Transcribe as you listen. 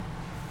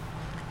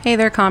Hey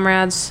there,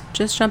 comrades.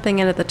 Just jumping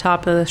in at the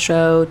top of the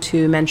show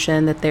to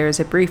mention that there's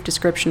a brief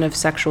description of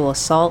sexual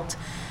assault.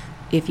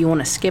 If you want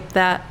to skip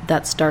that,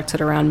 that starts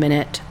at around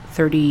minute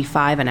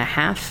 35 and a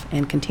half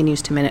and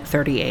continues to minute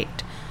 38.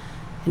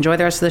 Enjoy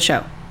the rest of the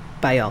show.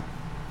 Bye, y'all.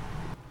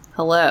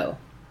 Hello.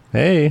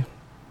 Hey.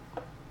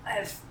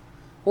 I've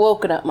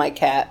woken up my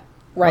cat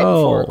right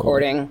before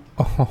recording,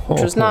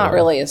 which was not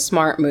really a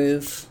smart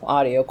move,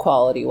 audio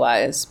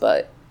quality-wise,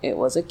 but it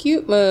was a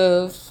cute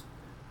move.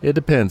 It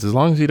depends. As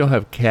long as you don't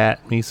have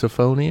cat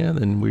misophonia,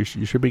 then you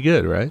should be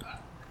good, right?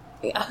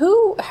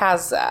 Who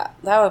has that?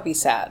 That would be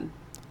sad.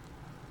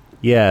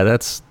 Yeah,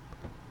 that's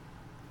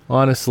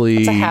honestly...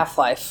 It's a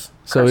half-life.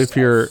 So if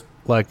you're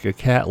like a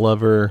cat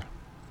lover,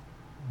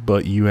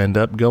 but you end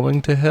up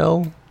going to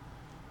hell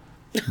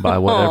by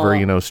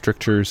whatever,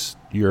 strictures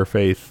your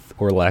faith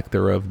or lack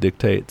thereof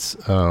dictates,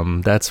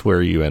 that's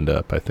where you end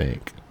up, I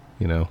think,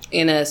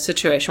 In a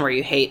situation where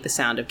you hate the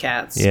sound of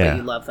cats, but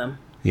you love them.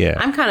 Yeah.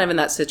 I'm kind of in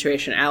that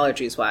situation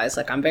allergies-wise.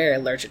 Like, I'm very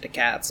allergic to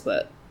cats,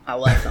 but I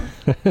love them.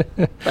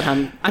 But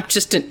I'm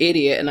just an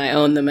idiot, and I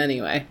own them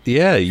anyway.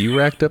 Yeah, you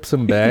racked up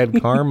some bad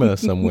karma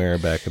somewhere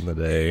back in the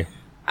day.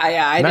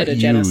 I did a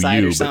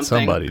genocide or something. But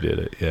somebody did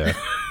it, yeah.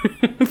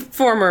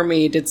 Former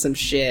me did some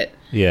shit.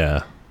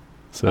 Yeah.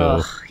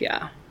 So,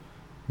 yeah.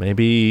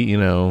 Maybe,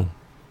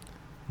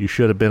 you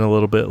should have been a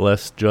little bit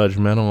less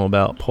judgmental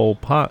about Pol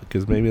Pot,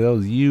 because maybe that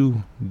was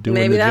you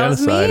doing the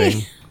genociding. Was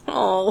me.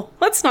 Oh,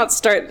 let's not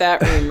start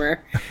that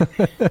rumor.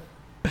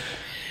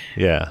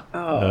 Yeah.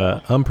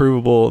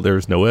 Unprovable.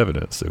 There's no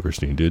evidence that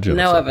Christine did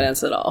genocide. No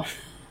evidence at all.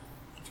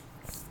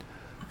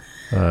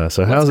 So how's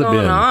it been? What's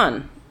going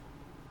on?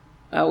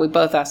 We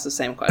both asked the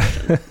same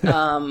question.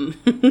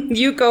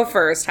 You go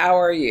first. How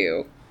are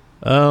you?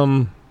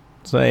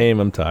 Same.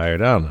 I'm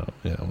tired. I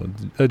don't know.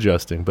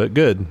 Adjusting, but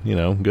good.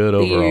 Good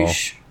overall.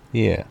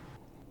 Yeah.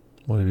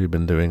 What have you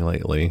been doing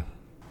lately?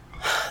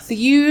 The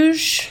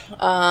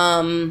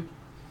usual.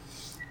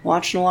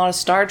 Watching a lot of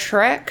Star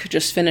Trek.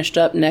 Just finished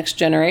up Next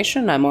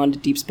Generation. I'm on to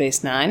Deep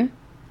Space Nine.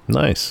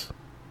 Nice.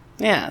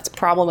 Yeah, it's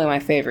probably my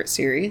favorite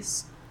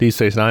series. Deep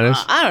Space Nine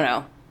is? I don't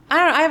know.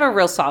 I have a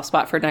real soft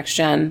spot for Next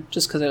Gen,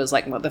 just because it was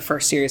like the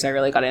first series I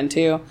really got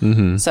into.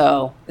 Mm-hmm.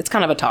 So it's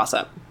kind of a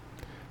toss-up.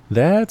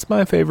 That's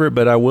my favorite,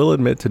 but I will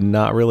admit to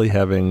not really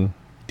having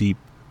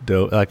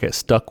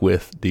stuck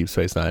with Deep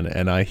Space Nine,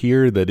 and I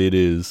hear that it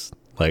is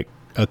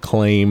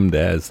acclaimed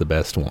as the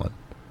best one.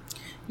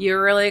 You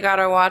really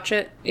gotta watch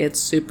it. It's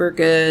super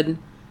good.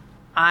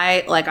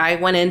 I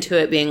went into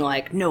it being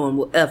like, no one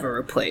will ever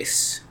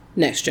replace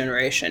Next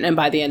Generation, and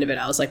by the end of it,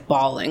 I was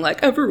bawling,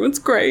 everyone's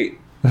great.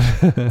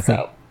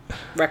 So,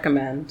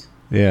 recommend.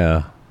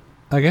 Yeah,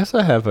 I guess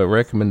I have a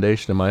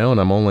recommendation of my own.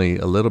 I'm only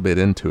a little bit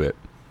into it,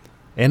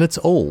 and it's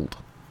old.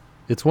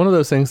 It's one of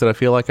those things that I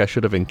feel like I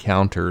should have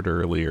encountered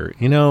earlier.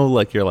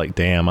 You're like,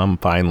 damn, I'm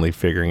finally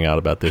figuring out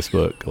about this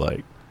book.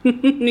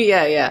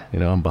 Yeah.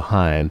 I'm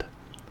behind.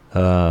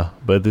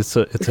 But it's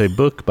a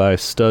book by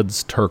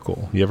Studs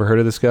Terkel. You ever heard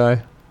of this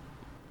guy?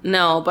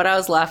 No, but I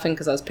was laughing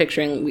because I was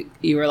picturing,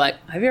 you were like,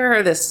 have you ever heard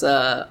of this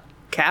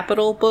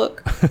Capital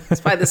book?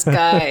 It's by this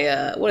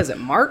guy, what is it,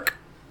 Mark?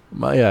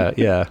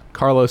 Yeah.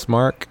 Carlos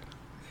Mark.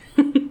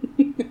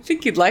 I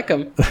think you'd like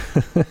him.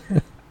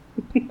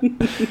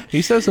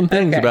 He says some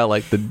things about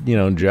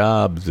the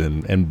jobs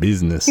and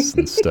business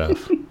and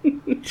stuff.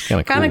 It's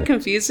kind of cool. Kind of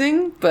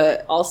confusing,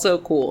 but also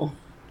cool.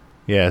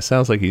 Yeah, it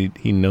sounds like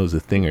he knows a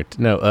thing or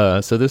two.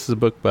 No, so this is a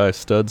book by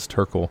Studs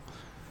Terkel.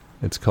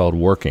 It's called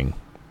Working.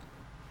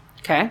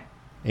 Okay.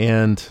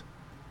 And,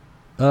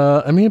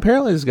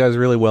 apparently this guy's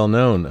really well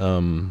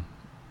known.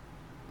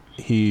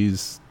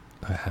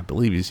 I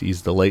believe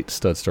he's the late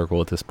Studs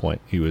Terkel at this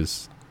point. He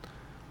was,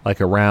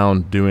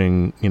 around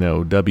doing,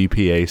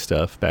 WPA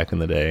stuff back in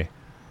the day.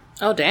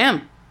 Oh,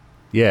 damn.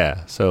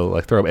 Yeah, so,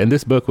 and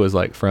this book was,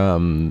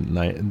 from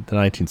the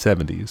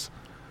 1970s.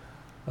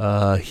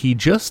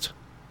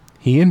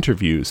 He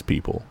interviews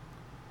people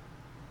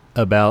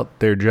about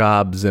their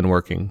jobs and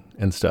working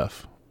and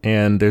stuff.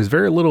 And there's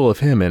very little of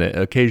him in it.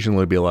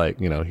 Occasionally be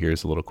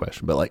here's a little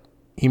question. But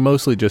he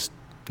mostly just,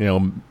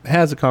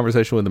 has a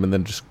conversation with them and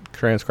then just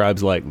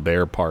transcribes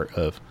their part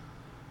of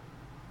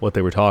what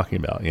they were talking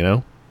about,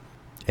 And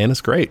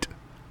it's great.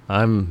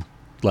 I'm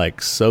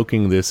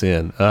soaking this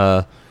in.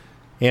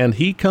 And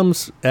he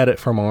comes at it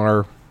from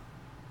our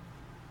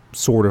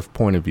sort of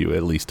point of view,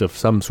 at least of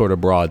some sort of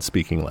broad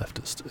speaking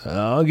leftist.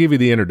 I'll give you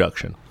the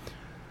introduction.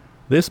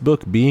 This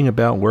book, being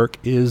about work,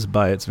 is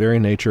by its very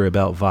nature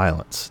about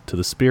violence, to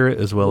the spirit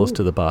as well as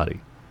to the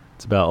body.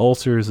 It's about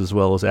ulcers as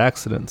well as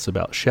accidents,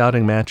 about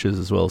shouting matches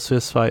as well as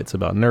fistfights,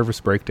 about nervous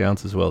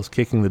breakdowns as well as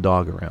kicking the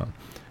dog around.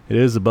 It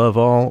is above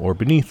all, or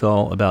beneath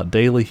all, about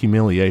daily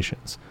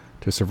humiliations.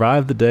 To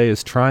survive the day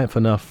is triumph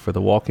enough for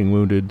the walking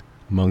wounded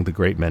among the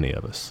great many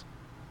of us.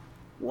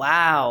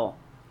 Wow,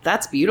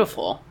 that's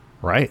beautiful.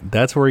 Right?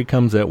 That's where he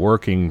comes at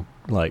working,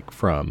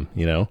 from,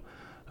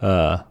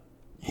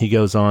 He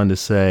goes on to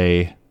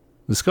say,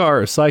 the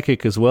scar,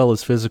 psychic as well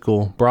as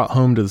physical, brought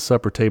home to the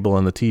supper table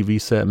on the TV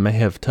set may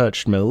have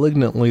touched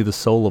malignantly the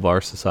soul of our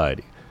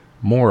society.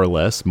 more or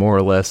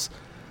less.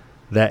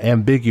 That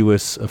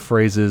ambiguous of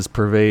phrases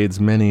pervades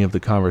many of the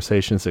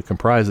conversations that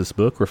comprise this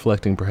book,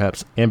 reflecting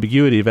perhaps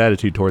ambiguity of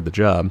attitude toward the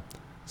job.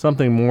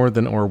 Something more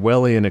than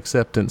Orwellian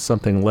acceptance,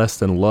 something less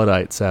than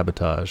Luddite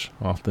sabotage.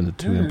 Often the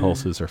two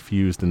impulses are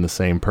fused in the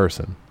same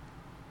person.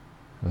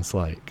 It's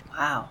like,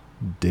 wow.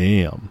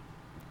 Damn.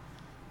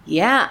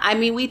 Yeah, I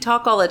mean, we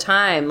talk all the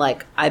time.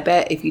 Like, I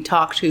bet if you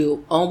talk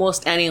to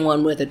almost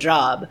anyone with a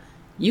job,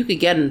 you could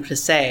get them to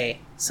say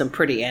some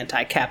pretty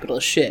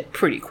anti-capitalist shit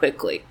pretty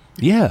quickly.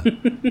 Yeah,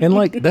 and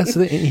like that's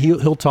the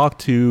he'll talk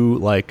to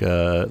like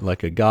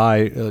a guy,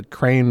 a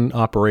crane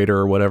operator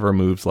or whatever,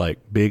 moves like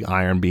big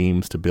iron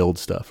beams to build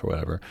stuff or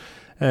whatever,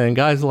 and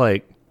guys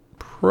like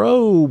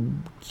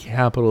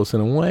pro-capitalist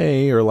in a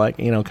way, or like,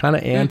 you know, kind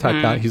of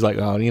anti. He's like,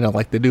 oh, you know,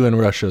 like they do in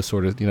Russia,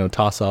 sort of, you know,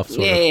 toss off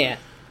sort of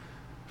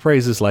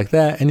phrases like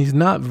that, and he's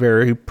not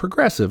very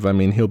progressive. I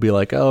mean, he'll be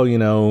like, oh, you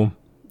know,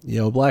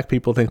 black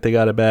people think they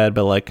got it bad,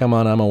 but like, come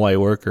on, I'm a white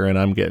worker and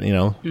I'm getting, you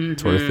know,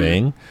 sort of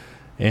thing.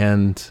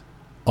 And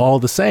all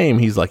the same,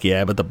 he's like,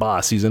 yeah, but the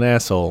boss, he's an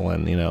asshole.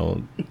 And, you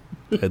know,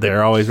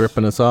 they're always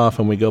ripping us off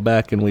and we go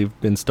back and we've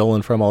been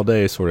stolen from all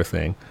day, sort of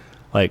thing.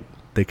 Like,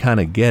 they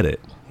kind of get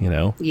it, you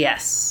know?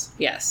 Yes,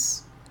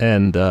 yes.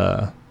 And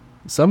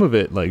some of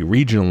it, like,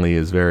 regionally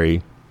is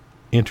very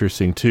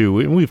interesting, too.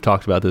 We've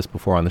talked about this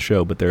before on the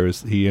show, but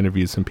he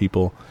interviewed some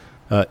people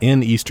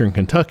in eastern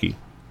Kentucky.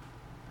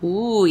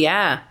 Ooh,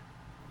 yeah.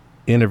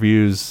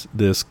 Interviews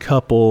this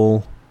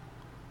couple.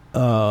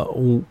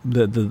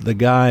 The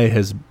guy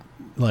has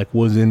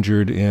was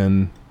injured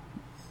in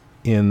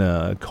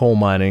coal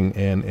mining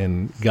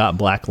and got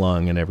black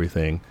lung and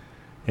everything,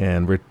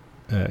 and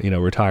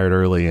retired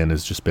early and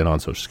has just been on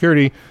Social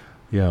Security,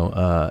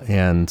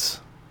 and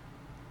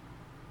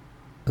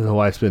the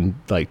wife's been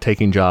like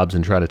taking jobs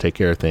and trying to take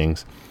care of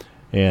things,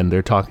 and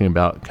they're talking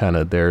about kind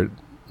of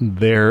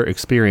their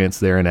experience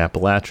there in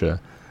Appalachia,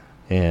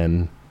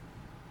 and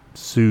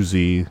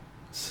Susie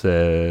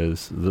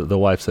says, the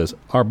wife says,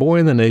 our boy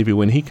in the Navy,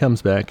 when he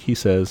comes back, he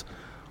says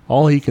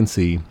all he can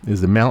see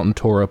is the mountain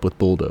tore up with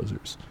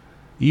bulldozers.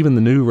 Even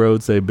the new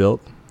roads they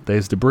built,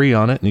 there's debris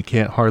on it and you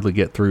can't hardly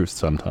get through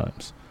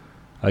sometimes.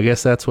 I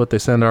guess that's what they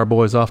send our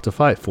boys off to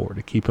fight for,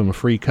 to keep them a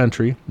free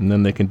country, and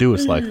then they can do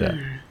us like that.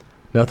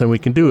 Nothing we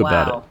can do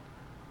about it.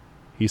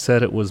 He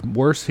said it was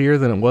worse here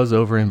than it was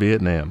over in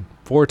Vietnam.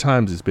 4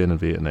 times he's been in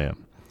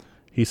Vietnam.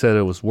 He said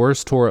it was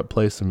worse tore up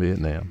place in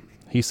Vietnam.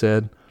 He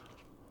said,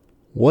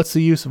 what's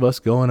the use of us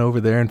going over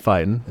there and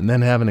fighting and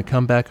then having to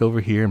come back over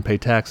here and pay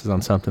taxes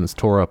on something that's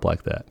tore up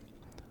like that?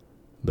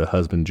 The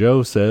husband,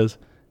 Joe, says,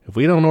 if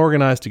we don't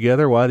organize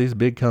together, why these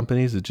big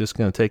companies are just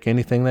going to take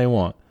anything they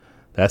want.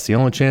 That's the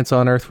only chance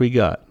on earth we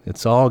got.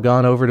 It's all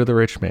gone over to the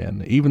rich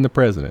man, even the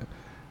president,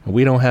 and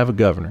we don't have a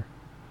governor.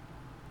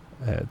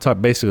 It's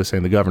basically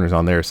saying the governor's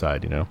on their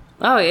side, you know?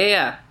 Oh,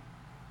 yeah.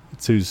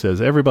 Susan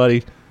says,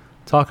 everybody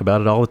talk about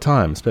it all the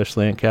time,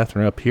 especially Aunt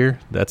Catherine up here.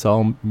 That's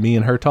all me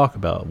and her talk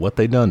about, what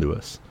they done to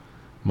us.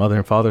 Mother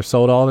and father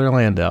sold all their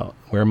land out,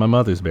 where my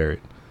mother's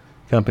buried.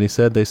 Company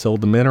said they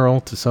sold the mineral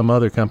to some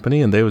other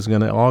company and they was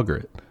going to auger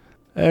it.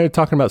 They're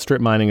talking about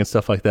strip mining and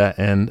stuff like that,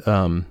 and,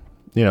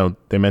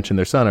 they mentioned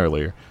their son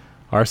earlier.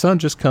 Our son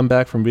just come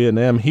back from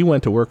Vietnam. He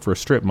went to work for a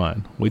strip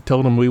mine. We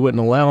told him we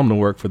wouldn't allow him to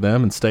work for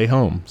them and stay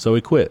home, so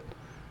he quit.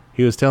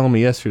 He was telling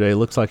me yesterday,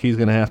 looks like he's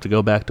going to have to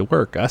go back to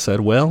work. I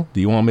said, well,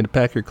 do you want me to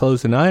pack your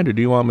clothes tonight, or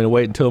do you want me to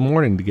wait until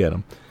morning to get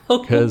them?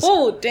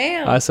 Oh,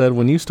 damn. I said,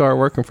 when you start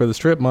working for the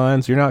strip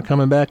mines, you're not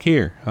coming back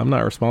here. I'm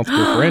not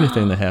responsible for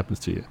anything that happens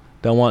to you.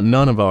 Don't want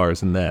none of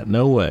ours in that.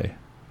 No way.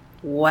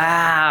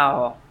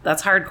 Wow.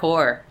 That's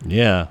hardcore.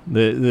 Yeah.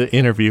 The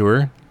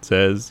interviewer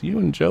says, you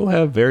and Joe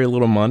have very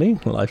little money.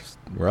 Life's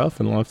rough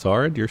and life's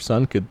hard. Your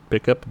son could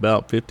pick up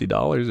about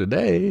 $50 a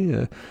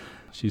day.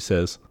 She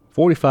says,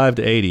 45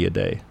 to 80 a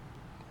day.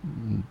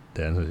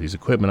 Then he's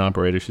equipment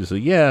operator. She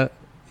said, yeah,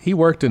 he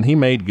worked and he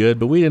made good,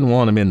 but we didn't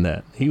want him in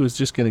that. He was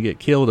just going to get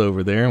killed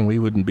over there, and we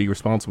wouldn't be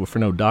responsible for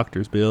no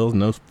doctor's bills,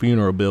 no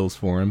funeral bills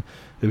for him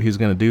if he was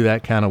going to do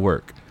that kind of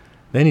work.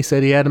 Then he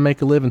said he had to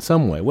make a living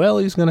some way. Well,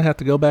 he's going to have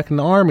to go back in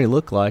the Army,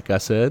 look like. I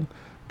said,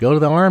 go to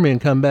the Army and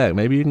come back.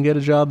 Maybe you can get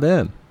a job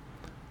then.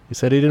 He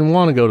said he didn't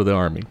want to go to the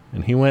Army,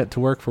 and he went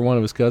to work for one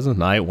of his cousins,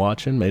 night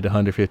watching, made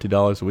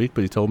 $150 a week,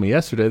 but he told me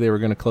yesterday they were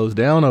going to close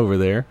down over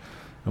there,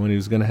 and when he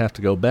was going to have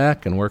to go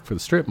back and work for the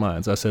strip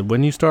mines. I said,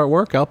 when you start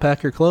work, I'll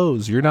pack your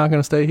clothes. You're not going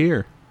to stay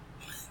here.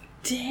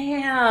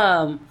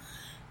 Damn.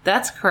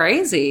 That's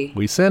crazy.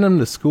 We sent him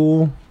to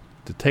school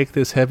to take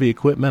this heavy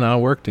equipment. I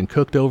worked and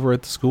cooked over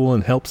at the school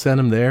and helped send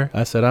him there.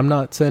 I said, I'm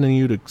not sending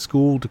you to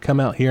school to come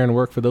out here and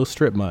work for those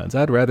strip mines.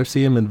 I'd rather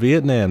see him in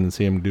Vietnam than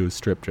see him do his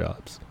strip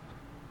jobs.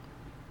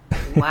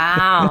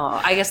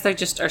 Wow. I guess they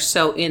just are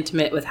so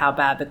intimate with how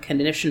bad the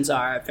conditions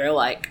are. If they're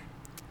like,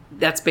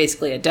 that's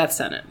basically a death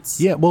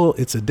sentence. Yeah, well,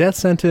 it's a death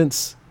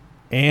sentence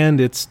and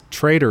it's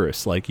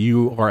traitorous. Like,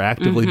 you are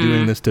actively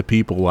doing this to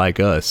people like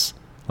us.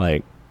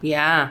 Like,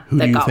 yeah,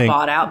 that got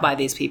bought out by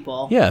these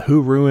people. Yeah,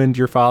 who ruined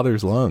your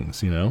father's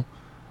lungs, you know?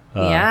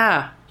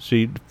 Yeah.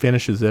 She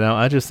finishes it out.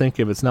 I just think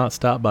if it's not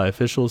stopped by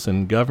officials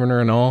and governor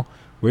and all,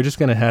 we're just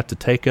going to have to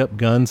take up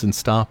guns and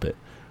stop it.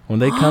 When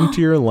they come to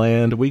your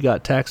land, we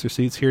got tax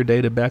receipts here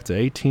dated back to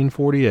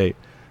 1848.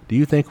 Do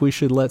you think we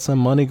should let some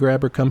money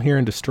grabber come here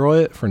and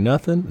destroy it for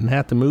nothing and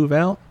have to move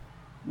out?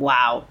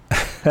 Wow.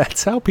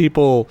 That's how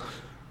people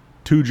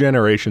 2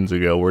 generations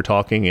ago were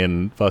talking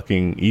in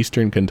fucking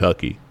Eastern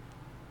Kentucky.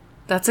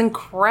 That's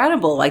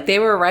incredible. Like, they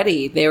were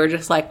ready. They were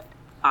just like,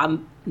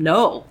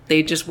 no.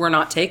 They just were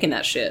not taking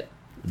that shit.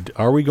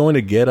 Are we going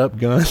to get up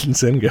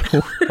guns and go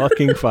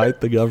fucking fight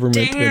the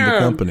government and the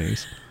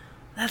companies?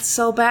 That's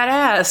so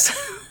badass.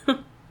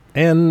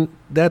 And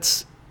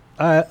that's,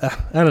 I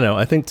don't know.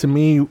 I think to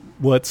me,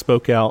 what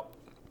spoke out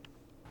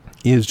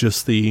is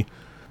just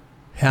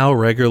how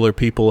regular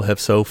people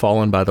have so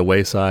fallen by the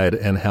wayside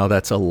and how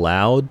that's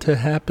allowed to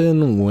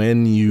happen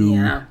when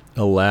you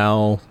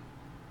allow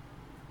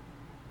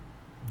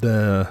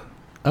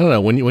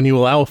when you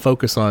allow a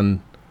focus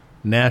on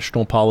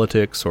national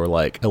politics or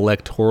like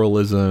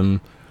electoralism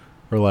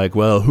or like,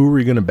 well, who are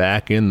we going to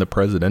back in the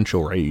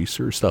presidential race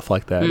or stuff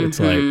like that? Mm-hmm. It's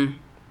like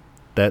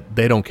that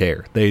they don't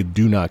care. They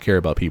do not care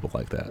about people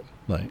like that.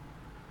 Like,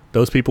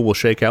 those people will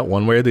shake out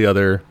one way or the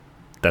other.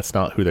 That's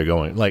not who they're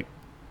going. Like,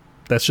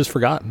 that's just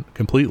forgotten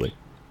completely.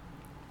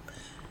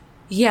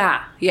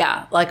 Yeah.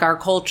 Like, our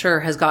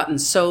culture has gotten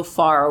so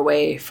far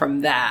away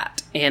from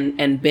that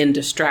and been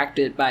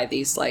distracted by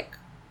these, like,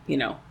 you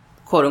know,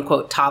 quote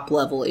unquote top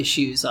level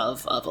issues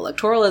of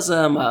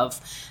electoralism, of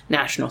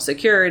national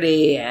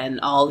security, and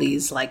all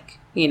these, like,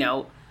 you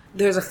know,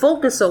 there's a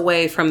focus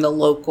away from the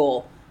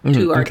local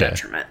to our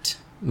detriment.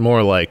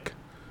 More like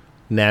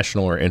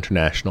national or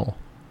international,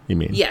 you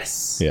mean?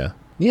 Yes. Yeah.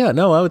 Yeah,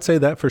 no, I would say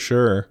that for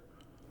sure.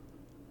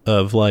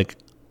 Of like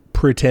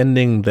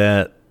pretending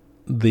that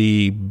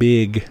the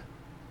big,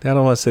 I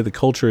don't want to say the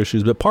culture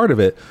issues, but part of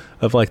it,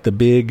 of like the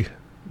big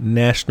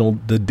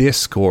the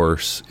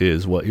discourse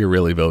is what you're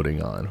really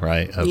voting on,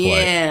 right? Of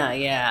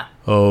yeah.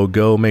 Oh,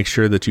 go make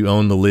sure that you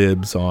own the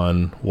libs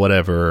on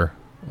whatever,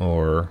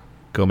 or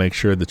go make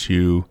sure that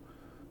you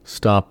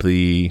stop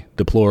the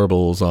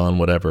deplorables on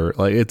whatever.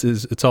 Like,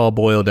 it's all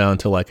boiled down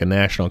to like a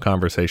national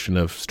conversation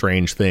of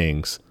strange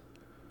things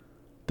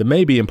that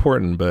may be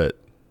important, but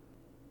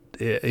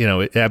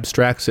it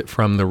abstracts it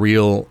from the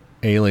real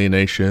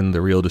alienation,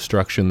 the real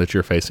destruction that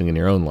you're facing in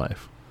your own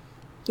life.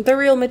 The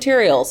real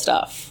material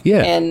stuff.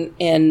 Yeah.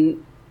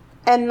 And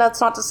that's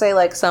not to say,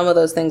 like, some of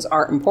those things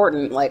aren't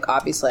important. Like,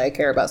 obviously I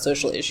care about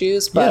social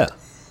issues, but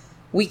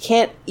we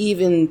can't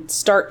even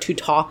start to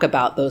talk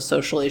about those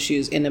social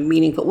issues in a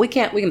meaningful... We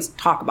can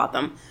talk about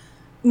them.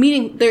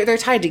 Meaning, they're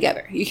tied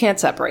together. You can't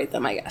separate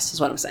them, I guess, is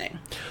what I'm saying.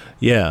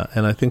 Yeah,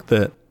 and I think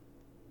that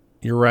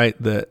you're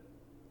right that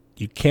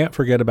you can't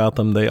forget about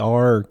them. They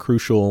are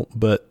crucial,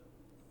 but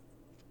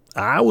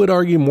I would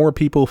argue more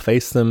people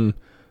face them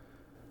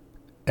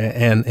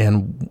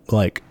and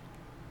like,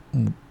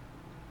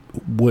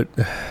 what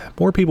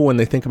more people, when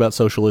they think about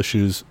social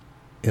issues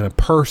in a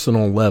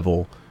personal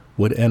level,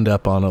 would end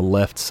up on a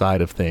left side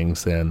of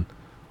things than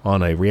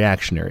on a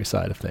reactionary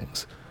side of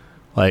things.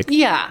 Like,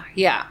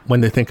 yeah.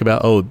 When they think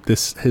about, oh,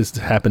 this has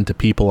happened to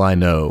people I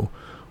know,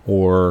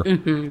 or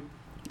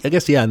I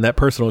guess, in that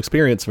personal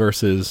experience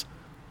versus,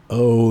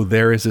 oh,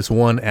 there is this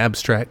one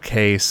abstract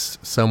case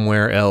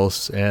somewhere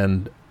else,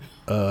 and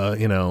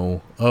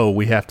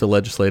we have to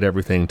legislate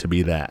everything to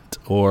be that,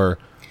 or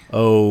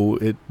oh,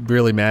 it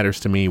really matters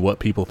to me what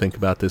people think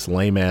about this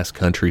lame ass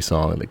country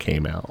song that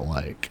came out.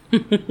 Like,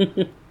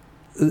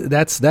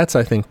 that's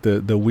I think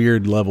the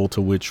weird level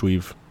to which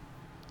we've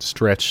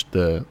stretched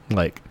the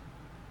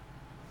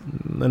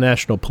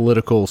national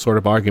political sort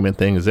of argument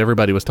thing. Is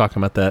everybody was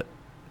talking about that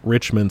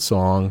Richmond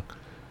song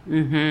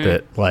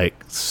that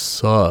like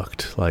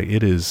sucked. Like,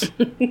 it is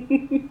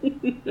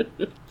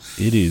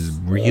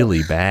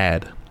really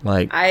bad.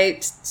 Like, I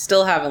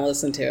still haven't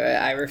listened to it.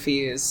 I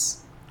refuse.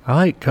 I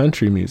like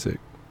country music,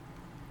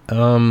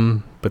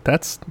 but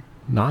that's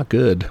not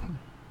good.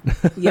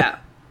 Yeah.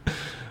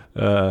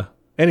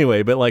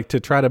 Anyway, but like, to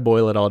try to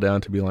boil it all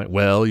down to be like,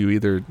 well, you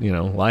either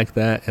like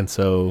that, and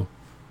so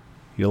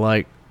you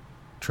like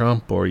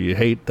Trump, or you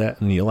hate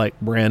that and you like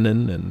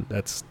Brandon, and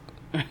that's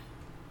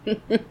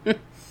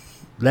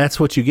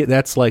what you get.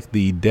 That's like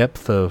the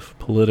depth of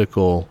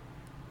political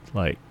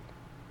like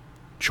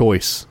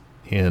choice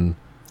in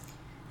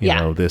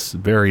this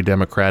very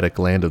democratic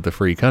land of the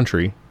free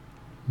country,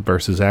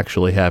 versus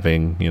actually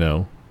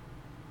having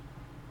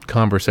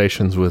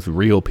conversations with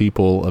real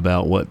people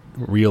about what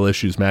real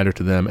issues matter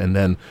to them, and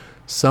then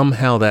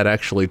somehow that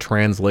actually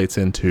translates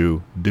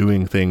into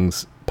doing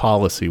things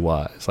policy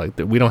wise. Like,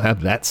 that we don't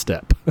have that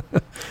step.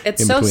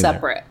 It's so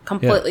separate,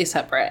 completely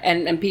separate.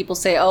 And people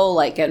say, oh,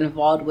 like, get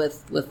involved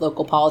with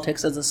local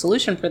politics as a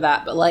solution for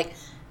that, but like,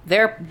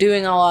 they're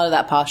doing a lot of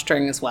that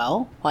posturing as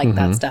well. Like,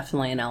 that's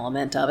definitely an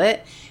element of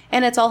it.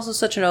 And it's also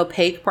such an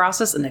opaque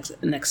process,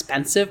 an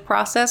expensive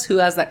process. Who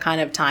has that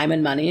kind of time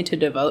and money to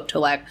devote to,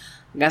 like,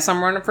 I guess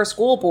I'm running for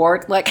school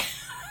board? Like,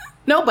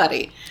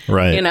 nobody.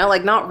 Right.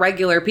 Like, not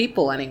regular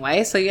people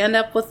anyway. So you end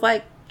up with,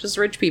 like, just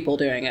rich people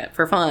doing it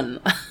for fun.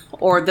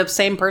 or the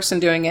same person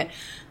doing it.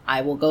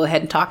 I will go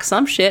ahead and talk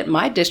some shit.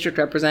 My district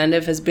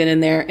representative has been in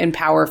there in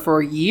power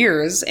for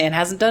years and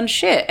hasn't done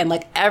shit. And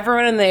like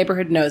everyone in the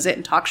neighborhood knows it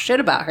and talks shit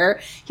about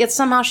her. Yet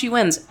somehow she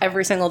wins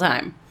every single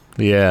time.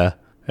 Yeah.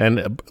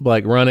 And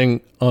like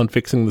running on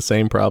fixing the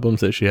same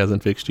problems that she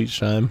hasn't fixed each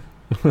time.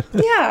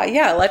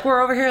 Yeah. Like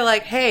we're over here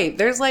like, hey,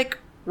 there's like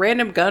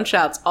random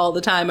gunshots all the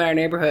time in our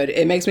neighborhood.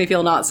 It makes me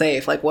feel not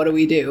safe. Like, what do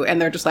we do?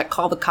 And they're just like,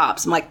 call the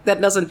cops. I'm like, that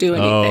doesn't do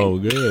anything. Oh,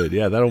 good.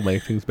 Yeah, that'll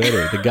make things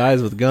better. The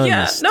guys with guns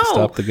to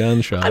stop the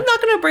gunshots. I'm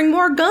not going to bring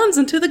more guns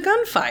into the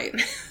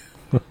gunfight.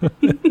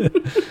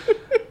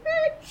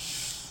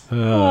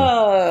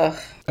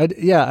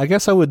 I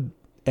guess I would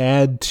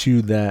add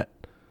to that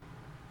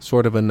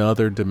sort of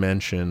another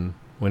dimension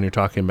when you're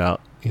talking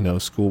about,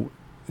 school,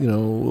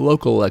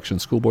 local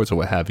elections, school boards or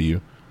what have you.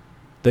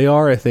 They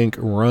are, I think,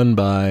 run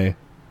by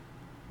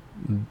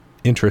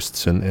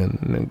interests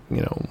and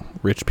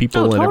rich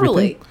people and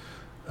everything.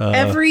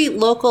 Every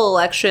local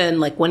election,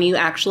 like when you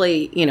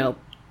actually,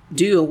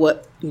 do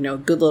what,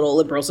 good little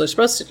liberals are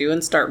supposed to do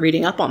and start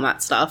reading up on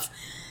that stuff,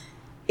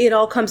 it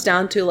all comes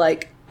down to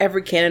like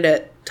every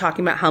candidate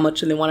talking about how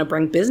much they want to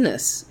bring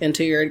business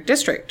into your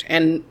district.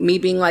 And me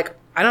being like,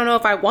 I don't know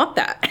if I want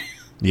that.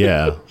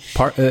 Yeah.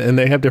 And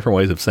they have different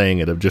ways of saying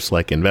it, of just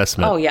like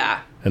investment. Oh,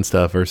 yeah. And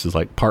stuff versus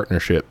like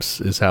partnerships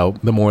is how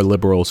the more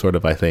liberal sort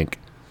of, I think,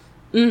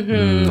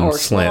 or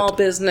slant. Small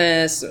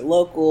business, or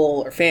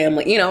local, or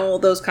family,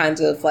 those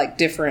kinds of like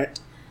different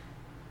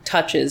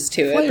touches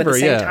to it. But at the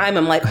same time,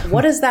 I'm like,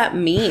 what does that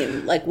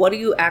mean? Like, what are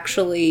you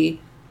actually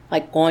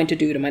like going to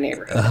do to my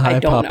neighborhood? High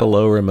Papa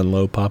low rim and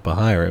low Papa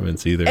high rim.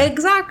 It's either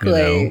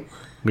exactly.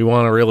 We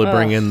want to really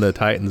bring in the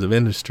titans of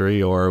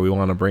industry, or we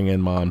want to bring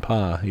in Ma and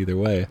Pa. Either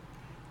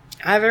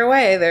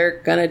way, they're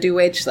gonna do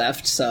wage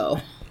theft. So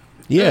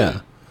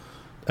yeah.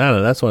 I don't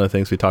know. That's one of the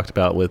things we talked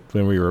about with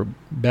when we were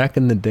back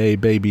in the day,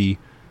 baby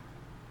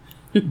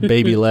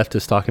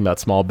leftists talking about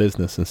small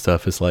business and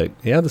stuff. It's like,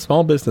 yeah, the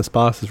small business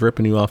boss is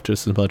ripping you off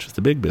just as much as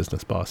the big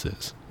business boss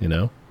is,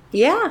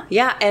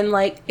 Yeah. And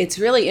like, it's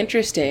really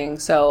interesting.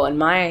 So in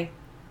my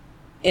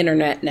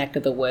internet neck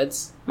of the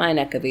woods, my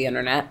neck of the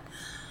internet,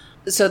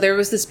 so there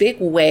was this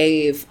big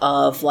wave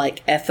of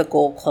like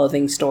ethical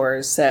clothing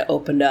stores that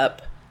opened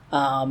up,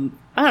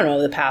 I don't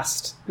know, the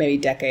past maybe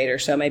decade or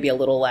so, maybe a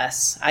little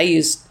less. I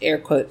used air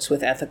quotes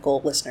with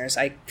ethical listeners.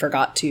 I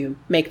forgot to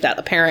make that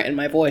apparent in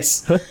my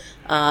voice.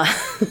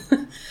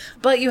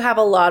 But you have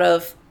a lot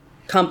of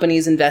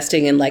companies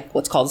investing in like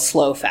what's called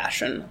slow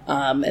fashion.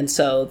 And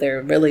so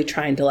they're really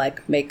trying to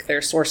like make their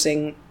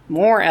sourcing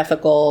more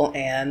ethical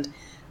and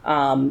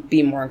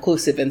be more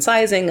inclusive in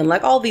sizing and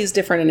like all these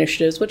different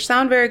initiatives, which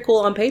sound very cool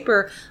on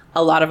paper.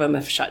 A lot of them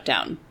have shut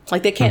down.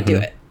 Like they can't do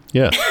it.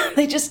 Yeah.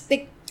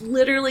 They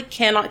literally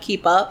cannot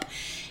keep up.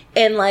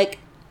 And like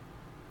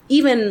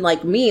even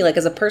like me, like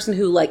as a person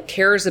who like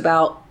cares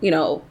about,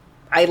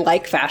 I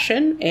like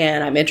fashion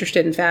and I'm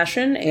interested in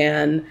fashion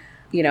and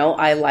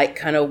I like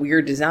kind of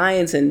weird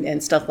designs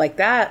and stuff like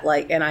that,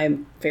 like, and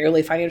I'm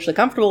fairly financially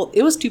comfortable.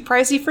 It was too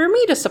pricey for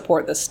me to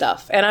support this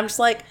stuff. And I'm just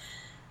like,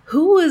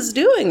 who is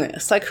doing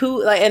this? Like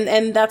who, like,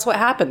 and that's what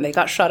happened. They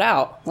got shut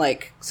out.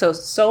 Like,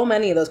 so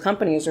many of those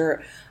companies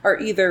are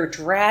either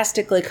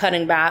drastically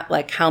cutting back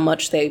like how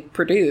much they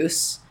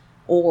produce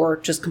or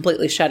just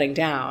completely shutting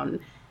down.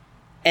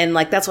 And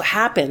like, that's what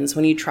happens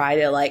when you try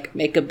to like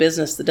make a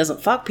business that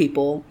doesn't fuck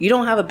people. You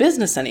don't have a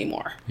business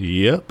anymore.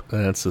 Yep.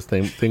 That's the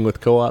same thing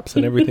with co-ops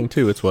and everything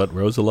too. It's what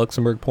Rosa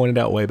Luxemburg pointed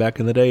out way back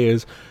in the day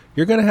is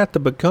you're going to have to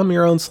become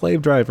your own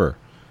slave driver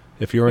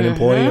if you're an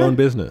employee-owned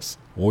business,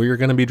 or you're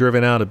going to be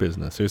driven out of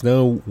business. There's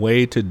no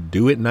way to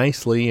do it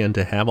nicely and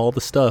to have all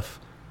the stuff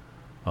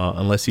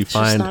unless you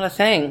find not a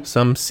thing.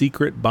 Some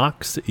secret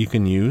box that you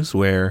can use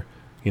where,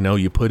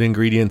 you put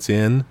ingredients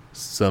in,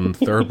 some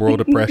third world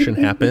oppression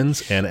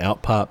happens, and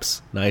out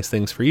pops nice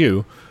things for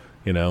you.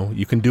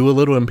 You can do a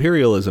little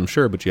imperialism,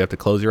 sure, but you have to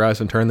close your eyes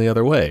and turn the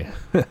other way.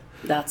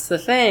 That's the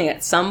thing.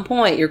 At some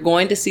point, you're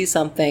going to see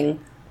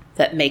something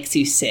that makes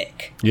you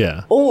sick.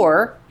 Yeah.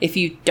 Or if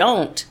you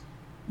don't,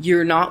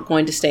 you're not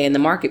going to stay in the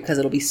market because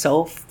it'll be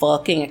so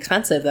fucking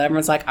expensive that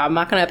everyone's like, I'm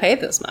not going to pay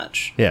this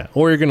much. Yeah.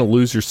 Or you're going to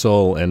lose your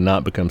soul and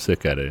not become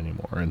sick at it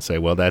anymore and say,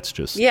 well, that's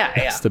just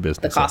that's the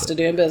business. The cost of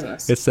doing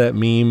business. It's that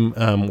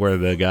meme where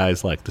the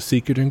guy's like, the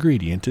secret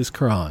ingredient is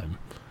crime.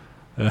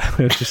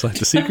 It's just like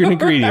the secret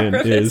ingredient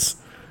is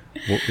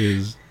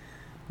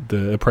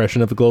the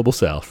oppression of the global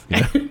South.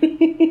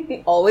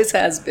 Always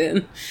has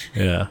been.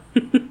 Yeah.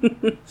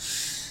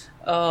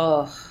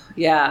 Oh,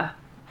 yeah.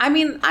 I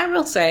mean, I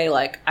will say,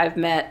 like, I've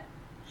met,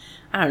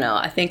 I don't know,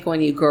 I think when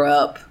you grow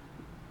up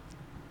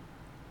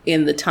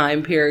in the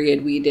time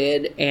period we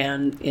did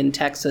and in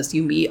Texas,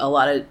 you meet a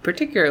lot of,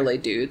 particularly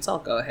dudes, I'll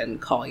go ahead and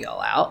call y'all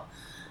out,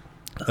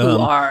 who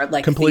are,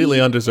 like,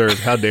 completely undeserved.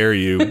 How dare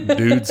you?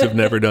 Dudes have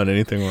never done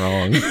anything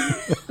wrong.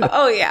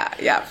 Oh,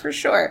 yeah, for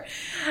sure.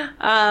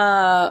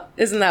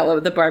 Isn't that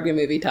what the Barbie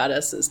movie taught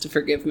us, is to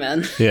forgive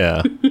men?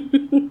 Yeah.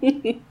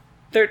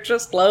 They're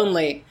just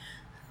lonely.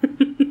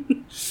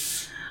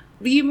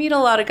 you meet a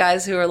lot of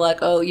guys who are like,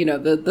 oh, you know,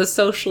 the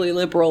socially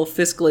liberal,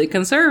 fiscally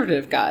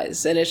conservative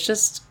guys. And it's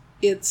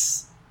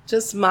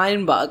just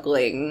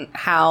mind-boggling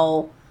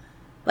how,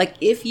 like,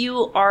 if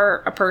you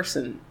are a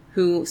person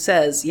who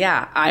says,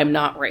 yeah, I'm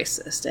not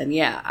racist, and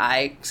yeah,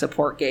 I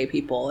support gay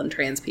people and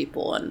trans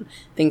people and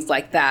things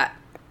like that,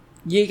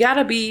 you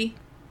gotta be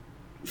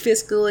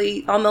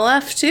fiscally on the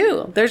left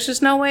too. There's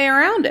just no way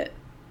around it.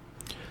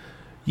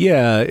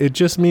 Yeah, it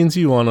just means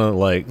you want to,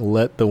 like,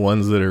 let the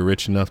ones that are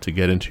rich enough to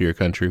get into your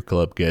country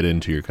club get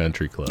into your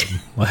country club.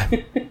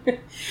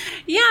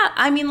 Yeah,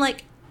 I mean,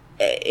 like,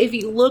 if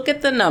you look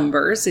at the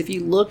numbers, if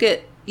you look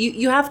at,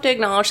 you have to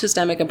acknowledge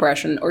systemic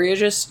oppression, or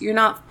you're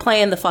not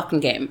playing the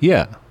fucking game.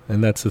 Yeah,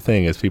 and that's the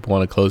thing, is people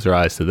want to close their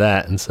eyes to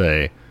that and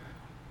say,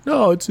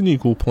 no, it's an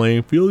equal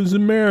playing field, it's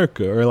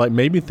America. Or, like,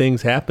 maybe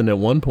things happened at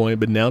one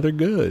point, but now they're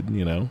good,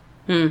 you know?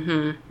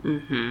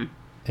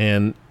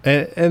 And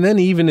then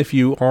even if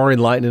you are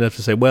enlightened enough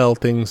to say, well,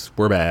 things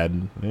were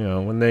bad, you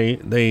know, when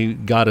they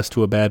got us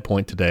to a bad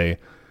point today,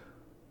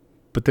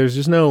 but there's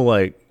just no,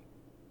 like,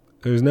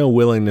 there's no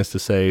willingness to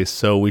say,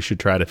 so we should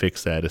try to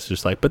fix that. It's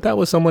just like, but that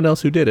was someone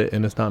else who did it,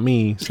 and it's not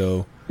me,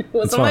 so it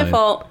wasn't my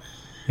fault.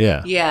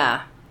 Yeah.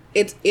 Yeah.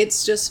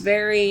 It's just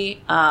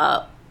very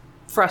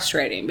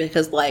frustrating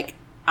because, like,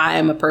 I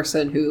am a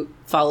person who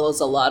follows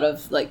a lot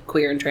of, like,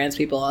 queer and trans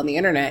people on the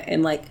internet,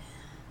 and, like,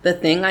 the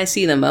thing I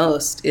see the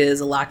most is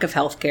a lack of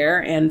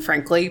healthcare and,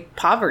 frankly,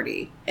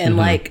 poverty. And,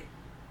 like,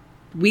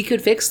 we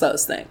could fix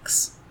those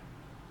things.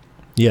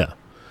 Yeah.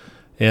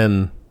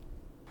 And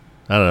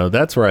I don't know,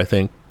 that's where I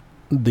think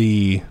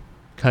the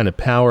kind of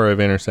power of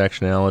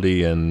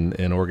intersectionality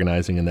and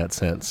organizing in that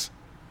sense,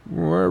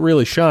 where it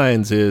really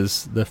shines,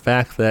 is the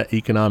fact that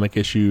economic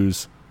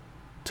issues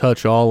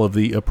touch all of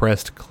the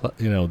oppressed,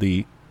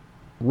 the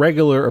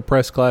regular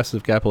oppressed classes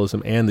of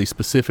capitalism and the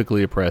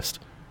specifically oppressed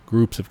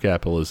groups of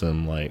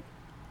capitalism. Like,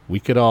 we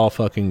could all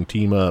fucking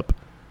team up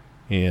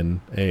in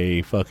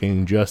a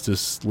fucking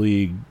Justice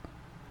League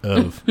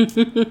of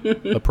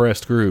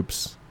oppressed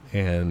groups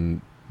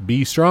and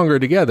be stronger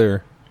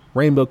together,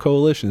 Rainbow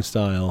Coalition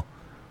style,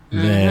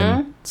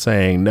 than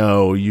saying,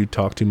 no, you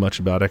talk too much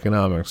about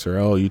economics, or,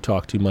 oh, you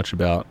talk too much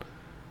about,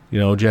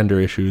 gender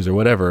issues or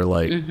whatever.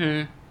 Like,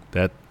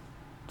 that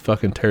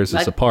fucking tears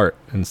us apart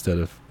instead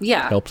of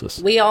helps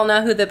us. We all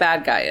know who the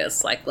bad guy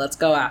is. Like, let's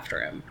go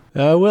after him.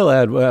 I will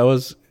add, I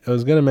was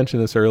going to mention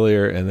this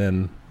earlier, and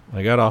then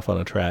I got off on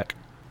a track.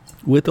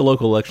 With the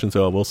local elections,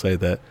 though, I will say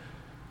that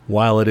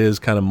while it is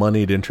kind of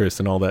moneyed interest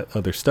and all that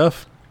other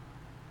stuff,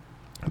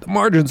 the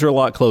margins are a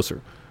lot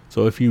closer.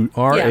 So if you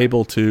are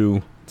able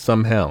to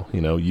somehow,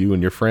 you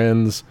and your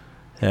friends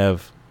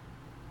have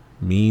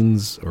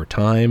means or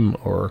time,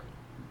 or,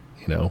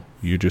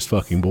 you're just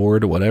fucking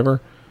bored or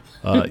whatever,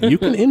 you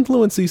can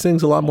influence these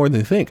things a lot more than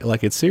you think.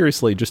 Like, it's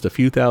seriously just a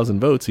few thousand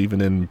votes, even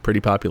in pretty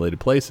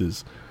populated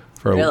places,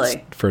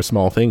 for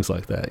small things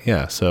like that.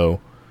 Yeah, so,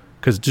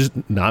 because just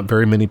not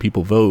very many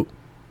people vote.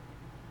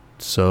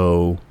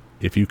 So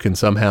if you can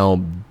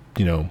somehow,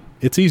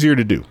 it's easier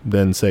to do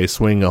than, say,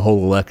 swing a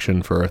whole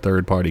election for a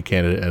third-party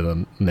candidate at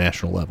a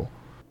national level.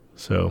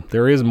 So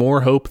there is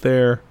more hope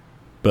there,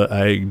 but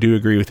I do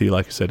agree with you.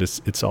 Like I said,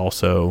 it's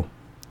also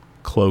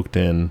cloaked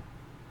in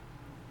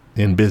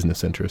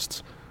business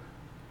interests.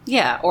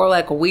 Yeah, or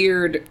like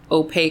weird,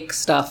 opaque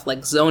stuff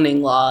like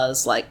zoning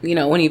laws, like,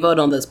 when you vote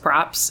on those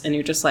props and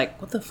you're just like,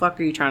 what the fuck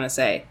are you trying to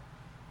say?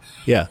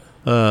 Yeah,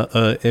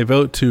 a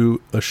vote to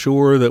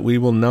assure that we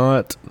will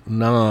not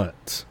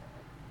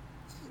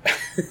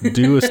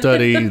do a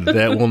study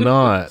that will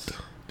not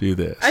do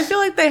this. I feel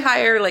like they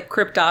hire, like,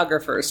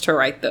 cryptographers to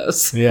write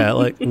those. Yeah,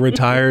 like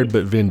retired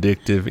but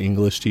vindictive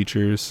English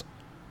teachers.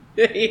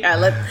 Yeah,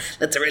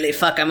 let's really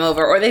fuck them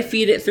over. Or they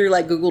feed it through,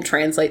 like, Google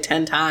Translate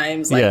 10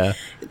 times. Like,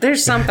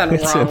 there's something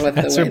wrong with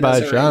the way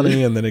those are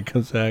written. And then it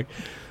comes back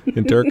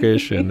in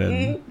Turkish and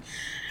then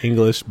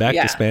English, back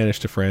to Spanish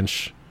to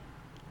French.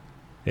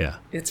 Yeah.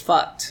 It's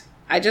fucked.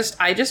 I just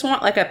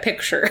want, like, a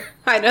picture.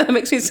 I know that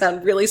makes me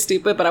sound really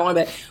stupid, but I want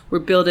to be, we're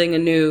building a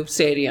new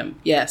stadium.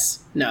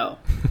 Yes. No.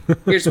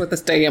 Here's what the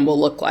stadium will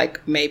look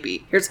like.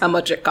 Maybe. Here's how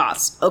much it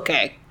costs.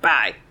 Okay.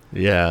 Bye.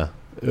 Yeah.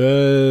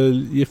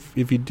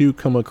 If you do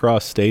come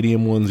across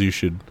stadium ones, you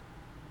should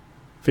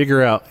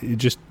figure out, you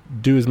just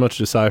do as much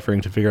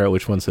deciphering to figure out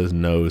which one says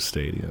no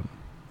stadium.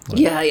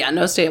 Like,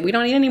 no stadium. We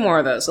don't need any more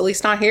of those, at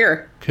least not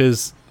here.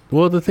 Because,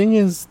 well, the thing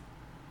is,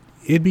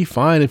 it'd be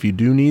fine if you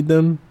do need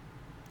them.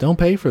 Don't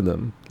pay for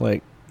them.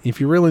 Like,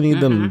 if you really need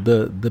them,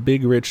 the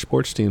big rich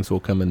sports teams will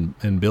come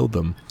and build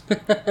them.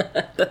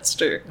 That's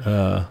true.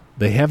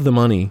 They have the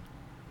money.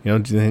 Do you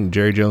think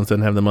Jerry Jones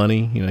doesn't have the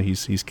money?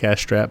 He's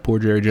cash strapped, poor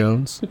Jerry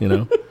Jones,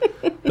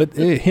 But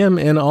him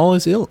and all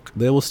his ilk,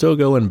 they will still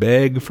go and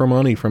beg for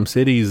money from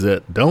cities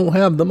that don't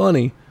have the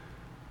money.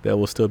 They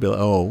will still be like,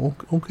 oh,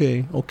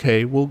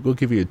 okay, we'll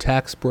give you a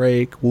tax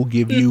break. We'll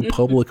give you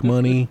public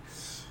money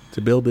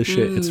to build this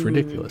shit. It's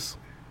ridiculous.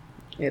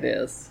 It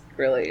is. It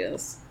really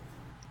is.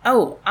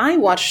 Oh, I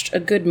watched a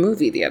good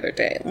movie the other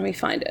day. Let me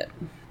find it.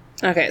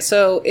 Okay,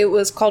 so it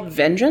was called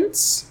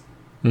Vengeance.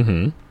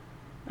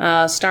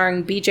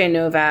 starring BJ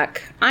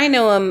Novak. I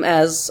know him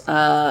as,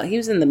 he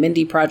was in the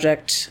Mindy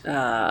Project,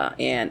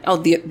 and,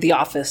 The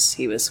Office.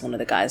 He was one of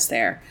the guys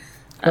there.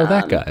 Oh,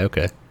 that guy.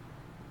 Okay.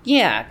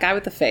 Yeah, guy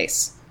with the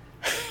face.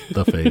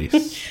 The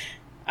face.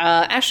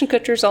 Ashton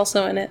Kutcher's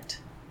also in it.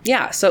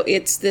 Yeah, so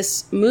it's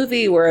this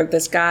movie where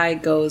this guy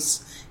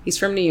goes, he's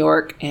from New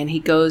York, and he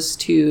goes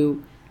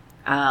to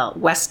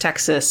West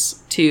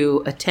Texas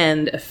to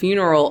attend a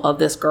funeral of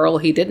this girl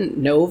he didn't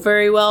know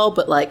very well,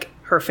 but, like,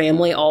 her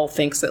family all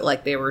thinks that,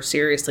 like, they were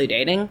seriously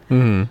dating.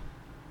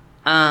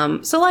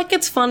 Mm-hmm. So, like,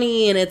 it's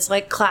funny, and it's,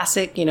 like,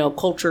 classic, you know,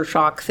 culture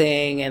shock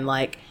thing, and,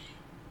 like,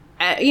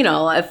 you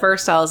know, at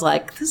first I was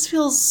like, this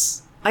feels...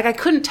 Like, I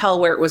couldn't tell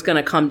where it was going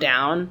to come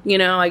down, you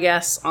know, I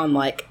guess, on,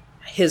 like,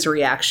 his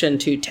reaction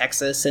to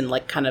Texas and,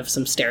 like, kind of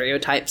some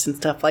stereotypes and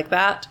stuff like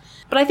that.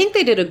 But I think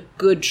they did a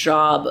good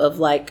job of,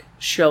 like,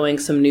 showing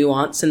some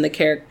nuance in the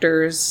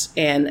characters.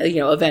 And, you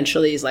know,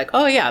 eventually he's like,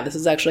 oh, yeah, this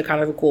is actually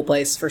kind of a cool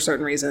place for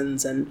certain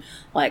reasons. And,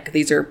 like,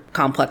 these are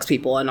complex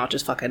people and not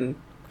just fucking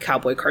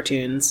cowboy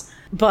cartoons.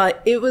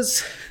 But it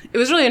was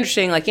really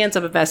interesting. Like, he ends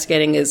up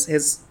investigating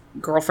his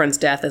girlfriend's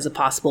death as a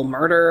possible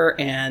murder,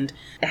 and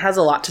it has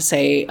a lot to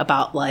say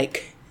about,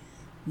 like,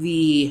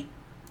 the,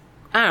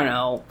 I don't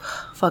know,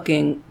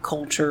 fucking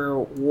culture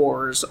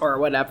wars or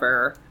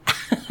whatever.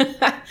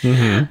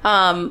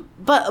 Mm-hmm.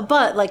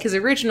 But like, his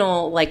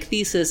original, like,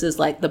 thesis is,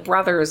 like, the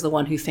brother is the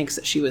one who thinks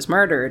that she was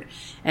murdered,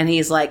 and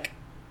he's like,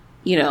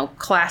 you know,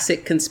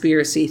 classic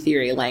conspiracy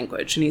theory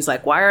language, and he's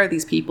like, why are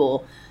these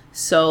people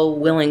so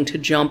willing to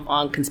jump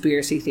on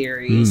conspiracy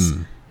theories?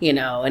 You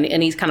know,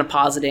 and he's kind of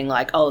positing,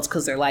 like, oh, it's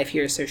because their life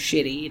here is so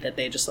shitty that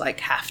they just, like,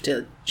 have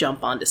to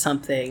jump onto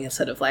something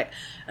instead of, like,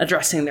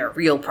 addressing their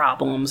real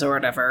problems or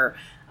whatever.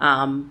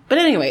 But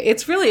anyway,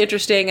 it's really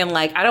interesting, and,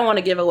 like, I don't want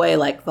to give away,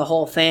 like, the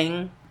whole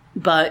thing,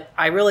 but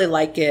I really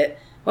like it.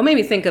 What made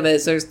me think of it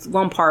is there's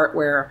one part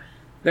where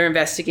they're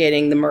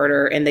investigating the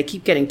murder, and they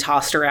keep getting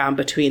tossed around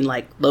between,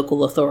 like,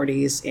 local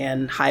authorities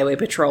and highway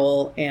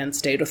patrol and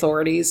state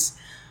authorities.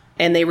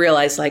 And they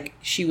realized, like,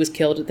 she was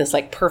killed at this,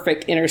 like,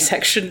 perfect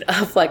intersection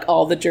of, like,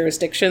 all the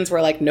jurisdictions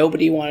where, like,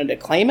 nobody wanted to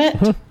claim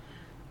it.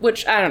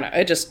 Which, I don't know,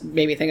 it just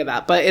made me think of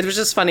that. But it was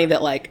just funny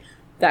that, like,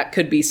 that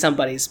could be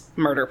somebody's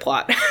murder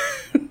plot.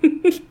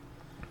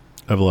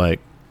 Of,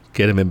 like,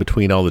 get him in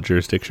between all the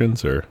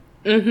jurisdictions, or?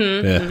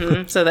 Mm-hmm, yeah.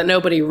 Mm-hmm. So that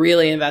nobody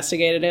really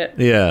investigated it.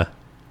 Yeah.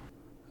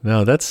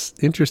 No, that's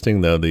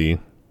interesting, though. I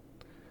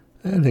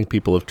think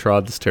people have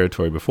trod this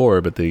territory before,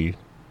 but the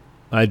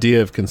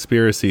idea of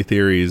conspiracy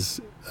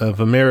theories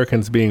of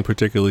Americans being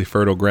particularly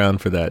fertile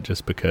ground for that,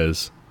 just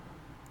because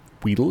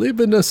we live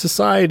in a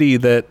society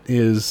that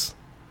is,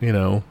 you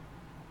know,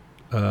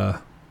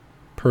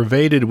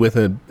 pervaded with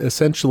an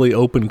essentially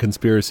open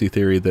conspiracy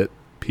theory that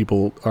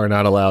people are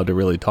not allowed to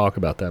really talk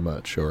about that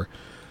much, or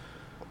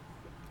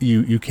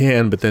you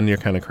can, but then you're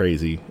kind of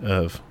crazy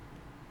of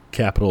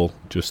capital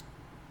just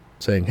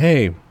saying,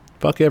 hey,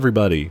 fuck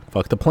everybody,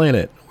 fuck the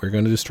planet, we're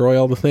going to destroy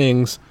all the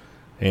things,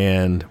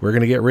 and we're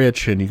going to get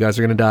rich, and you guys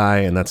are going to die,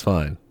 and that's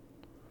fine.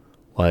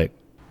 Like,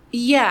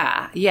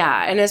 yeah,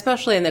 and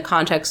especially in the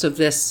context of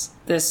this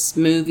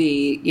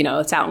movie, you know,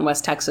 it's out in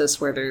West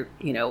Texas where there,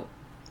 you know,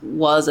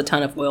 was a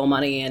ton of oil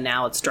money, and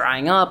now it's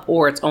drying up,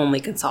 or it's only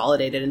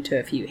consolidated into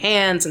a few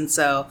hands, and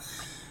so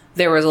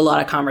there was a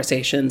lot of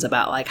conversations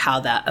about, like, how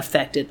that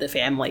affected the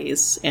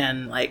families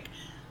and, like,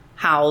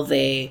 how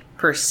they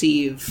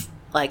perceive,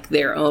 like,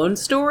 their own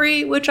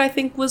story, which I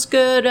think was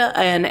good,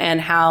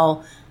 and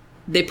how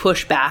they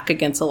push back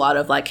against a lot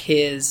of, like,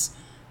 his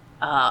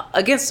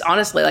against,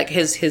 honestly, like,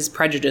 his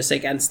prejudice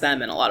against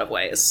them in a lot of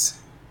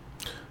ways.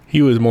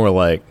 He was more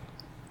like,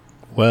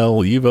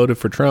 well, you voted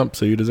for Trump,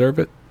 so you deserve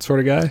it sort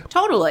of guy?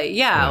 Totally,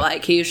 yeah.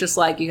 Like, he was just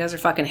like, you guys are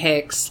fucking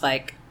hicks,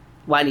 like,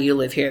 why do you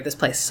live here? This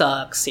place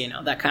sucks, you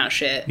know, that kind of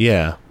shit.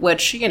 Yeah.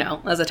 Which, you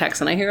know, as a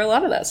Texan, I hear a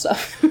lot of that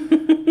stuff.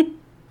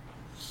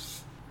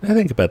 I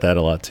think about that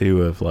a lot,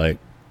 too, of, like,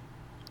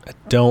 I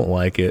don't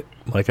like it.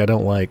 Like, I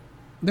don't like...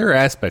 There are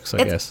aspects,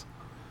 I guess.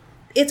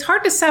 It's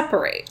hard to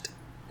separate.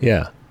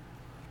 Yeah.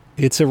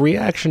 It's a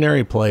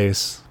reactionary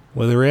place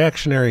with a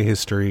reactionary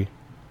history.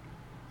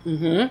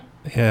 Mm-hmm.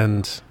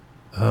 And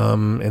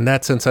in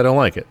that sense, I don't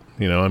like it.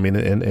 You know, I mean,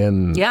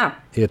 and yeah,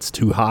 it's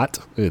too hot.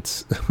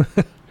 It's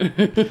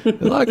a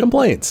lot of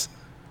complaints,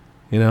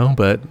 you know,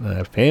 but I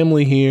have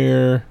family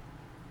here,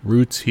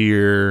 roots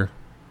here.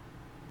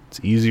 It's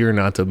easier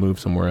not to move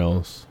somewhere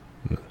else.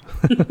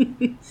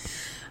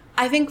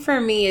 I think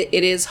for me,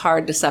 it is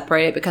hard to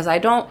separate it because I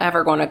don't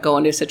ever want to go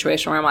into a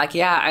situation where I'm like,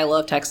 yeah, I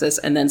love Texas.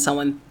 And then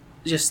someone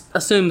just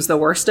assumes the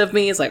worst of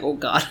me. Is like, oh,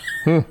 God.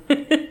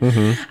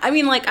 Mm-hmm. I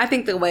mean, like, I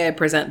think the way I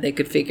present, they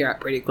could figure out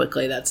pretty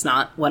quickly that's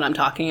not what I'm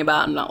talking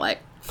about. I'm not like,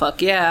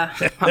 fuck yeah,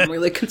 I'm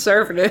really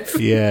conservative.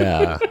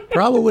 Yeah,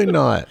 probably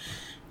not.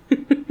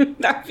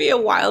 That'd be a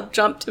wild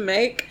jump to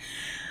make.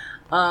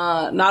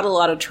 Not a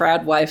lot of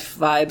trad wife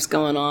vibes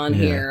going on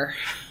here.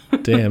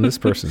 Damn, this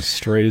person's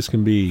straight as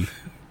can be.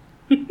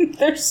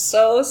 They're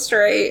so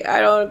straight.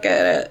 I don't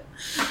get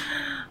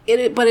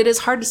it. But it is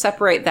hard to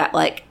separate that,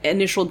 like,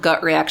 initial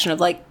gut reaction of,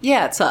 like,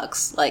 yeah, it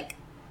sucks. Like,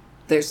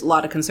 there's a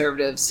lot of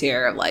conservatives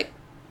here, like,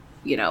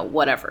 you know,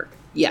 whatever.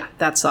 Yeah,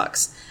 that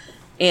sucks.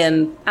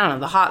 And I don't know,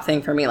 the hot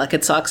thing for me, like,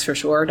 it sucks for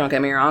sure, don't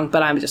get me wrong,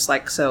 but I'm just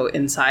like so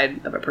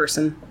inside of a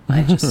person.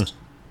 I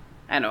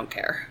don't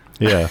care.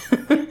 Yeah.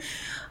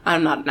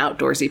 I'm not an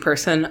outdoorsy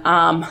person.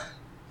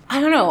 I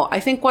don't know. I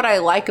think what I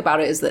like about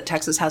it is that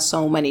Texas has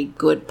so many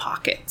good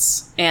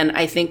pockets. And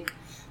I think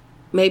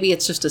maybe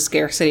it's just a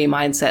scarcity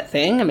mindset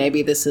thing. And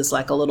maybe this is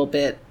like a little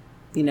bit,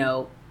 you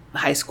know,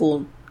 high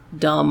school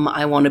dumb,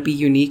 I want to be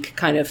unique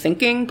kind of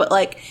thinking. But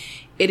like,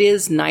 it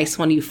is nice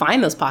when you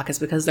find those pockets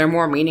because they're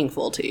more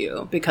meaningful to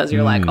you, because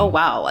you're like, oh,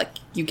 wow, like,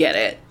 you get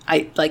it.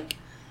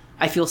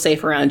 I feel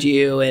safe around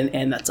you,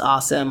 and that's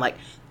awesome. Like,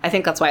 I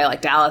think that's why I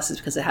like Dallas, is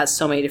because it has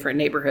so many different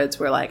neighborhoods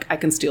where, like, I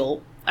can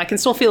still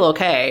feel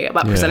okay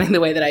about presenting the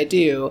way that I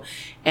do,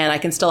 and I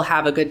can still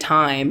have a good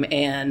time.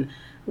 And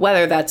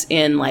whether that's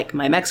in, like,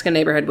 my Mexican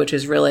neighborhood, which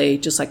is really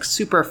just, like,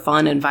 super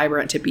fun and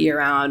vibrant to be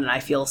around, and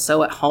I feel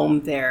so at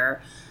home there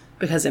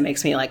because it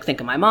makes me, like, think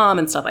of my mom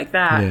and stuff like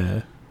that.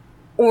 Yeah.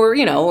 Or,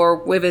 you know,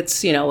 or if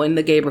it's, you know, in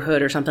the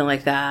neighborhood or something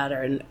like that.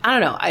 Or, I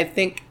don't know. I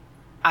think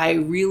I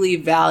really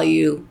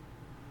value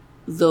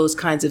those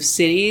kinds of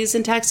cities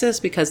in Texas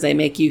because they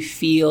make you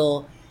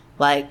feel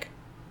like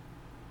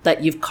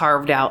that you've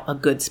carved out a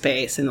good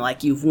space and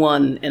like you've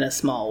won in a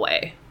small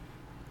way.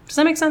 Does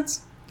that make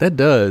sense? That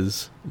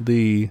does.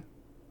 I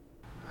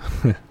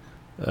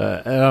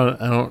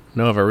don't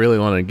know if I really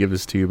want to give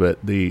this to you,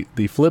 but the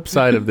flip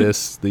side of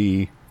this,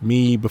 the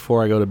me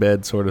before I go to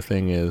bed sort of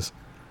thing is,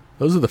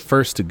 those are the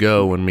first to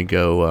go when we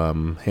go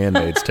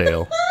Handmaid's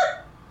Tale.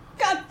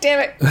 God damn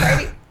it,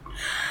 Brady.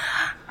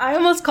 I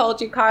almost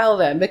called you Kyle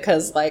then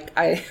because, like,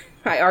 I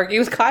argue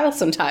with Kyle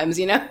sometimes,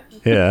 you know?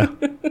 Yeah.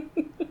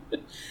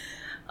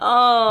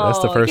 Oh, that's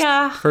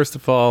the first to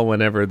fall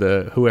whenever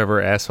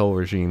whoever asshole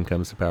regime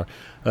comes to power.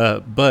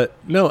 But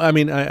no, I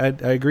mean, I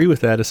agree with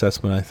that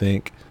assessment. I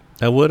think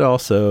I would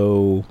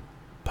also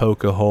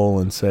poke a hole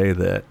and say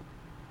that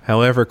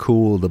however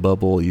cool the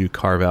bubble you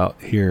carve out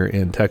here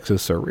in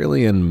Texas, or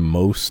really in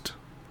most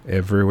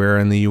everywhere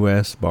in the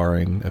U.S.,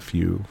 barring a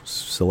few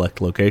select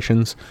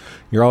locations,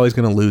 you're always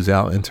going to lose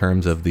out in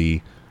terms of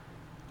the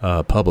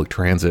public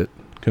transit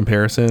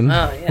comparison.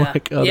 Oh, yeah.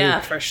 Like other yeah,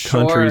 for sure.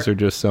 countries are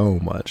just so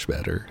much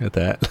better at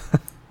that.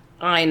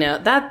 I know.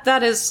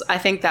 That is, I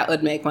think that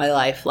would make my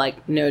life,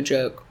 like, no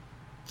joke.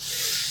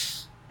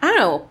 I don't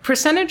know.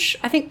 Percentage,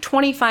 I think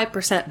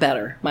 25%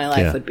 better my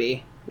life would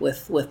be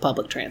with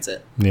public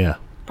transit. Yeah.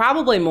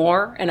 Probably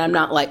more, and I'm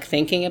not, like,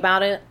 thinking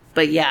about it.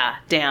 But yeah,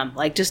 damn.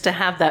 Like, just to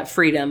have that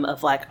freedom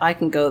of, like, I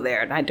can go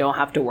there and I don't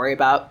have to worry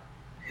about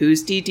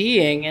who's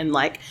DDing and,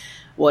 like,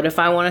 what if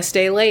I want to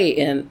stay late?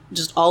 And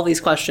just all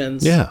these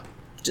questions. Yeah.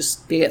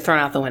 Just get thrown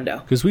out the window.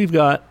 Because we've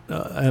got,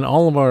 and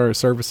all of our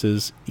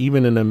services,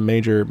 even in a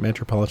major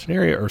metropolitan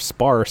area, are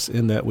sparse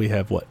in that we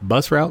have,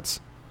 bus routes?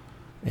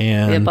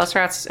 And we have bus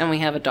routes and we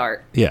have a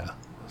DART. Yeah.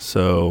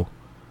 So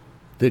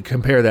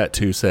compare that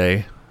to,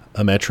 say,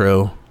 a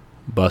metro,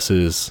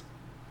 buses,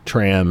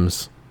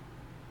 trams,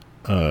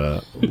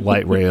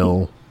 light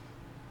rail,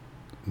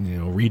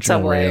 regional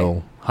Subway.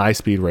 rail,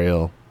 high-speed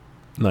rail.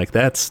 Like,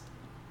 that's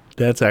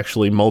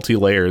actually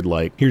multi-layered.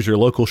 Like, here's your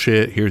local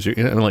shit, here's your,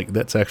 and like,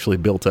 that's actually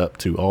built up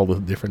to all the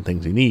different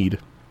things you need.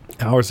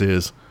 Ours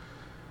is,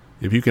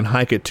 if you can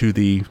hike it to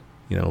the,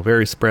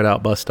 very spread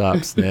out bus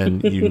stops,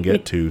 then you can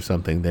get to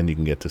something,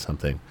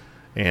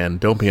 and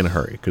don't be in a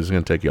hurry because it's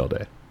going to take you all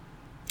day.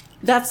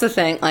 That's the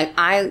thing. Like,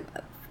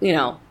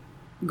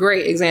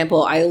 great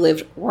example. I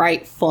lived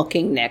right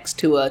fucking next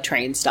to a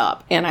train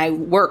stop, and I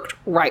worked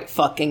right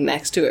fucking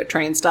next to a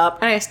train stop,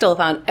 and I still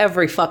found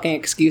every fucking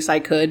excuse I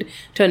could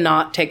to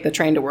not take the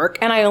train to work,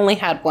 and I only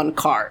had one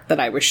car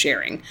that I was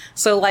sharing.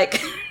 So, like,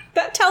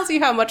 that tells you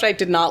how much I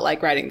did not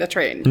like riding the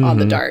train on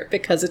the DART,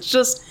 because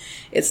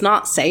it's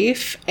not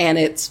safe, and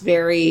it's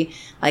very,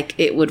 like,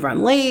 it would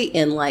run late,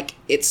 and, like,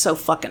 it's so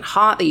fucking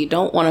hot that you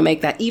don't want to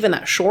make that, even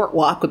that short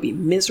walk would be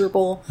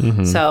miserable.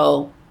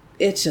 So,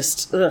 it's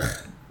just, ugh.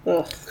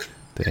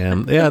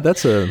 Damn. Yeah,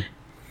 that's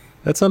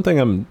something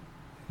I'm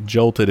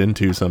jolted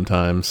into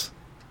sometimes.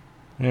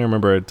 I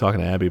remember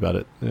talking to Abby about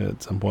it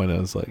at some point. I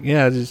was like,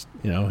 yeah, I just,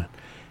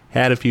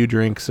 had a few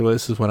drinks. So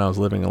this is when I was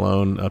living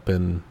alone up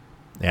in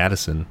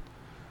Addison,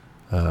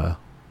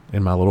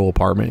 in my little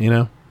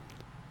apartment,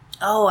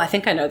 Oh, I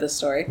think I know this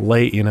story.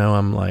 Late,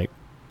 I'm like,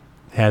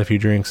 had a few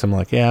drinks. I'm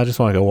like, yeah, I just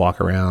want to go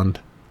walk around.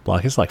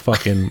 Like, it's like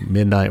fucking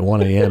midnight,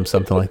 1 a.m.,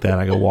 something like that.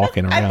 I go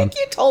walking around. I think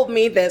you told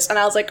me this, and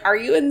I was like, are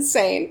you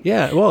insane?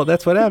 Yeah, well,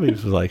 that's what Abby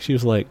was like. She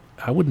was like,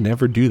 I would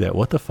never do that.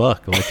 What the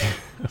fuck? Like,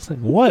 I was like,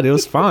 what? It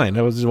was fine.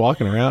 I was just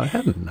walking around. I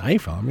had a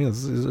knife on me. It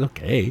was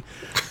okay.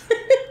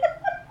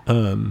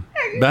 But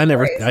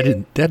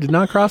that did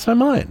not cross my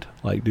mind.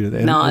 Like, dude.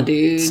 And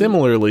dude.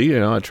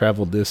 Similarly, I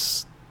traveled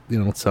this,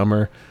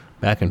 summer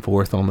back and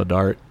forth on the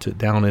DART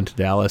down into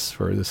Dallas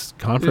for this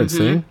conference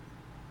thing.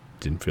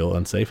 Didn't feel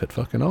unsafe at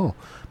fucking all.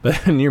 But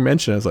when you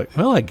mentioned it, I was like,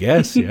 well, I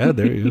guess, yeah,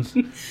 there is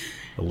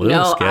a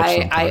little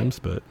sketch sometimes,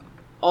 but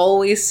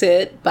always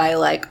sit by,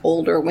 like,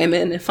 older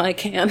women if I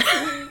can.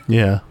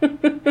 Yeah.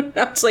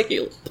 I was like,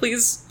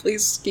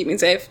 please keep me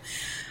safe.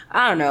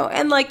 I don't know.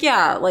 And like,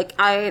 yeah, like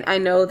I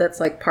know that's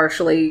like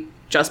partially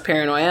just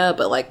paranoia,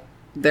 but like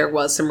there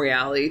was some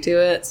reality to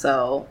it.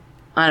 So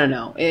I don't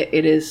know.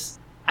 It is,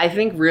 I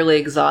think, really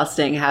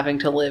exhausting having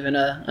to live in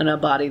a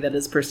body that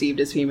is perceived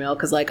as female.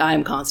 Cause like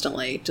I'm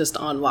constantly just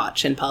on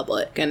watch in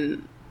public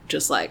and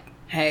just like,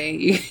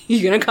 hey,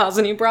 you gonna cause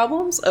any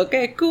problems?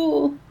 Okay,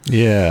 cool.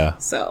 Yeah.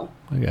 So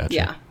I gotcha.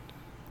 Yeah.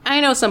 I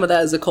know some of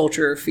that is a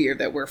culture of fear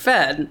that we're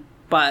fed,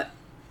 but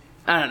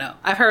I don't know.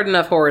 I've heard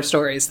enough horror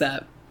stories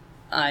that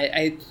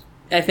I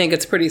think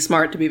it's pretty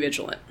smart to be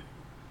vigilant.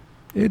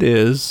 It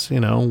is. You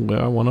know,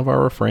 one of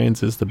our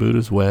refrains is the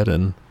Buddha's wet,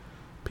 and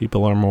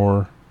people are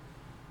more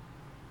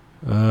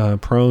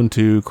prone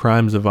to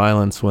crimes of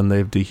violence when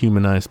they've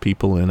dehumanized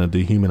people in a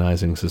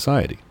dehumanizing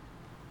society.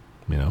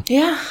 You know?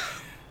 Yeah.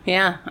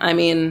 Yeah. I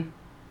mean,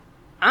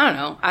 I don't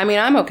know. I mean,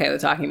 I'm okay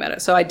with talking about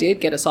it. So I did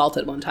get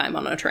assaulted one time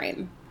on a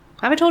train.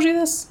 Have I told you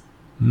this?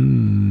 I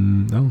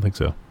don't think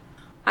so.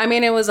 I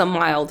mean, it was a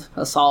mild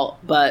assault,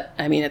 but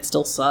I mean, it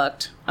still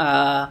sucked.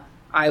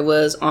 I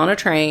was on a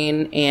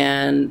train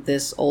and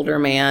this older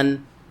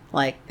man,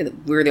 like,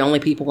 we were the only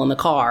people in the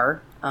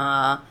car.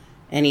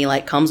 And he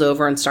like comes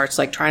over and starts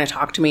like trying to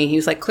talk to me. He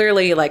was like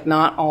clearly like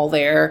not all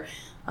there.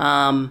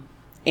 And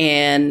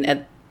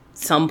at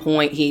some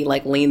point he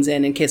like leans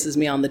in and kisses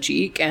me on the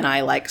cheek and I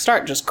like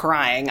start just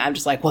crying. I'm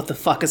just like, what the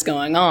fuck is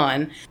going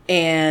on?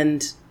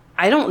 And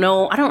I don't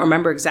know. I don't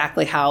remember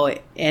exactly how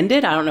it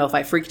ended. I don't know if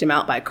I freaked him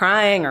out by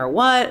crying or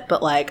what,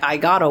 but like I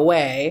got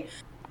away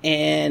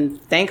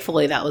and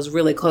thankfully that was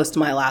really close to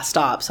my last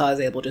stop. So I was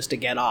able just to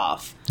get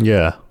off.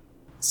 Yeah.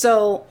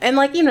 So, and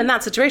like, you know, in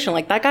that situation,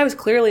 like that guy was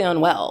clearly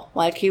unwell.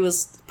 Like he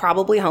was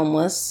probably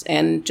homeless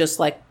and just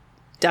like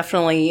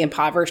definitely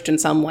impoverished in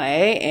some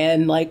way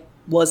and like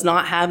was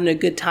not having a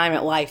good time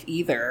at life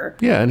either.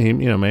 Yeah. And he,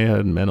 you know, may have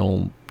had a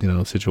mental, you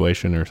know,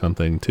 situation or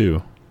something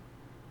too.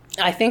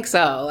 I think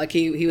so. Like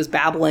he was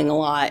babbling a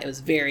lot. It was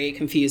very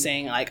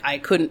confusing. Like I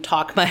couldn't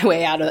talk my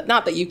way out of it.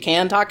 Not that you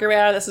can talk your way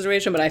out of the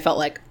situation, but I felt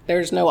like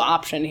there's no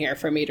option here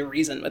for me to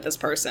reason with this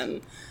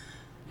person.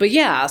 But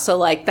yeah, so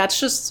like that's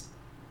just,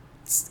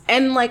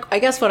 and like I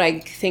guess what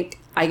I think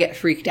I get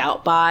freaked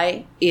out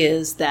by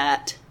is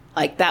that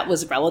like that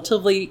was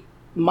relatively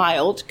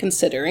mild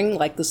considering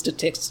like the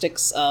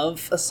statistics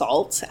of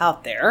assaults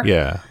out there.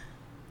 Yeah.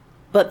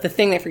 But the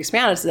thing that freaks me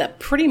out is that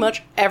pretty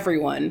much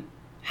everyone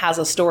has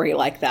a story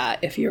like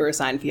that if you were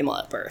assigned female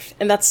at birth.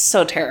 And that's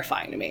so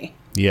terrifying to me.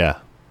 Yeah.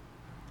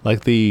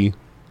 Like the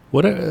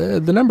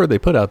number they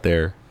put out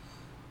there,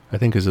 I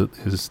think is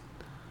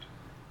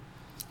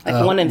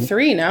like 1 in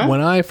 3, no?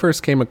 When I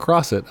first came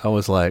across it, I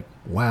was like,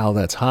 wow,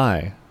 that's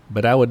high.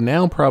 But I would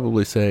now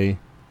probably say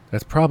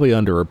that's probably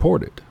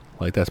underreported.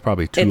 Like that's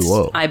probably too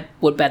low. I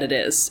would bet it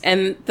is.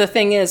 And the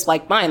thing is,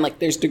 like mine, like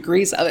there's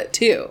degrees of it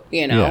too,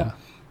 you know? Yeah.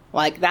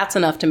 Like that's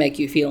enough to make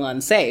you feel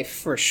unsafe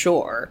for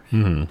sure.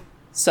 Mm-hmm.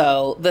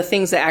 So the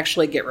things that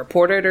actually get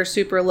reported are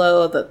super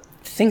low. The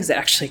things that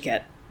actually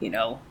get, you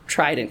know,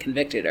 tried and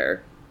convicted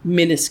are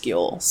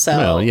minuscule. So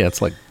well, yeah,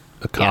 it's like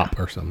a cop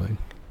or something.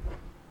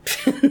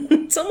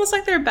 It's almost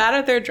like they're bad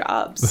at their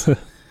jobs.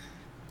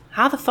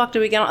 How the fuck do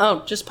we get on?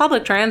 Oh, just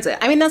public transit.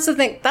 I mean, that's the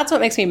thing. That's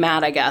what makes me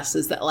mad, I guess,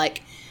 is that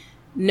like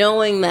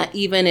knowing that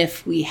even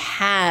if we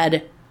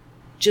had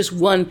just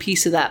one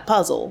piece of that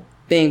puzzle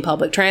being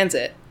public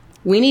transit,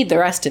 we need the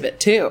rest of it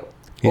too.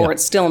 Yeah. Or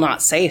it's still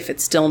not safe.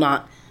 It's still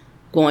not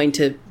going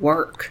to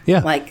work.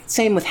 Yeah. Like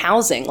same with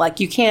housing. Like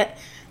you can't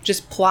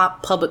just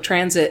plop public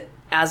transit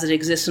as it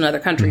exists in other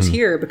countries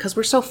here because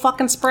we're so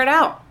fucking spread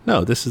out.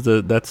 No, that's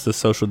the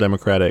social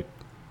democratic,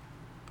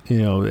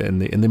 you know, in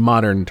the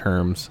modern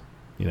terms,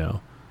 you know,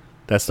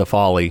 that's the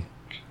folly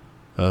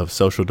of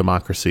social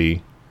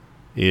democracy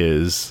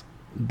is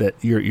that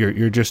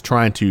you're just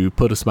trying to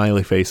put a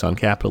smiley face on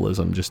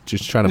capitalism,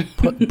 just trying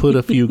to put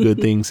a few good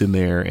things in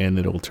there and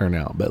it'll turn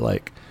out. But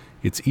like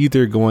it's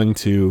either going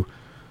to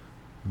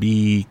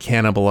be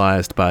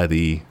cannibalized by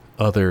the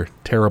other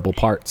terrible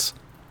parts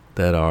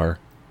that are,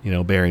 you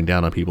know, bearing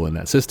down on people in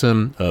that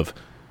system of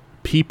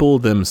people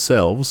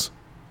themselves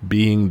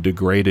being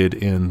degraded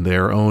in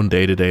their own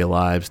day-to-day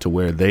lives to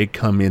where they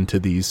come into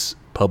these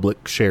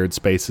public shared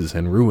spaces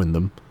and ruin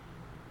them.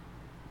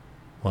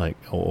 Like,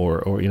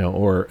 or you know,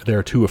 or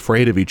they're too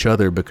afraid of each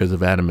other because of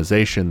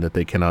atomization that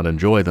they cannot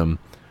enjoy them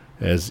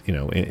as, you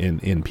know,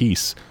 in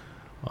peace.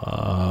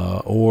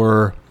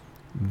 Or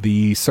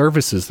the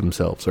services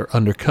themselves are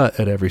undercut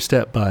at every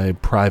step by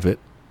private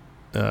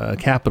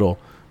capital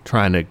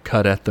trying to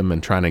cut at them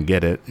and trying to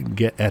get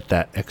at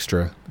that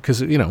extra. Because,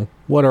 you know,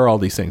 what are all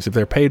these things? If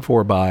they're paid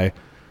for by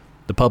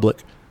the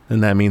public, then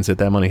that means that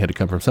money had to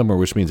come from somewhere,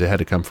 which means it had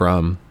to come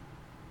from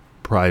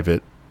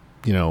private,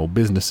 you know,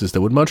 businesses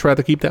that would much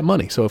rather keep that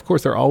money. So, of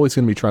course, they're always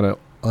going to be trying to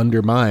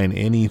undermine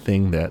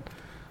anything that,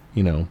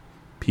 you know,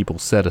 people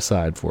set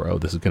aside for, oh,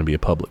 this is going to be a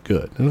public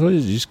good. And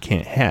you just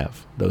can't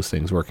have those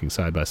things working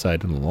side by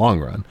side in the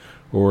long run.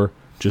 Or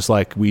just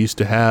like we used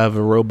to have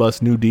a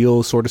robust New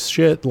Deal sort of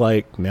shit,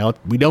 like now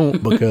we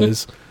don't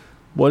because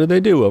what did they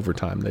do over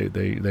time?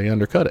 They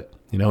undercut it.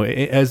 You know,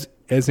 as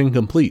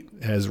incomplete,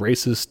 as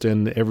racist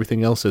and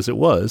everything else as it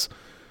was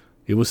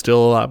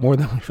still a lot more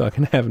than we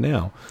fucking have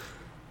now.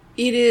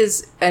 It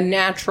is a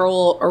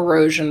natural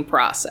erosion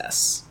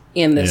process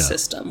in this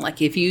system. Like,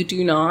 if you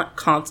do not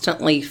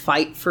constantly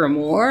fight for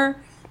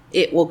more,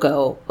 it will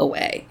go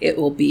away. It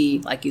will be,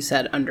 like you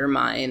said,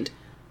 undermined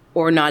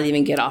or not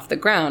even get off the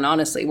ground.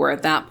 Honestly, we're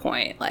at that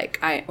point. Like,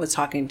 I was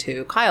talking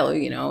to Kyle,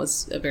 you know,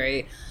 is a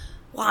very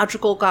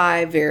logical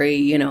guy, very,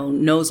 you know,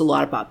 knows a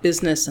lot about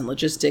business and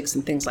logistics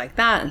and things like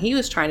that. And he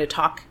was trying to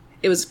talk.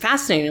 It was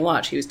fascinating to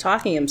watch. He was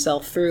talking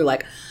himself through,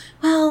 like,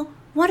 well,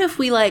 what if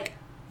we, like,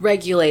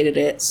 regulated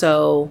it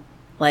so,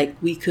 like,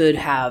 we could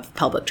have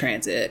public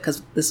transit?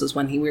 Because this was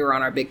when we were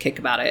on our big kick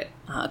about it,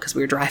 because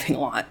we were driving a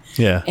lot.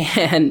 Yeah.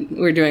 And we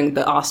were doing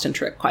the Austin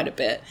trip quite a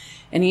bit.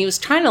 And he was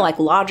trying to, like,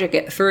 logic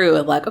it through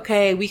of, like,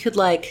 okay, we could,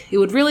 like, it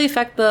would really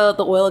affect the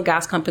oil and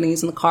gas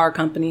companies and the car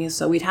companies.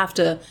 So we'd have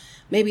to,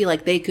 maybe,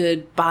 like, they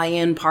could buy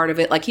in part of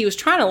it. Like, he was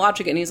trying to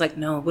logic it, and he's like,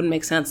 no, it wouldn't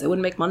make sense. They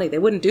wouldn't make money. They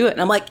wouldn't do it.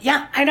 And I'm like,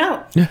 yeah, I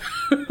know.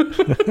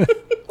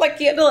 Like,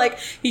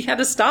 he had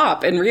to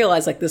stop and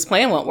realize, like, this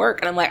plan won't work.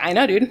 And I'm like, I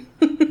know, dude.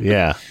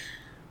 Yeah.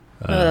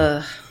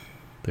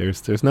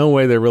 There's no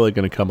way they're really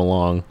going to come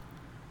along.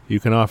 You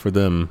can offer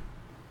them,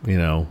 you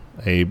know,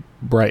 a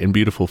bright and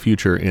beautiful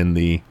future in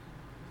the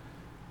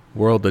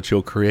world that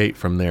you'll create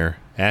from their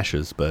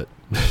ashes, but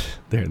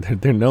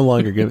they're no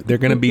longer going. They're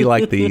going to be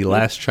like the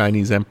last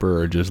Chinese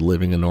emperor, just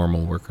living a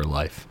normal worker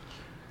life.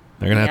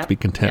 They're going to have to be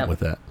content with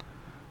that.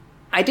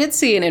 I did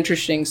see an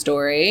interesting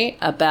story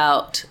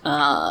about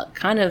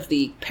kind of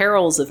the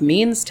perils of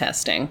means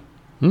testing.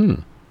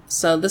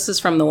 So this is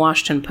from the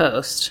Washington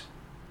Post.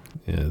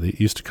 Yeah, they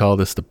used to call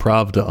this the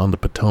Pravda on the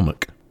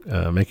Potomac,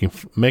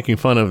 making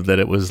fun of that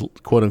it was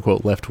quote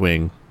unquote left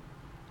wing.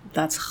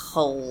 That's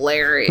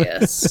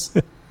hilarious.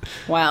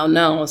 Wow,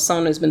 no, as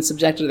someone who's been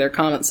subjected to their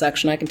comment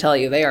section, I can tell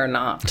you they are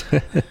not.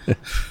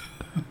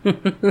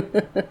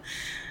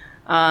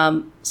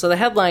 So the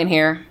headline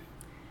here: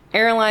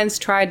 Airlines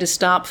tried to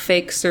stop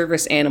fake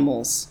service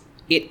animals.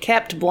 It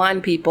kept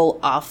blind people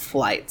off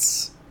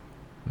flights.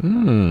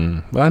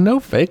 Well, I know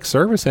fake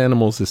service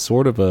animals is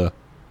sort of a,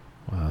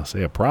 well, I'll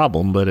say a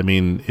problem, but I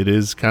mean, it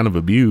is kind of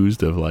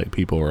abused of, like,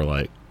 people are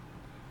like,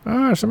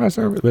 oh, it's my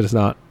service, but it's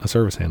not a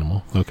service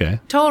animal. Okay.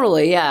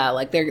 Totally, yeah.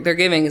 Like, they're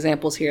giving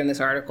examples here in this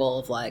article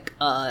of, like,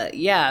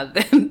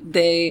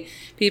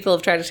 people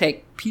have tried to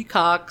take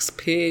peacocks,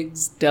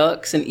 pigs,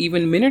 ducks, and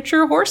even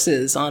miniature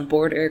horses on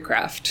board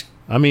aircraft.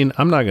 I mean,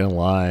 I'm not going to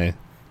lie.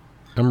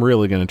 I'm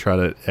really going to try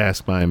to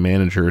ask my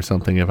manager or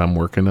something if I'm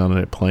working on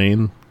a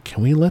plane.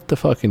 Can we let the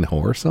fucking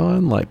horse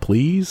on? Like,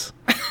 please?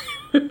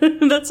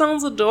 That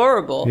sounds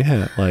adorable.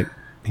 Yeah, like,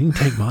 you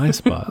can take my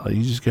spot. Like,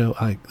 you just go,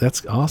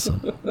 that's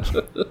awesome.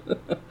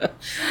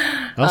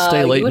 I'll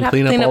stay late and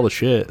clean up all the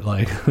shit.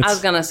 Like, I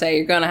was going to say,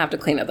 you're going to have to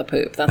clean up the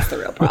poop. That's the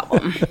real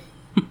problem.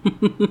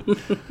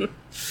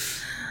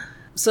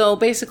 So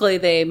basically,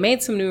 they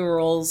made some new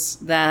rules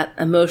that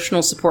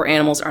emotional support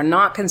animals are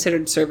not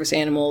considered service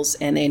animals,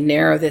 and they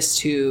narrow this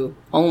to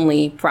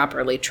only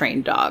properly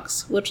trained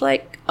dogs, which,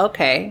 like,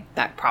 okay,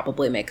 that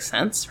probably makes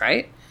sense,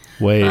 right?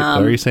 Wait,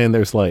 are you saying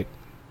there's, like,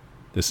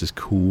 this is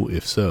cool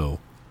if so?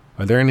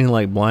 Are there any,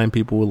 like, blind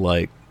people with,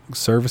 like,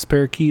 service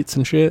parakeets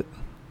and shit?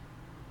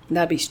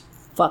 That'd be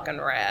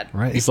fucking rad.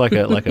 Right? He's like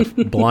a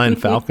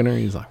blind falconer.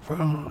 He's like,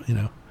 oh, you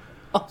know.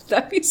 Oh,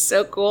 that'd be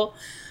so cool.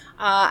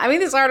 I mean,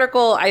 this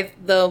article,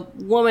 the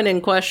woman in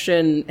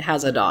question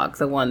has a dog,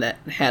 the one that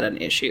had an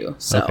issue.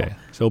 So. Okay,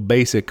 so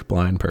basic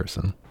blind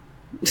person.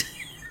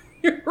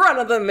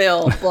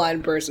 Run-of-the-mill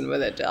blind person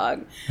with a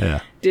dog.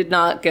 Yeah. Did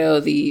not go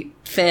the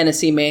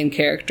fantasy main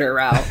character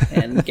route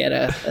and get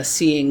a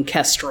seeing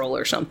kestrel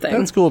or something.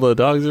 That's cool, though.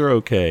 Dogs are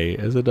okay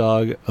as a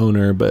dog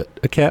owner, but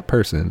a cat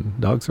person,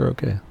 dogs are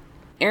okay.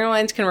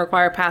 Airlines can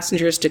require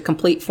passengers to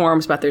complete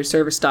forms about their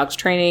service dog's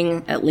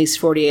training at least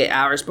 48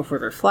 hours before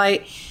their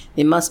flight.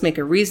 They must make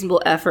a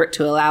reasonable effort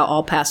to allow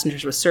all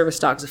passengers with service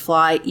dogs to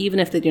fly, even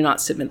if they do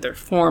not submit their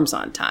forms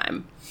on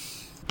time.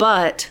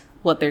 But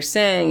what they're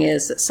saying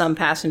is that some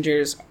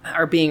passengers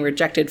are being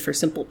rejected for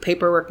simple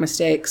paperwork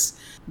mistakes.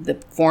 The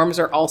forms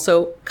are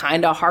also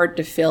kind of hard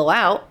to fill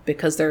out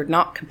because they're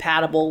not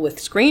compatible with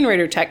screen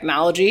reader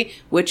technology,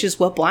 which is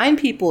what blind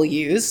people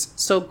use.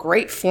 So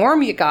great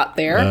form you got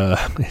there.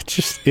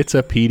 It's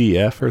a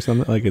PDF or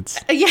something. Like, it's...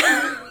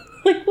 Yeah.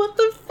 Like, what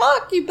the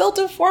fuck? You built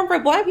a form for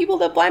blind people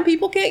that blind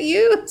people can't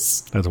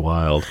use. That's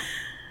wild.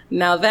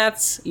 Now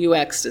that's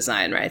UX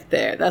design right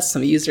there. That's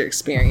some user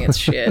experience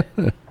shit.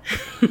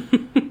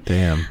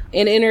 Damn.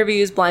 In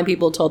interviews, blind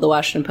people told the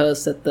Washington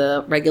Post that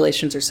the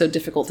regulations are so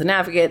difficult to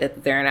navigate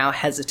that they're now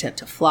hesitant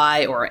to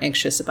fly or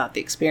anxious about the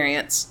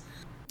experience.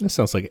 This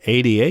sounds like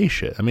ADA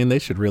shit. I mean, they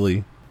should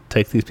really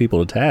take these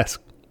people to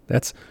task.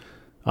 That's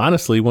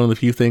honestly one of the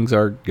few things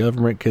our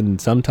government can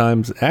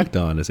sometimes act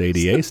on is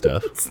ADA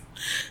stuff.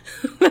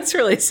 That's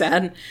really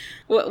sad.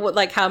 What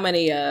like how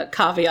many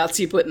caveats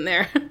you put in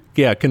there?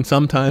 Yeah, can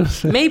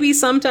sometimes. Maybe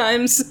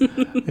sometimes.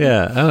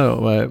 Yeah, I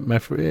don't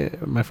know.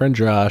 My friend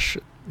Josh,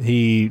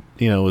 he,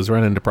 was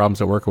running into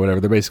problems at work or whatever,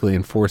 they're basically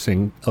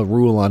enforcing a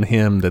rule on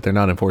him that they're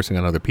not enforcing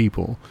on other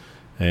people.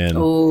 And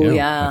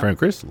my friend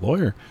Chris,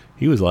 lawyer,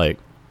 he was like,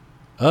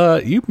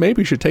 you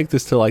maybe should take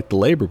this to like the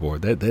labor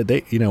board.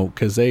 They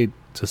because they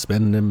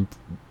suspend him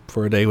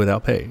for a day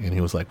without pay. And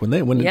he was like, when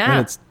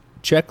it's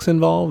checks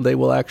involved, they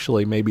will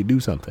actually maybe do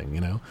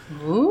something.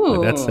 Ooh.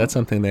 Like that's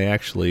something they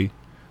actually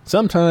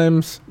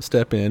sometimes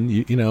step in.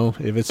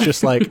 If it's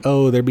just like,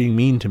 oh, they're being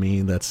mean to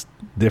me, that's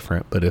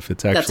different. But if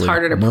it's actually that's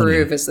harder to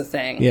prove is the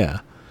thing. Yeah,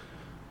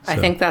 I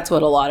think that's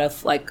what a lot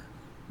of like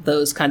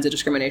those kinds of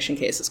discrimination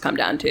cases come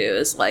down to,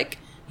 is like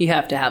you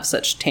have to have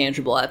such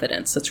tangible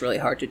evidence that's really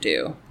hard to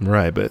do.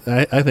 Right, but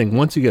I think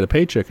once you get a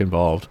paycheck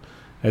involved,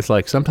 it's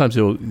like sometimes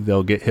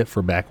they'll get hit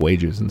for back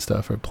wages and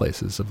stuff at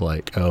places of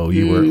like, oh,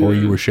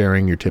 you were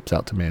sharing your tips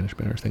out to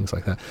management or things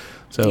like that.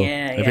 So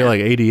I feel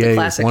like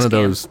ADA is one of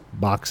those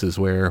boxes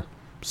where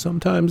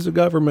sometimes the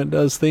government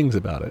does things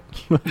about it.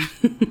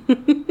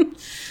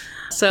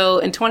 So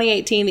in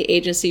 2018, the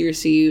agency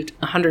received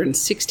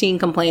 116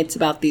 complaints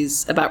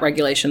about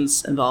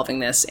regulations involving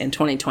this. In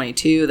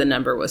 2022, the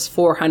number was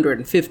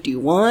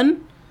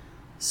 451.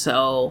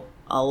 So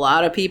a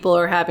lot of people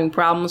are having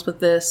problems with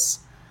this.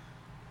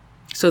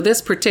 So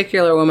this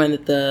particular woman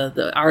that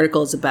the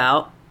article is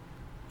about,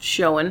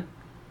 Shootin,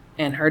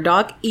 and her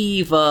dog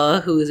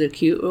Eva, who is a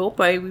cute little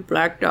baby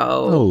black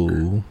dog.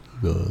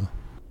 Oh,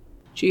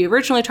 She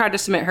originally tried to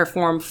submit her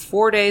form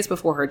 4 days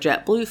before her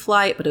JetBlue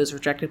flight, but it was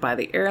rejected by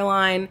the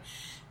airline.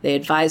 They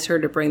advised her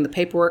to bring the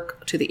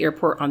paperwork to the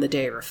airport on the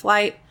day of her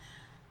flight.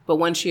 But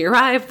when she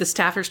arrived, the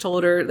staffers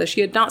told her that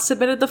she had not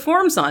submitted the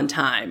forms on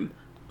time.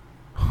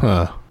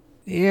 Huh.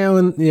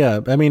 Yeah.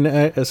 I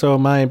mean, so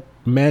my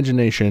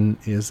imagination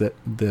is that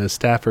the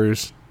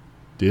staffers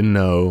didn't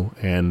know,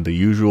 and the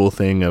usual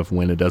thing of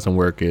when it doesn't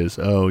work is,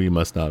 oh, you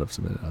must not have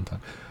submitted on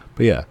time.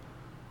 But yeah.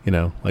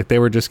 Like they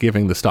were just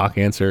giving the stock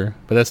answer,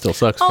 but that still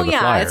sucks for the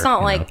flyer. Oh, yeah, it's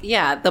not like,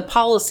 the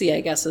policy,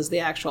 I guess, is the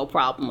actual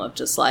problem of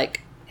just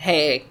like,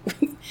 hey,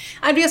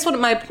 I guess what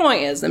my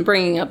point is in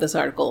bringing up this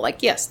article,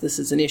 like, yes, this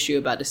is an issue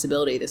about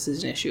disability, this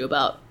is an issue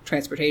about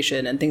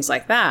transportation and things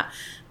like that,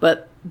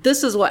 but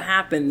this is what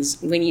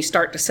happens when you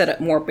start to set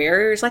up more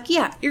barriers. Like,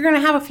 yeah, you're going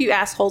to have a few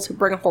assholes who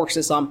bring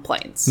horses on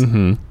planes.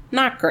 Mm-hmm.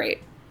 Not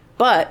great.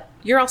 But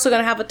you're also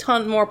going to have a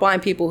ton more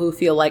blind people who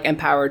feel like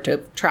empowered to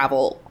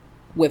travel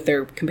with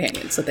their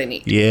companions that they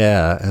need.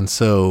 Yeah, and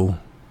so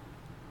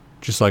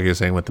just like you're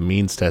saying with the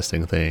means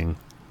testing thing,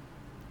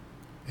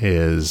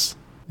 is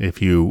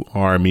if you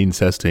are means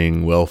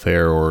testing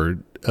welfare or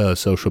a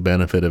social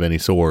benefit of any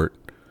sort,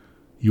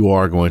 you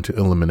are going to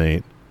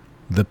eliminate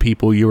the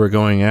people you are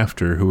going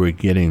after who are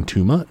getting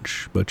too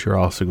much, but you're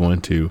also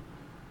going to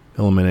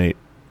eliminate,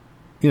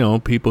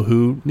 people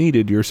who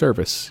needed your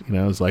service.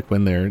 It's like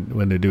when they're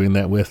doing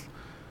that with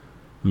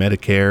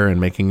Medicare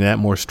and making that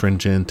more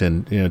stringent,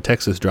 and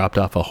Texas dropped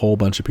off a whole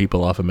bunch of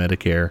people off of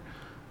Medicare,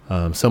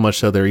 so much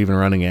so they're even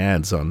running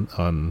ads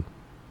on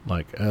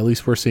like, at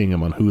least we're seeing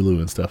them on Hulu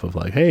and stuff of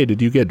like, hey,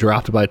 did you get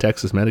dropped by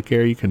Texas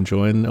Medicare? You can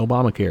join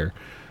Obamacare,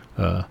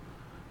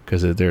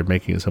 because they're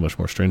making it so much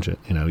more stringent.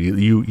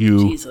 You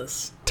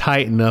Jesus.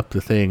 Tighten up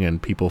the thing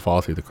and people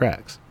fall through the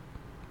cracks.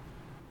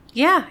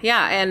 Yeah,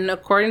 and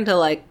according to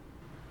like,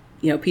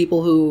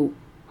 people who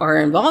are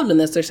involved in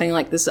this, they're saying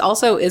like this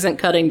also isn't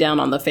cutting down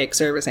on the fake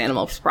service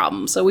animals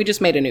problem, so we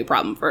just made a new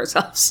problem for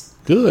ourselves.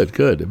 Good,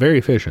 very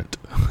efficient.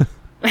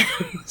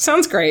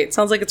 Sounds great.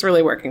 Sounds like it's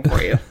really working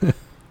for you.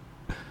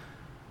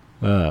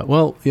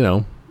 Well,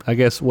 I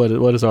guess what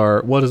is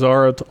our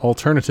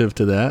alternative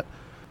to that?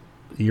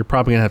 You're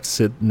probably gonna have to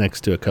sit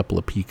next to a couple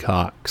of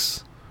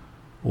peacocks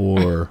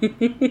or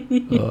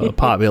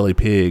potbelly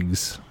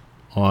pigs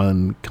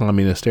on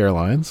communist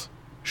airlines.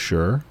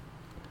 Sure.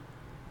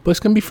 But it's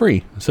going to be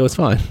free, so it's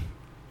fine.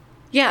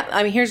 Yeah,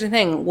 I mean, here's the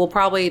thing. We'll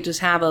probably just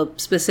have a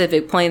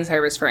specific plane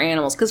service for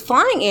animals. Because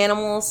flying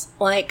animals,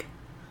 like,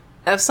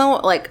 if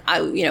someone, like,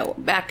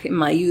 back in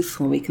my youth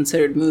when we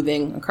considered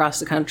moving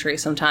across the country,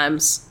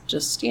 sometimes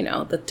just,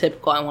 the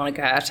typical, I want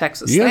to go out of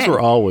Texas You guys thing.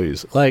 were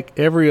always, like,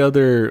 every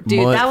other month.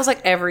 Dude, that was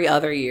like every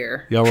other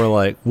year. Y'all were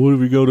like, what if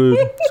we go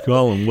to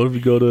Scotland? What if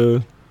we go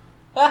to...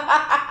 what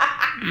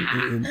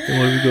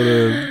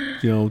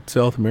if we go to,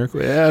 South America?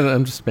 Yeah,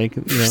 I'm just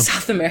making,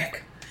 South America.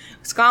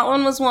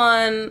 Scotland was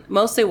one,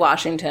 mostly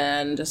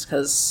Washington, just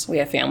because we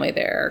have family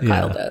there.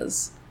 Kyle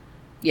does.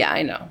 Yeah,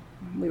 I know.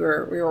 We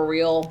were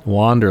real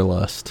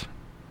wanderlust.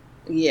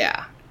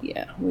 Yeah.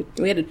 We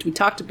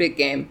talked a big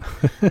game.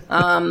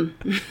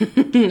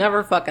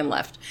 Never fucking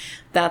left.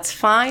 That's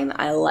fine.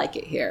 I like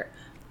it here.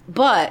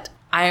 But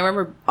I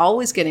remember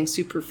always getting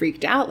super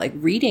freaked out, like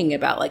reading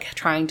about like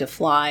trying to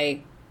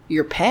fly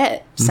your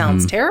pet.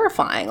 Sounds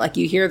terrifying. Like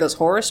you hear those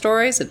horror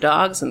stories of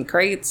dogs and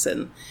crates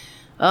and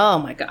oh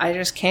my God, I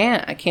just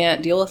can't. I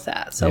can't deal with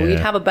that. So we'd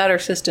have a better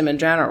system in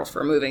general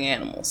for moving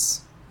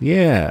animals.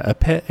 Yeah, a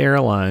pet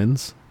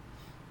airlines.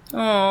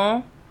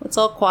 Oh, it's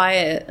all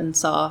quiet and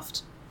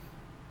soft.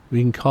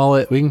 We can call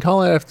it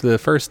after the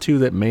first two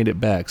that made it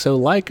back. So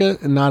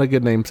Laika, not a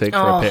good namesake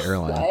for a pet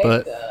airline, Laika,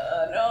 but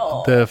no.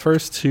 The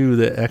first two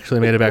that actually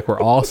made it back were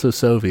also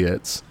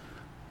Soviets.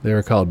 They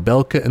were called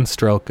Belka and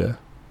Strelka.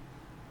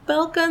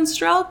 Belka and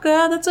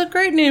Strelka. That's a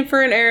great name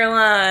for an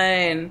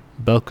airline.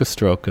 Belka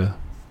Strelka.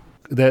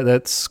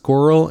 That's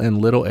Squirrel and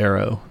Little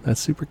Arrow.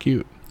 That's super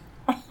cute.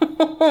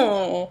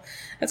 Oh,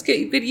 that's good.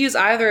 You could use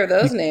either of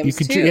those names you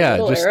could, too. Yeah,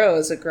 Little Arrow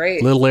is a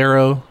great. Little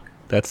Arrow.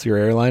 That's your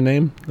airline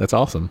name. That's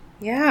awesome.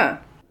 Yeah.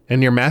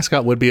 And your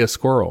mascot would be a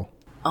squirrel.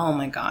 Oh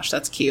my gosh,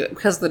 that's cute.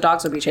 Because the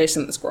dogs would be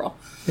chasing the squirrel.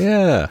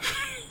 Yeah.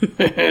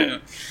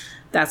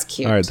 That's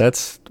cute. All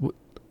right,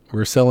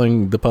 we're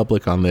selling the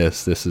public on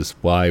this. This is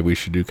why we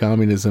should do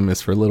communism.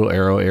 Is for Little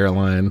Arrow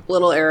Airline.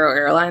 Little Arrow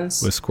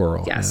Airlines. With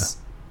squirrel. Yes.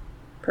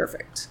 Yeah.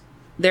 Perfect.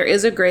 There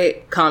is a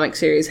great comic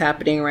series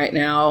happening right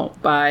now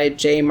by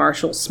J.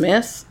 Marshall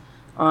Smith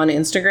on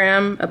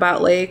Instagram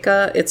about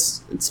Laika.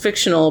 It's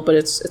fictional, but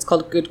it's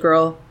called Good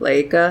Girl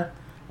Laika.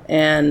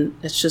 And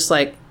it's just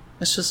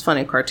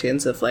funny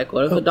cartoons of like,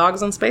 what if the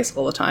dog's in space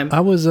all the time? I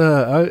was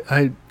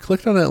I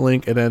clicked on that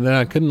link and then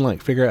I couldn't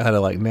like figure out how to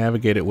like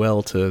navigate it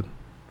well to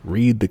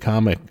read the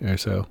comic or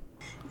so.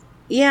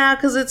 Yeah,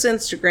 because it's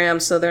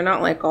Instagram, so they're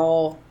not like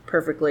all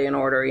perfectly in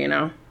order, you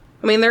know?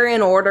 I mean, they're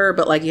in order,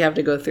 but like you have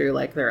to go through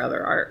like their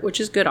other art, which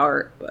is good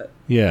art, but...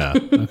 Yeah,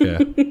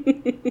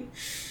 okay.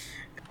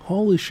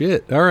 Holy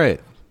shit. All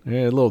right.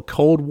 Yeah, a little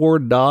Cold War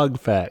dog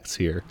facts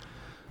here.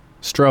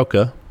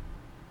 Strelka.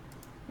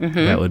 Mm-hmm.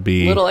 That would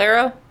be... Little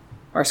Arrow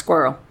or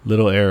Squirrel?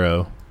 Little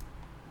Arrow.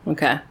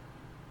 Okay.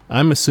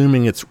 I'm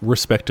assuming it's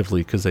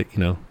respectively because they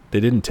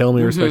didn't tell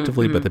me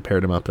respectively, but they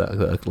paired them up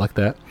like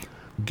that.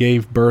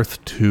 Gave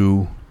birth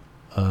to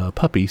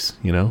puppies,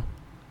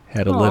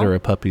 had a litter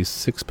of puppies,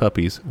 6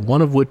 puppies,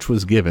 one of which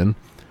was given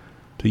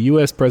to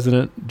U.S.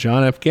 President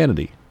John F.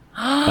 Kennedy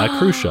by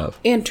Khrushchev.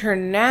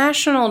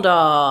 International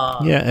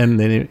dog. Yeah, and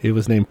then it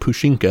was named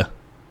Pushinka.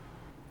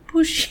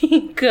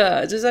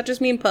 Pushinka. Does that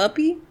just mean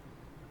puppy?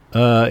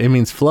 It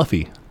means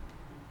fluffy.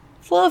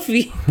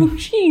 Fluffy.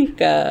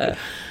 Pushinka.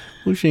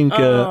 Pushinka.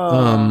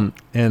 Oh.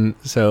 And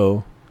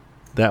so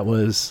that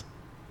was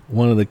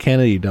one of the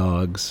Kennedy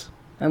dogs.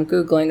 I'm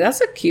Googling.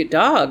 That's a cute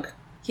dog.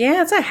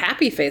 Yeah, it's a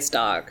happy face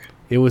dog.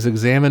 It was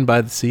examined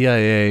by the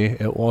CIA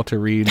at Walter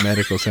Reed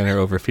Medical Center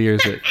over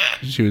fears that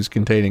she was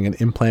containing an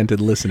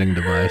implanted listening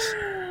device.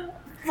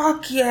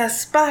 Fuck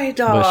yes, spy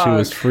dog. But she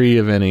was free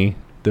of any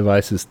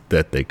devices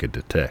that they could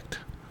detect.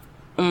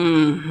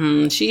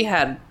 Mm-hmm. She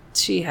had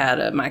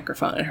a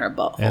microphone in her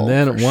butthole. And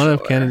then one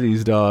of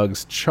Kennedy's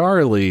dogs,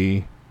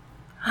 Charlie,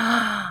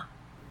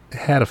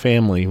 had a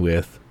family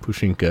with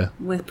Pushinka.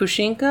 With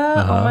Pushinka?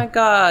 Uh-huh. Oh my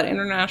God,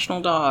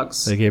 international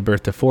dogs. They gave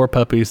birth to 4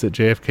 puppies that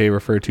JFK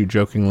referred to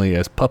jokingly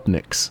as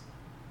pupniks.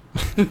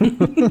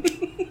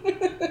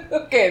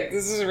 Okay,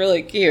 this is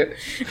really cute.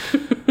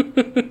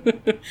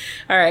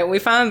 All right, we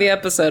found the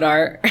episode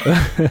art.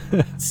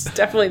 It's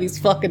definitely these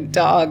fucking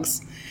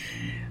dogs.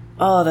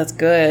 Oh, that's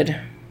good.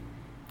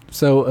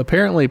 So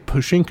apparently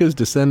Pushinka's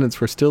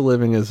descendants were still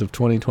living as of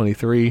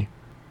 2023.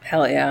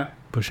 Hell yeah.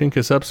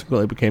 Pushinka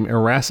subsequently became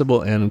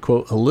irascible and,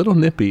 quote, a little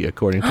nippy,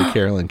 according to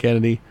Carolyn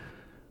Kennedy,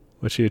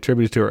 which she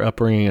attributes to her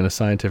upbringing in a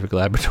scientific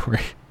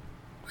laboratory.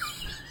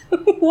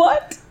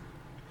 What?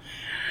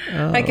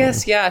 Oh. I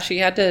guess, yeah, she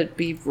had to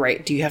be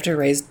right. Do you have to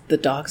raise the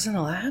dogs in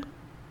a lab?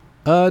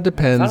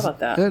 Depends. I thought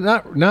about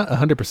that. Not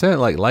 100%.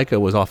 Like Laika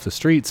was off the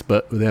streets,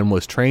 but then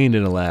was trained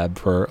in a lab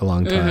for a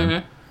long time.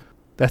 Mm-hmm.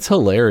 That's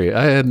hilarious.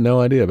 I had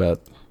no idea about.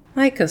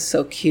 Laika's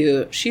so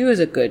cute. She was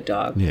a good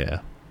dog.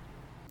 Yeah.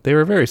 They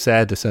were very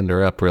sad to send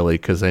her up, really,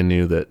 because they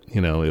knew that,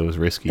 it was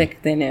risky.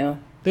 They knew.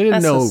 They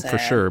didn't know for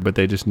sure, but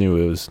they just knew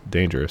it was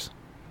dangerous.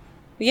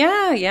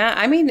 Yeah.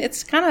 I mean,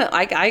 it's kind of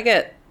like I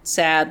get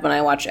sad when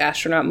I watch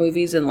astronaut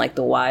movies and, like,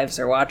 the wives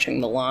are watching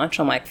the launch.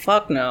 I'm like,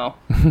 fuck no.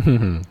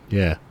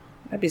 Yeah.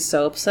 I'd be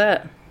so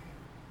upset.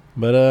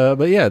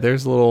 But yeah,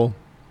 there's a little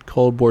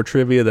Cold War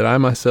trivia that I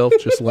myself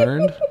just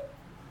learned.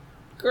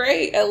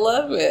 Great. I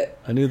love it.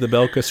 I knew the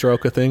Belka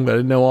Soroka thing, but I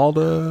didn't know all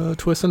the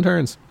twists and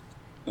turns.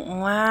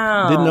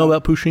 Wow. Didn't know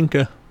about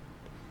Pushinka.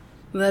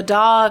 The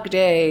dog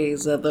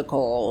days of the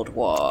Cold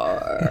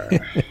War.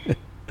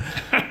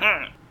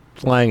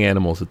 Flying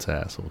animals, it's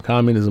hassle.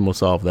 Communism will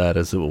solve that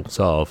as it will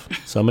solve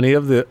so many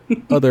of the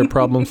other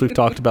problems we've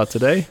talked about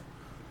today.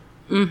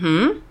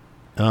 Mm-hmm.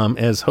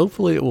 As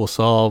hopefully it will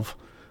solve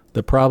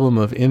the problem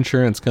of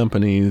insurance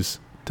companies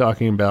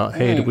talking about,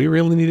 hey, do we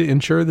really need to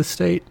insure the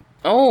state?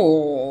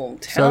 Oh,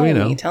 tell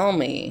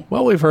me.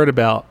 Well, we've heard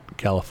about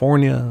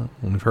California,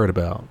 and we've heard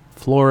about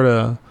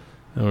Florida,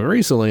 and we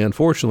recently,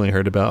 unfortunately,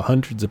 heard about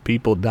hundreds of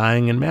people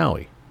dying in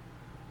Maui,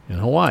 in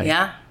Hawaii.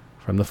 Yeah.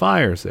 From the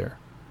fires there.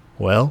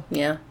 Well,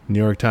 yeah. New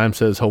York Times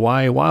says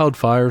Hawaii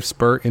wildfires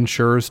spur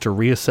insurers to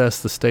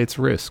reassess the state's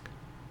risk.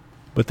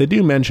 But they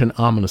do mention,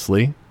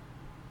 ominously,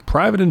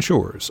 private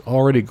insurers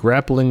already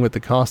grappling with the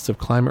costs of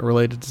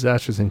climate-related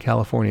disasters in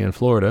California and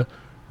Florida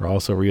are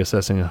also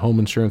reassessing a home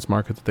insurance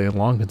market that they have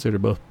long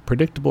considered both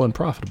predictable and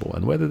profitable,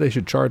 and whether they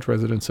should charge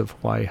residents of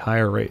Hawaii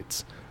higher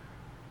rates.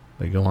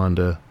 They go on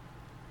to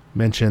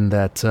mention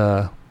that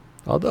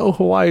Although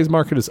Hawaii's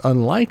market is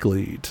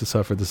unlikely to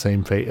suffer the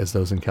same fate as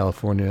those in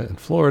California and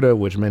Florida,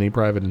 which many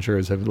private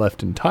insurers have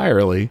left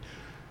entirely,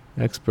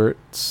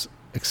 experts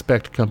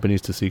expect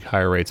companies to seek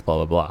higher rates, blah,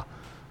 blah, blah.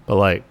 But,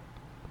 like,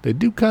 they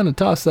do kind of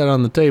toss that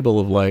on the table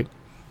of, like,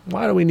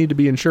 why do we need to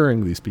be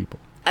insuring these people?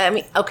 I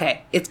mean,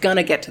 okay, it's going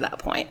to get to that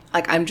point.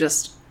 Like, I'm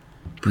just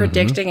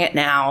predicting it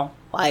now.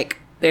 Like,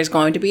 there's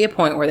going to be a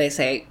point where they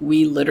say,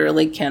 we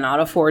literally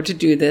cannot afford to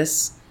do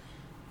this.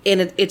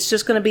 And it's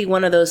just going to be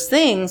one of those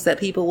things that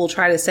people will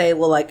try to say,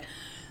 well, like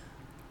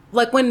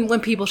when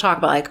people talk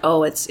about, like,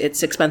 oh, it's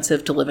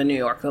expensive to live in New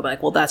York, they'll be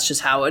like, well, that's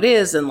just how it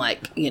is. And,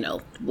 like, you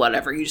know,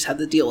 whatever, you just have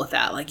to deal with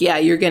that. Like, yeah,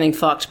 you're getting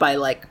fucked by,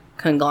 like,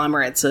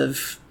 conglomerates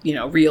of, you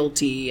know,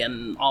 realty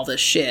and all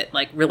this shit,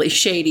 like really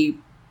shady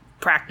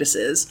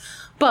practices.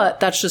 But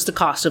that's just the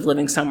cost of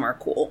living somewhere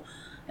cool.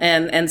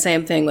 And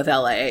same thing with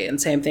LA, and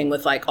same thing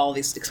with, like, all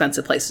these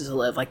expensive places to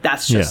live. Like,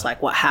 that's just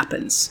like what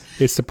happens.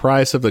 It's the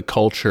price of the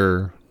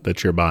culture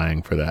that you're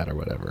buying for that or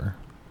whatever.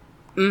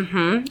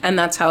 Mm-hmm. And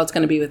that's how it's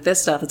going to be with this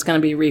stuff. It's going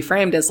to be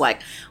reframed as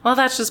like, well,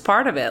 that's just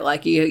part of it.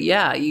 Like,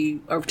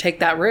 you take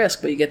that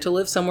risk, but you get to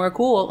live somewhere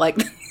cool. Like,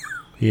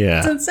 yeah,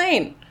 it's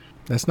insane.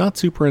 That's not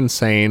super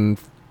insane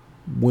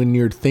when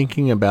you're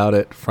thinking about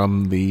it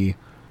from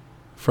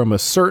a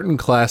certain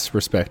class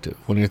perspective.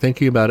 When you're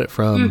thinking about it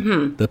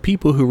from the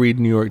people who read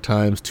New York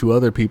Times to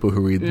other people who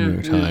read the New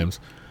York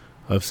Times,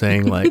 of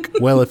saying, like,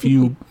 well, if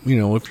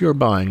if you're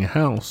buying a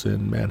house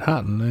in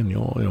Manhattan and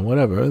you're, you know,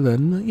 whatever,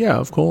 then yeah,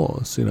 of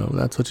course, you know,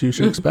 that's what you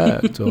should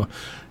expect. Or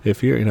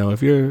if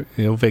you're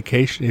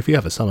vacation, if you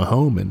have a summer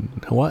home in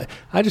Hawaii,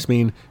 I just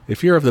mean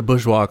if you're of the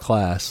bourgeois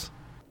class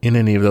in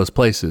any of those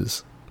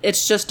places,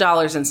 it's just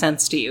dollars and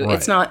cents to you. Right.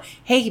 It's not,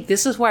 hey,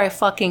 this is where I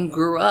fucking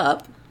grew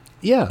up.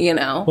 Yeah. You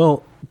know?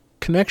 Well,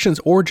 connections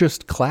or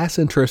just class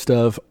interest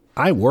of,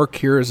 I work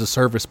here as a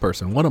service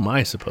person. What am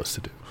I supposed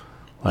to do?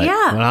 Like,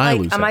 yeah. When I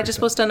lose am I everything. just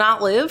supposed to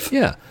not live?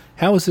 Yeah.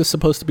 How is this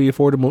supposed to be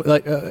affordable?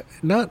 Like,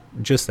 not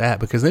just that,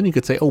 because then you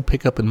could say, oh,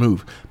 pick up and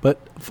move. But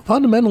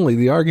fundamentally,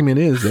 the argument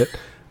is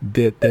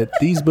that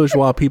these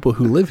bourgeois people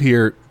who live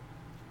here,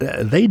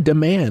 they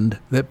demand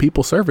that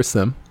people service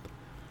them,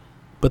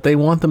 but they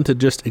want them to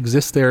just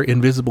exist there,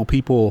 invisible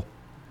people,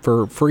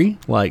 for free,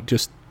 like,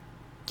 just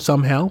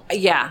somehow.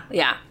 Yeah.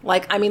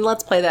 Like, I mean,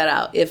 let's play that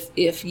out.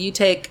 If you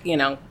take, you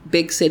know,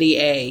 big city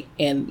A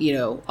and, you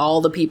know,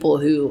 all the people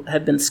who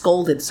have been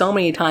scolded so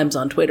many times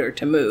on Twitter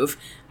to move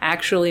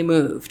actually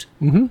moved.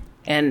 Mm-hmm.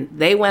 And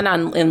they went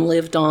on and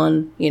lived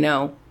on, you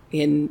know,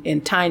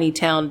 in tiny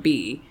town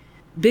B.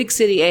 Big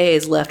city A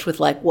is left with,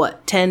 like,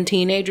 what, 10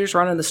 teenagers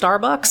running the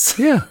Starbucks?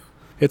 Yeah.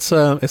 It's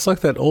like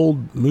that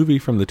old movie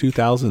from the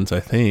 2000s, I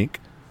think,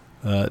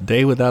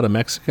 Day Without a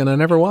Mexican. I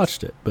never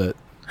watched it, but...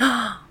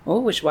 Oh,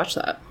 we should watch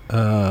that.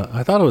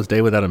 I thought it was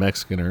Day Without a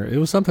Mexican, or it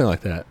was something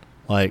like that.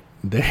 Like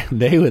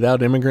Day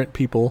Without Immigrant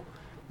People.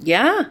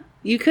 Yeah,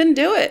 you couldn't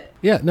do it.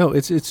 Yeah, no,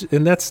 it's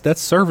and that's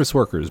service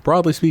workers,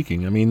 broadly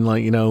speaking. I mean,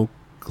 like, you know,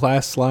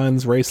 class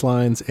lines, race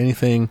lines,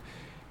 anything.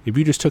 If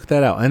you just took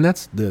that out, and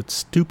that's the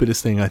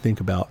stupidest thing I think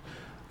about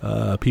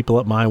people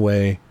up my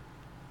way.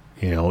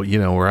 You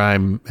know where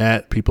I'm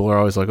at. People are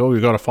always like, "Oh, you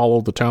got to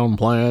follow the town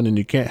plan, and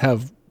you can't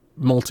have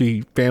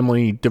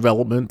multi-family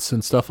developments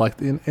and stuff like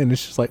that." And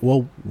it's just like,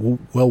 well,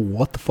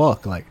 what the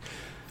fuck? Like,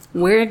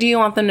 where do you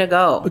want them to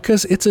go?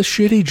 Because it's a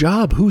shitty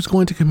job. Who's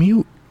going to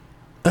commute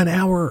an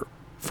hour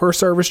for a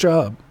service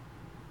job?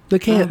 They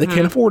can't. They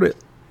can't afford it.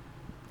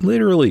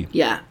 Literally.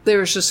 Yeah,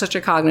 there's just such a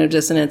cognitive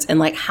dissonance, and,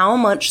 like, how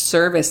much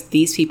service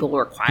these people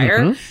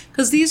require,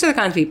 because these are the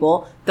kind of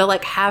people that,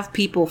 like, have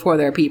people for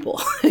their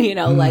people. You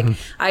know, like,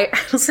 I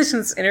was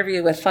listening to this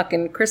interview with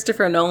fucking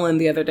Christopher Nolan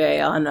the other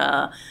day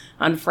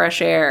on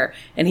Fresh Air,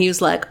 and he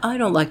was like, I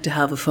don't like to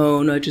have a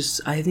phone.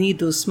 I need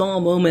those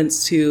small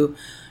moments to,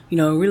 you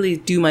know, really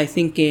do my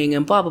thinking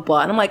and blah, blah,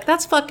 blah. And I'm like,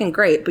 that's fucking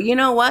great. But you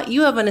know what?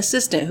 You have an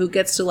assistant who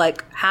gets to,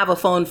 like, have a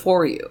phone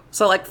for you.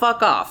 So, like,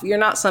 fuck off. You're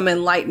not some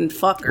enlightened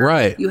fucker.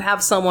 Right. You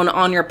have someone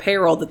on your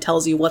payroll that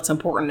tells you what's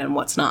important and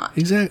what's not.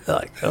 Exactly.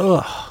 Like,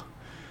 ugh.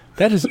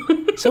 That is,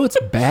 so it's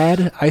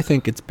bad. I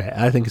think it's bad.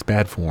 I think it's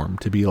bad form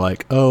to be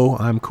like, oh,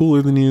 I'm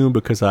cooler than you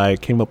because I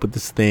came up with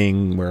this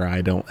thing where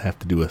I don't have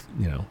to do a,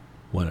 you know,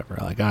 whatever.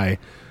 Like,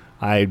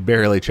 I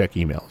barely check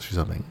emails or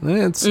something.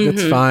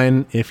 It's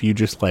fine if you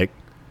just, like,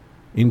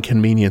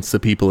 inconvenience the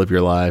people of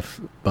your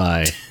life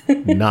by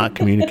not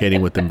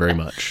communicating with them very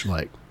much,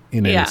 like,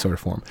 in any sort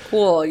of form.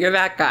 Cool, you're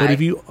that guy. But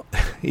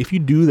if you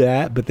do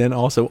that, but then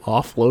also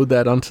offload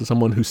that onto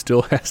someone who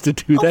still has to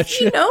do that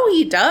shit. You know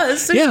he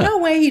does. There's no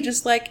way he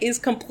just, like, is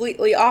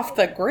completely off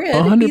the grid.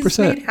 100%. He's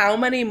made how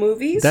many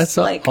movies? That's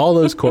like all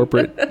those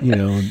corporate, you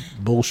know,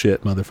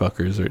 bullshit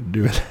motherfuckers are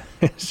doing.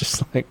 It's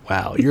just like,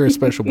 wow, you're a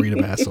special breed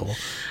of asshole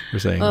for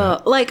saying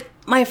that. Like,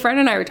 my friend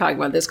and I were talking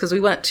about this because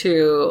we went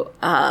to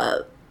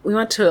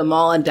a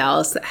mall in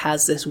Dallas that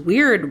has this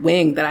weird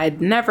wing that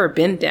I'd never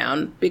been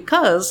down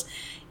because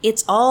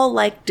it's all,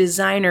 like,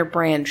 designer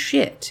brand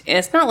shit. And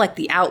it's not like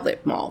the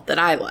outlet mall that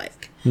I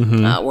like.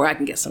 where I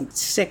can get some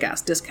sick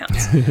ass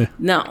discounts.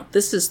 No,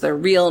 this is the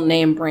real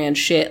name brand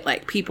shit.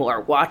 Like, people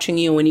are watching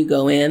you when you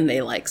go in.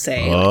 They like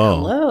say like,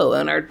 hello,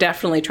 and are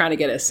definitely trying to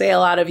get a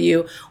sale out of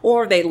you.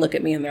 Or they look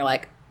at me and they're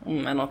like,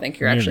 I don't think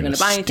you're actually going to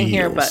buy anything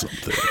here, but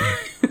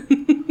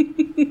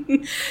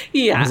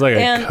yeah, it's like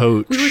a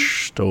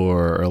Coach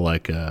store or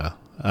like a,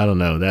 I don't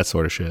know, that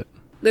sort of shit.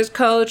 There's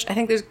Coach, I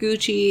think there's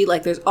Gucci,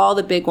 like there's all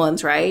the big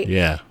ones, right?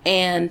 Yeah.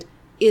 And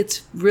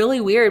it's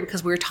really weird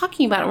because we were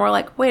talking about it and we're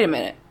like, wait a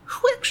minute,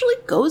 who actually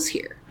goes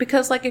here?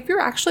 Because like if you're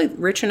actually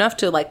rich enough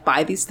to like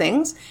buy these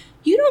things,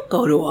 you don't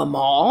go to a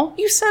mall.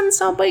 You send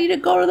somebody to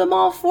go to the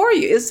mall for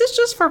you. Is this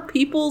just for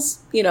people's,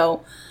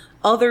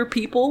 other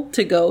people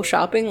to go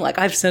shopping? Like,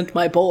 I've sent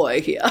my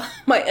boy here,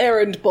 my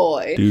errand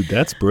boy. Dude,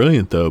 that's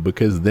brilliant though,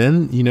 because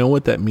then you know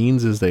what that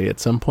means is they at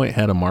some point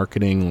had a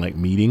marketing like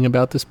meeting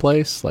about this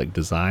place, like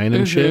design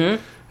and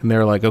shit, and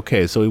they're like,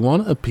 okay, so we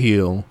want to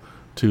appeal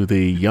to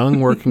the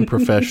young working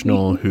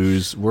professional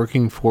who's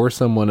working for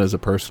someone as a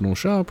personal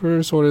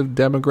shopper sort of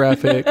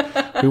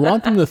demographic. We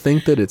want them to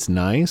think that it's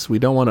nice. We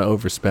don't want to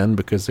overspend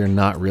because they're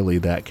not really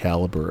that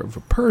caliber of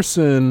a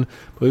person,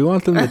 but we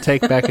want them to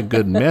take back a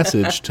good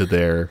message to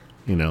their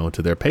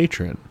to their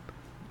patron.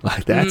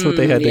 Like, that's what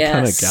they had to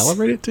kind of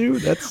calibrate it to.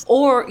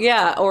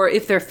 Or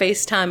if they're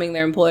FaceTiming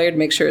their employer to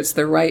make sure it's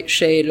the right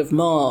shade of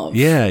mauve.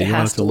 Yeah, it you has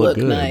want it to look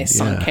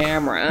nice on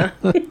camera.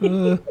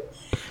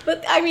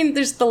 But I mean,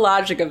 there's the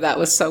logic of that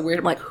was so weird.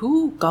 I'm like,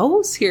 who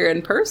goes here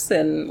in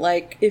person?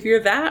 Like, if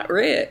you're that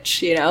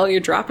rich, you're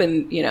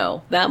dropping,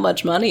 that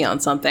much money on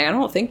something. I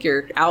don't think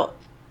you're out,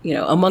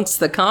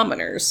 amongst the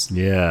commoners.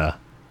 Yeah.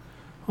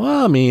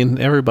 Well, I mean,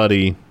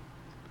 everybody,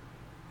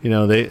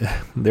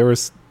 there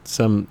was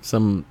some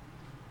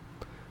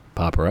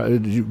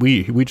paparazzi.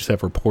 We just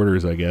have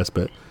reporters, I guess,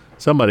 but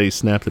somebody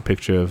snapped a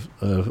picture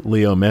of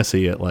Leo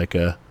Messi at like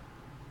a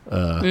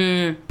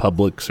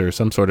Publix or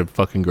some sort of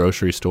fucking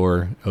grocery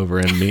store over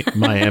in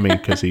Miami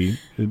because he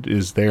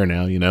is there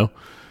now,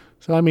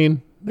 So, I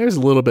mean, there's a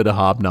little bit of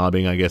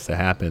hobnobbing, I guess, that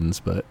happens,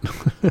 but...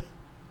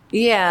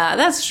 Yeah,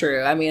 that's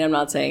true. I mean, I'm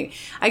not saying...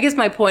 I guess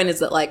my point is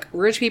that, like,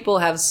 rich people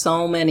have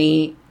so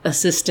many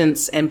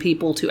assistants and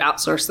people to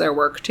outsource their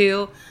work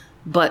to,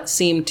 but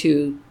seem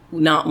to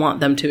not want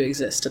them to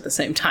exist at the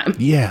same time.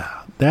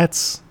 Yeah,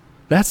 that's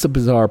the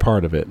bizarre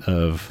part of it,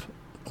 of...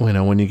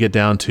 when you get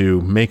down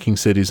to making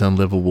cities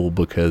unlivable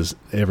because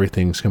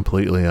everything's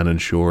completely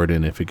uninsured,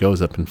 and if it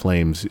goes up in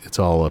flames, it's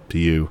all up to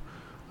you.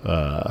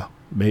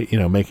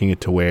 Making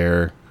it to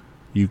where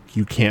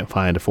you can't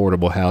find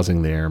affordable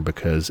housing there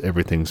because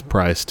everything's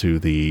priced to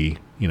the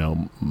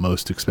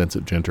most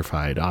expensive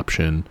gentrified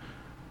option.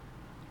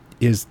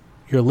 Is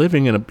you're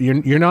living in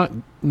you're not,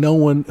 no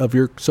one of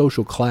your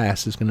social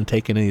class is going to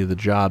take any of the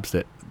jobs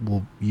that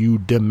you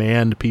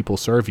demand people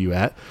serve you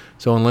at.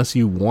 So unless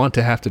you want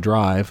to have to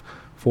drive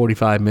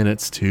 45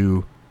 minutes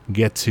to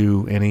get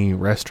to any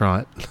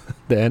restaurant,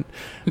 then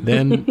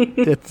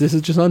this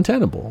is just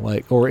untenable.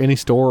 Like, or any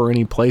store or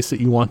any place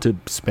that you want to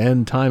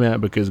spend time at,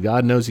 because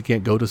God knows you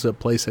can't go to some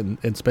place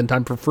and spend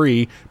time for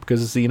free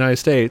because it's the United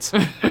States.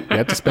 You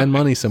have to spend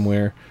money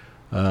somewhere.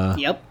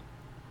 Yep.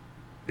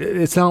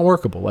 It's not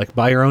workable. Like,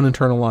 by your own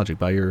internal logic,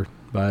 by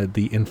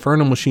the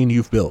infernal machine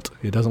you've built,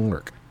 it doesn't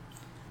work.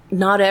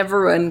 Not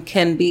everyone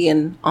can be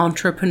an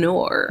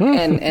entrepreneur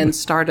and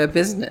start a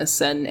business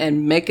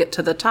and make it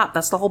to the top.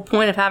 That's the whole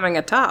point of having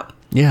a top.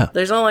 Yeah.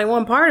 There's only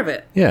one part of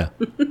it. Yeah.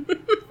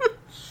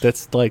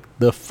 That's like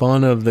the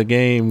fun of the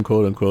game,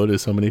 quote unquote,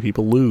 is so many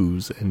people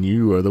lose and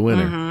you are the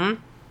winner.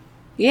 Mm-hmm.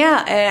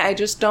 Yeah, and I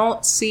just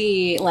don't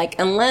see, like,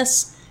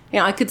 unless,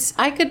 I could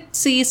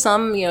see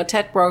some,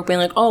 tech broke being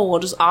like, oh, we'll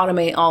just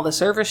automate all the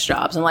service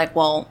jobs. And like,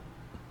 well,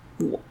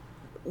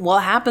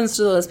 what happens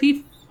to those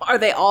people? Are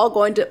they all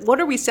going to... What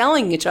are we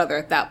selling each other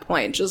at that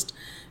point? Just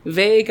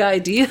vague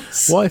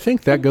ideas? Well, I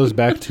think that goes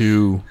back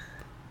to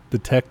the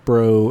tech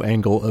bro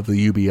angle of the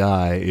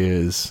UBI,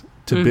 is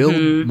to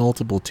build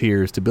multiple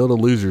tiers, to build a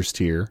loser's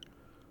tier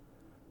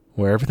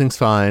where everything's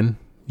fine.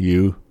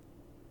 You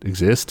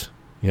exist.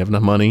 You have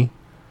enough money.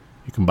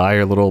 You can buy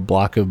your little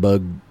block of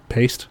bug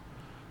paste.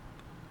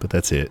 But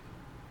that's it.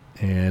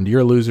 And you're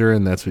a loser,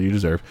 and that's what you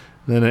deserve.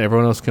 And then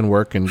everyone else can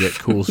work and get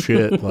cool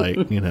shit, like,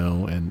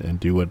 and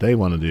do what they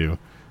want to do.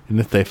 And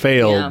if they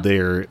fail,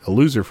 they're a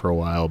loser for a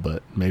while,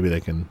 but maybe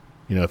they can,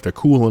 if they're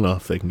cool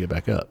enough, they can get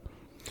back up.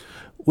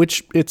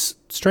 Which, it's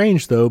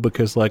strange, though,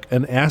 because, like,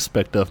 an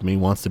aspect of me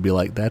wants to be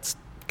like, that's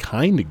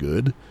kind of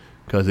good,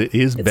 because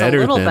it's better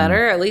than... It's a little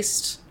better, at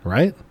least.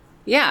 Right?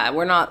 Yeah,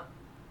 we're not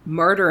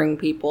murdering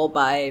people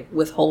by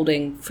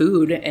withholding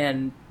food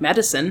and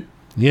medicine.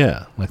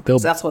 Yeah. Like,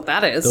 that's what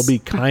that is. They'll be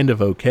kind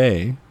of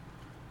okay.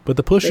 But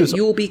the push is...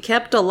 You will be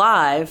kept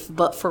alive,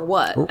 but for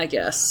what, I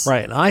guess?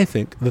 Right, and I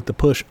think that the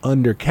push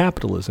under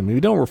capitalism, if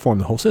you don't reform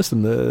the whole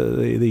system,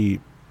 the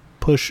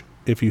push,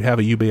 if you have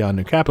a UBI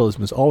under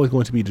capitalism, is always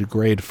going to be to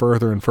degrade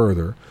further and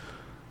further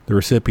the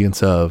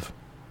recipients of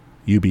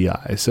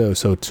UBI. So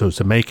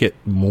to make it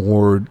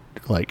more,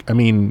 like, I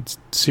mean,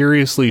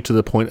 seriously, to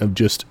the point of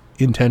just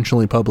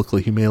intentionally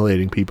publicly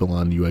humiliating people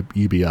on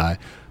UBI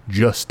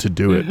just to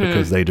do it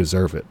because they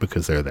deserve it,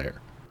 because they're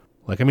there.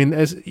 Like, I mean,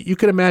 as you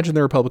could imagine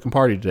the Republican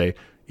Party today,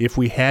 if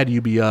we had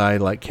UBI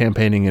like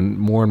campaigning in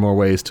more and more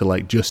ways to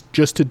like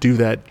just to do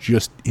that,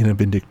 just in a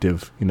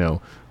vindictive,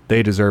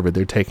 they deserve it,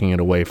 they're taking it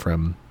away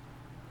from,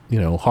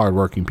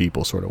 hardworking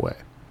people sort of way.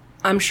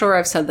 I'm sure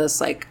I've said this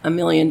like a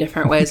million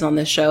different ways on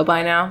this show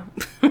by now,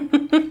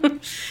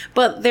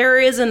 but there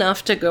is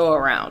enough to go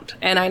around.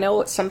 And I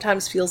know it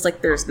sometimes feels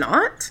like there's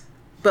not,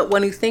 but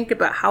when you think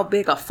about how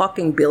big a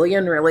fucking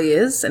billion really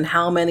is and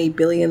how many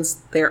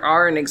billions there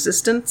are in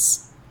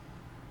existence,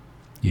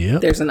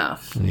 there's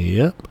enough.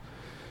 Yep.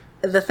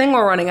 The thing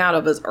we're running out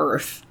of is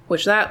Earth,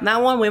 which that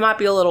one we might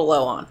be a little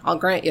low on. I'll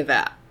grant you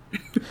that.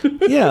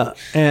 Yeah.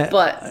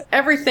 But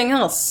everything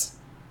else,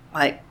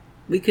 like,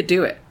 we could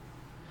do it.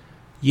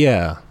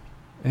 Yeah.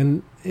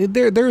 And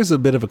there is a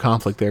bit of a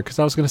conflict there, because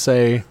I was going to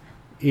say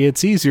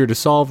it's easier to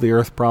solve the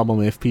Earth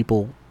problem if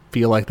people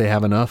feel like they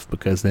have enough,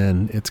 because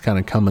then it's kind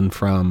of coming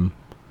from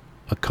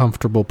a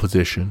comfortable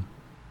position.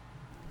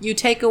 You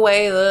take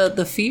away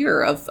the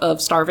fear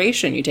of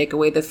starvation. You take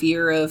away the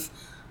fear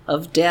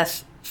of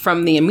death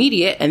from the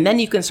immediate, and then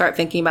you can start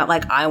thinking about,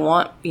 like, I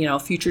want,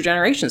 future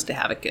generations to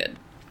have it good.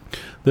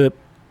 The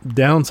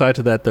downside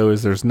to that, though,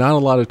 is there's not a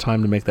lot of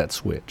time to make that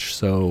switch.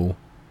 So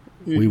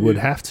we would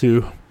have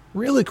to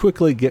really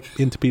quickly get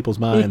into people's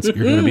minds. You're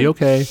going to be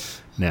okay.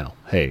 Now,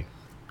 hey,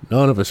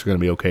 none of us are going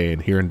to be okay in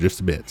here in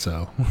just a bit.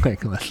 So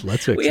let's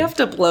fix it. We have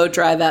to blow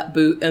dry that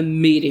boot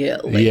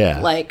immediately.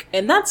 Yeah.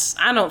 And that's,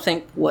 I don't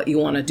think, what you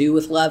want to do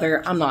with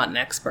leather. I'm not an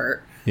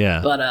expert.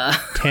 Yeah. But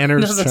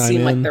Tanners doesn't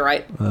seem like the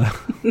right.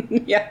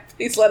 Yeah,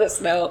 please let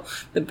us know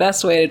the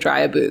best way to dry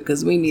a boot,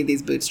 because we need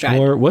these boots dried.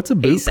 Or what's a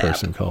boot ASAP.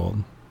 person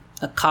called?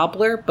 A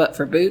cobbler, but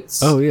for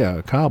boots. Oh yeah,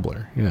 a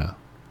cobbler. Yeah.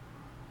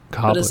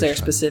 What is there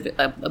specific?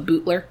 A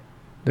bootler?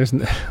 There's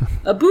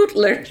a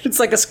bootler. It's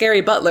like a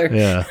scary butler.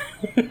 Yeah.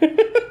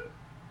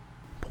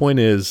 Point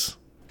is,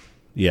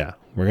 yeah,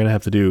 we're gonna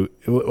have to do.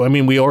 I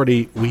mean,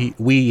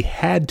 we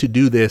had to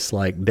do this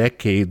like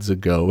decades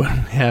ago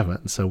and we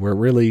haven't. So we're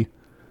really.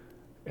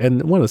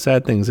 And one of the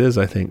sad things is,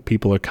 I think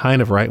people are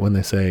kind of right when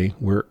they say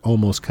we're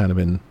almost kind of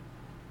in,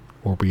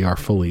 or we are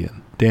fully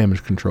in,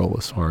 damage control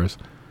as far as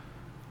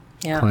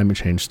climate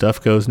change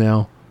stuff goes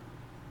now.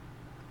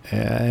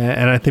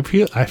 And I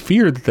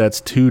fear that that's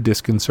too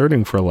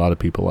disconcerting for a lot of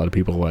people. A lot of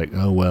people are like,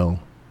 oh,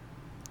 well,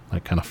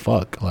 like, kind of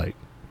fuck. Like,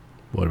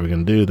 what are we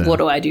going to do then? What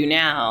do I do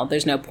now?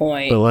 There's no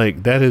point. But,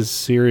 like, that is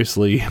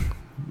seriously,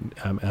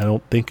 I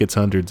don't think it's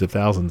hundreds of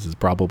thousands. It's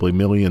probably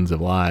millions of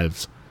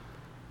lives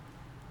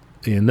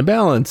in the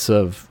balance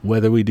of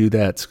whether we do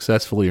that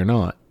successfully or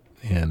not.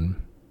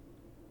 And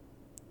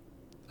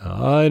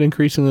it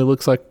increasingly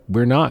looks like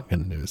we're not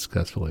going to do it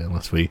successfully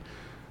unless we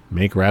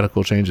make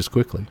radical changes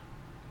quickly.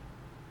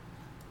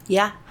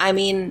 Yeah. I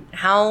mean,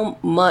 how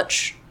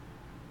much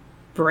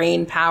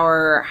brain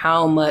power,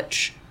 how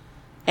much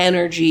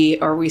energy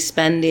are we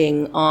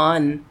spending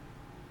on,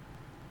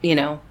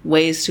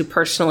 ways to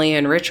personally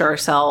enrich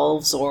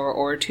ourselves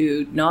or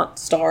to not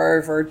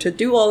starve or to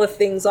do all the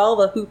things, all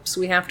the hoops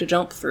we have to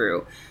jump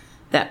through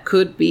that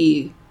could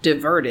be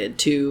diverted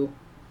to,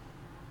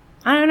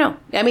 I don't know.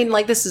 I mean,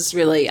 like, this is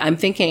really, I'm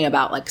thinking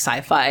about like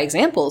sci-fi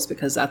examples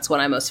because that's what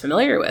I'm most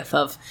familiar with,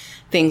 of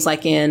things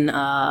like in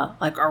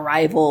like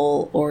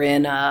Arrival, or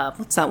in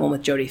what's that one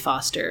with Jodie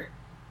Foster?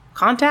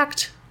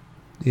 Contact?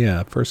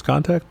 Yeah, First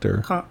Contact,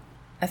 or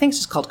I think it's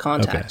just called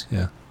Contact. Okay,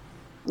 yeah.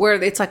 Where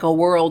it's like a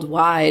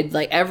worldwide,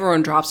 like,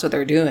 everyone drops what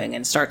they're doing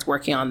and starts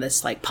working on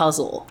this like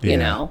puzzle,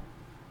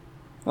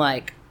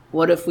 Like,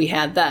 what if we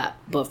had that,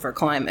 but for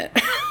climate?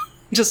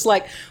 Just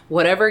like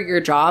whatever your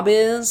job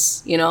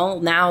is,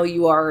 now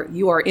you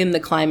are in the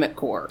climate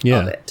core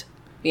of it,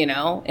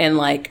 and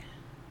like,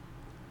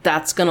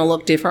 that's going to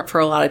look different for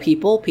a lot of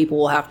people. People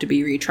will have to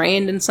be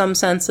retrained in some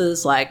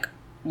senses, like,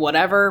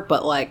 whatever,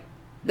 but like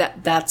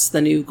that's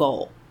the new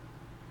goal.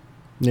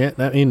 Yeah.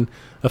 I mean,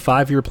 a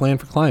 5-year plan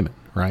for climate,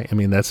 right? I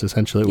mean, that's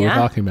essentially what we're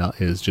talking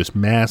about, is just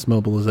mass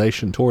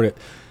mobilization toward it.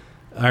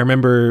 I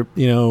remember,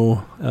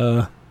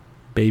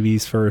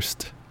 baby's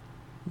first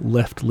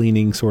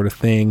left-leaning sort of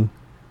thing.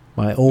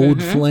 My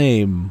old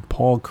flame,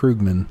 Paul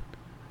Krugman.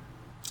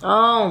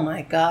 Oh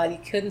my God, you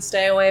couldn't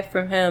stay away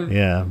from him.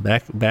 Yeah,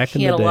 back in the day.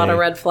 He had a lot of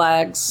red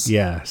flags.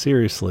 Yeah,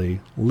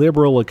 seriously.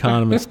 Liberal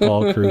economist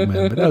Paul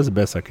Krugman, but that was the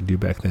best I could do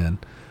back then.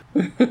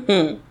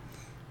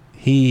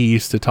 He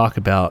used to talk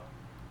about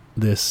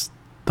this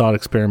thought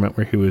experiment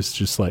where he was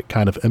just like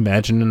kind of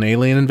imagine an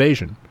alien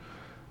invasion.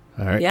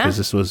 All right, because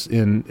this was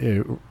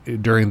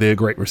during the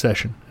Great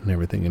Recession and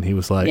everything, and he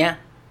was like,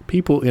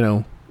 people,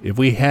 if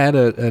we had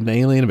an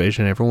alien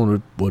invasion,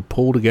 everyone would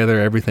pull together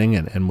everything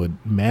and would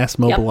mass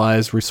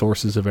mobilize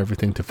resources of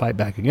everything to fight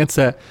back against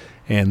that,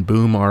 and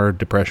boom, our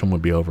depression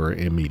would be over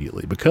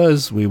immediately,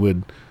 because we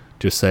would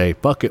just say,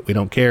 fuck it, we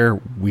don't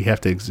care, we have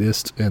to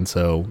exist, and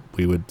so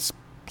we would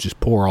just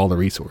pour all the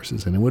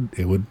resources, and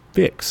it would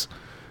fix.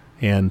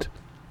 And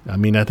I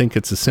mean, I think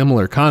it's a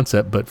similar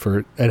concept, but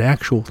for an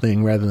actual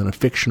thing rather than a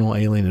fictional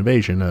alien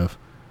invasion of,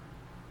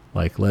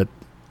 Like, let's,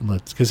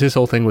 because his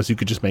whole thing was you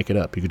could just make it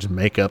up. You could just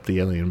make up the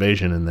alien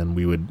invasion, and then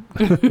we'd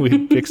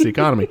fix the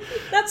economy.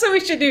 That's what we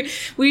should do.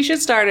 We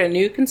should start a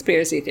new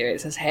conspiracy theory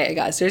that says, hey,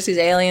 guys, there's these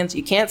aliens.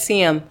 You can't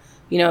see them.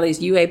 You know, these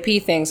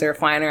UAP things that are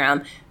flying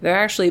around. They're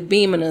actually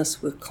beaming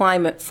us with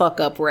climate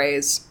fuck-up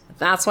rays.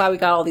 That's why we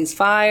got all these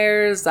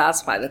fires.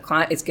 That's why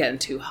it's getting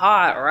too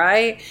hot,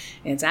 right?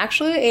 And it's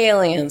actually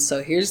aliens,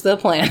 so here's the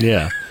plan.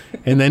 Yeah.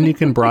 And then you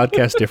can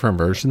broadcast different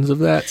versions of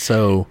that.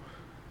 So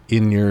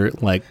in your,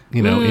 like,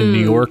 you know, in New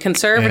York.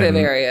 Conservative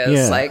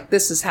areas. Like,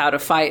 this is how to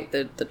fight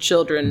the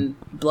children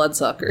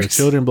bloodsuckers. The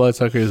children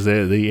bloodsuckers,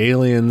 the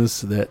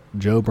aliens that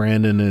Joe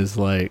Brandon is,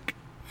 like,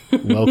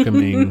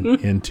 welcoming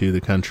into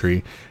the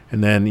country.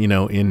 And then, you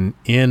know, in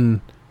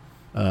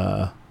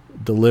the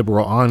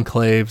liberal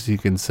enclaves, you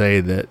can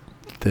say that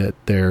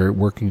they're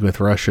working with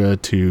Russia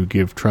to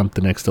give Trump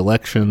the next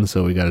election,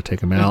 so we got to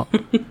take him out.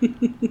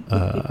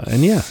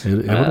 And yeah, it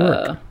would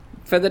work.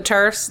 For the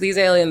TERFs, these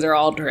aliens are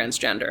all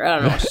transgender. I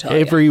don't know what to tell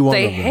Every you. one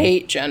They of them.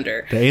 hate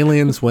gender. The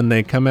aliens, when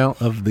they come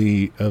out of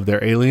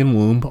their alien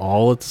womb,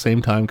 all at the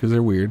same time because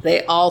they're weird.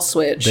 They all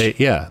switch.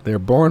 They're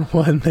born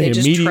one. They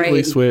immediately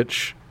trade.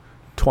 Switch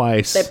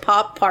twice. They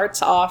pop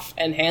parts off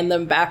and hand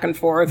them back and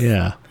forth.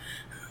 Yeah.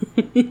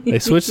 They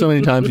switch so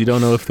many times you don't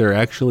know if they're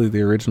actually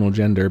the original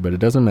gender, but it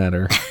doesn't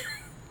matter.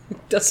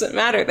 Doesn't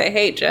matter. They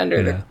hate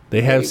gender. Yeah.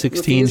 They have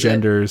 16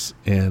 genders,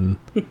 and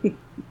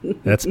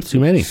that's too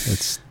many.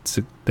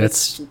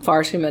 That's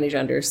far too many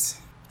genders.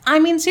 I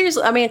mean,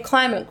 seriously. I mean,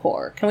 climate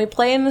core. Can we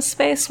play in this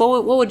space?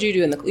 What would you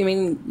do in the? I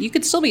mean, you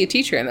could still be a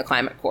teacher in the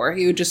climate core.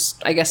 You would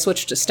just, I guess,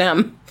 switch to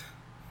STEM.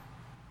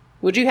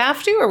 Would you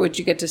have to, or would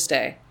you get to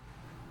stay?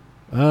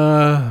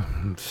 I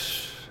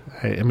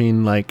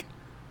mean, like,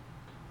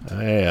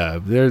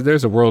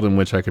 there's a world in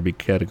which I could be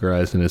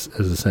categorized as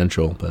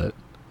essential, but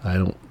I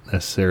don't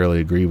necessarily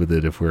agree with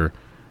it if we're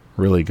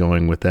really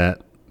going with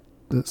that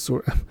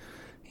sort.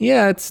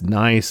 Yeah, it's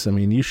nice. I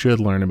mean, you should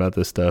learn about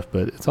this stuff,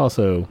 but it's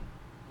also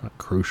not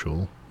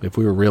crucial. If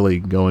we were really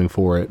going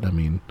for it, I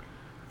mean,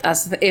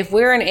 if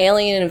we're in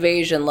alien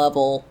invasion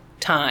level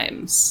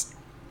times,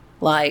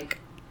 like,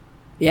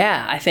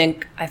 yeah, I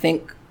think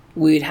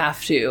we'd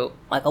have to,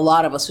 like, a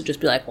lot of us would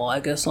just be like, well, I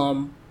guess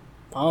I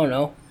don't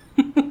know,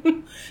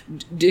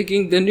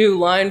 digging the new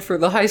line for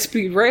the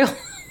high-speed rail.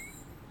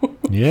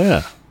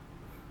 Yeah.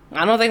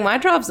 I don't think my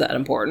job's that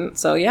important.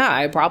 So, yeah,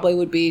 I probably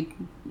would be,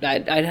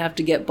 I'd have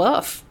to get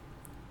buff.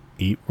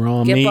 Eat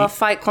raw meat. Get buff,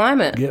 fight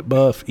climate. Get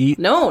buff, eat.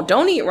 No,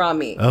 don't eat raw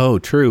meat. Oh,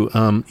 true.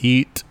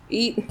 Eat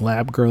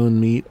lab-grown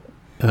meat.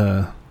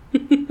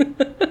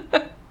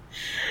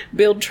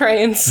 Build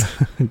trains.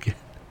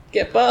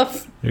 Get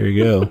buff. There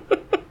you go.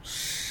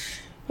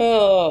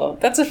 Oh,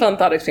 that's a fun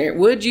thought experiment.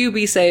 Would you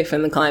be safe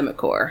in the climate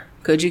core?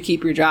 Could you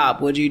keep your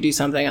job? Would you do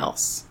something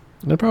else?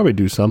 I'd probably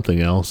do something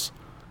else.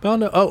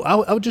 But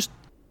I'll just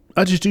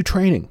do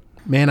training.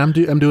 Man, I'm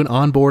doing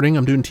onboarding.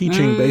 I'm doing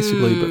teaching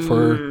basically, but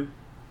for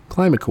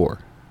climate core.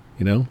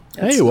 You know,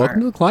 That's hey, smart. welcome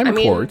to the climate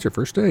core. It's your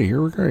first day.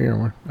 Here we go. You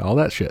know, all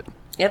that shit.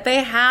 If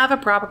they have a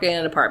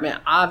propaganda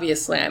department,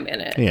 obviously I'm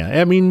in it.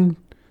 Yeah, I mean,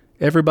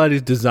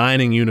 everybody's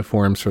designing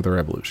uniforms for the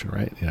revolution,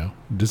 right? You know,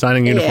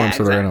 designing uniforms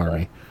for their own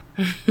army.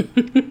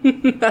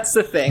 That's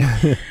the thing.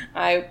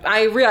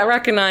 I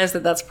recognize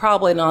that that's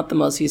probably not the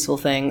most useful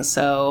thing,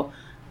 so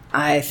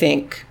I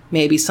think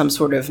maybe some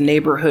sort of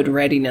neighborhood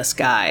readiness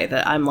guy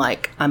that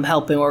I'm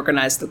helping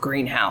organize the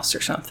greenhouse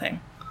or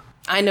something.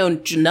 I know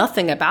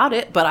nothing about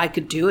it, but I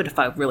could do it if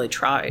I really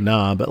tried.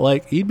 Nah, but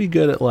like you'd be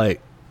good at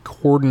like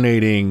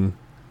coordinating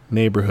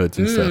neighborhoods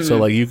and stuff. So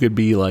like you could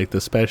be like the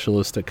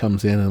specialist that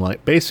comes in and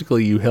like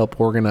basically you help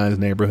organize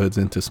neighborhoods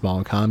into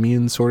small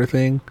communes sort of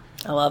thing.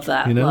 I love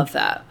that. You know? Love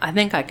that. I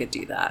think I could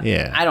do that.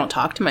 Yeah. I don't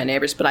talk to my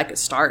neighbors, but I could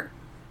start.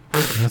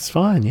 That's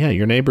fine. Yeah,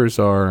 your neighbors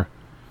are,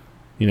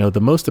 you know,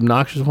 the most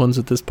obnoxious ones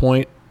at this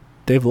point.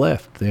 They've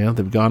left. You know,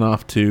 they've gone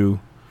off to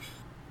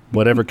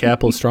whatever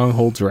capitalist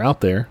strongholds are out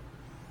there.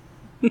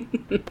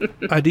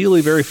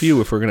 Ideally, very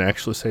few if we're going to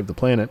actually save the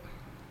planet.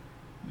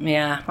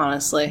 Yeah,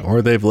 honestly.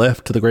 Or they've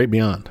left to the great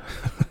beyond.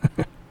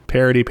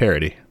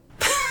 Parody.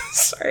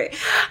 Sorry.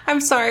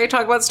 I'm sorry I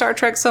talk about Star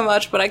Trek so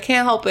much, but I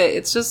can't help it.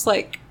 It's just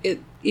like,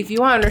 if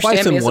you want to understand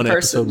Twice me in as a one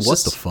person, episode,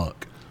 what the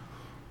fuck?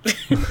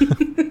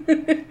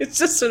 it's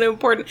just an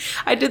important...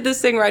 I did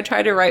this thing where I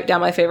tried to write down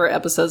my favorite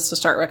episodes to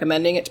start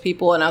recommending it to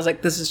people, and I was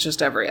like, this is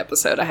just every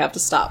episode. I have to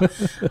stop.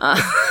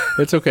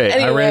 It's okay.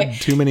 Anyway. I read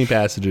too many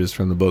passages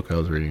from the book I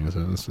was reading,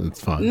 so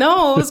it's fine.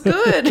 No, it was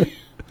good.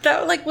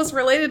 That like was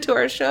related to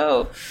our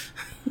show.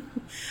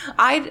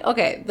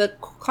 The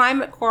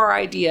climate core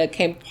idea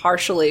came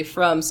partially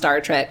from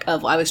Star Trek.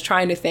 I was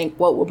trying to think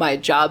what would my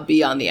job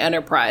be on the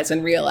Enterprise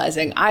and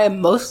realizing I am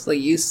mostly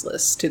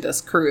useless to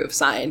this crew of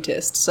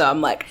scientists. So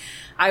I'm like,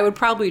 I would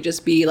probably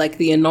just be like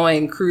the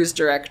annoying cruise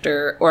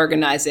director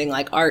organizing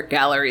like art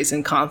galleries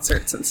and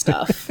concerts and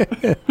stuff.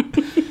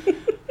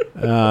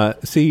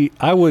 See,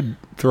 I would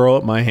throw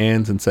up my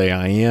hands and say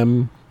I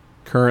am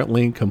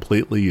currently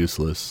completely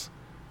useless.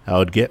 I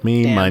would get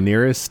me my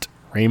nearest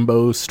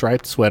rainbow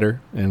striped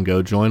sweater and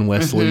go join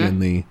Wesley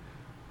and the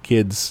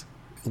kids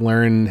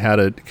learn how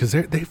to, because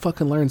they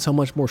fucking learn so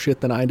much more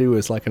shit than I do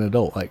as like an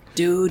adult. Like,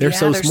 dude, they're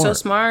so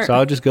smart. So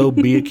I'll just go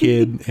be a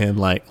kid and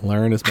like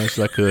learn as much as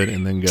I could,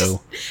 and then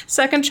go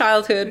second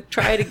childhood,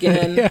 try it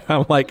again. Yeah,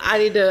 I'm like, I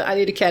need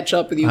to catch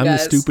up with you guys. I'm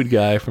the stupid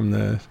guy from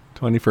the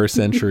 21st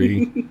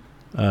century.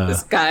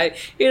 This guy,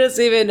 he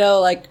doesn't even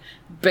know like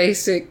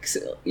basic,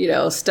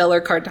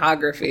 stellar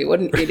cartography. What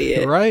an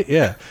idiot. Right?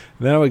 Yeah.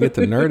 Then I would get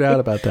to nerd out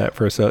about that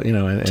for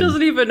and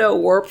doesn't even know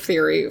warp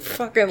theory.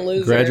 Fucking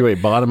loser. Graduate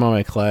bottom of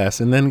my class,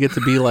 and then get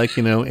to be like,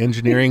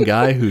 engineering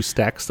guy who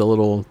stacks the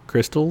little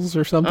crystals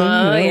or something.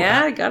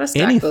 Yeah, gotta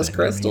stack those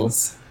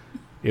crystals.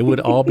 It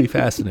would all be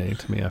fascinating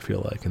to me, I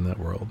feel like, in that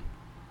world.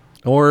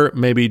 Or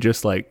maybe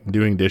just like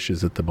doing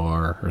dishes at the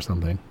bar or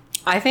something.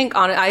 I think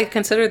I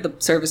consider the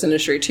service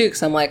industry too,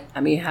 because I'm like,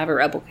 you have a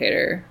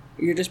replicator.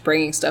 You're just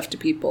bringing stuff to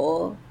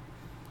people.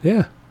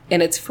 Yeah.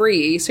 And it's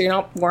free, so you're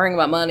not worrying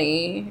about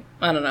money.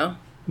 I don't know.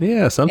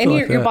 Yeah, something like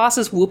that. And your boss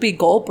is Whoopi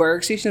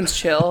Goldberg. She seems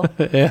chill.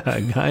 Yeah,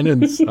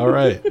 guidance. All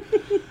right.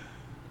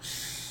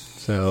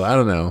 So, I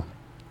don't know.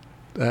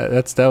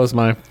 That was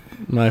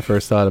my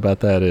first thought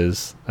about that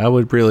is I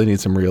would really need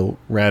some real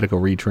radical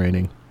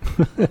retraining.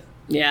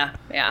 Yeah.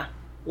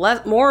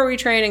 More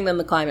retraining than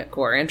the Climate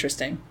Corps.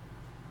 Interesting.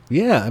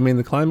 Yeah,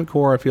 the Climate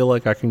Corps, I feel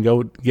like I can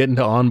get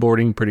into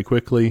onboarding pretty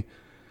quickly.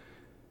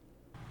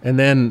 And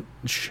then,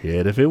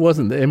 shit, if it was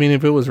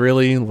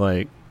really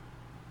like,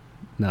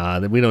 nah,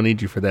 we don't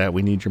need you for that.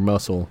 We need your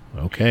muscle.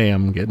 Okay,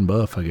 I'm getting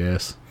buff, I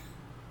guess.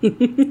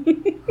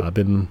 I've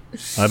been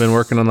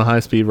working on the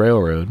high-speed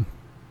railroad.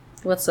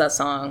 What's that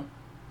song?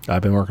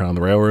 I've been working on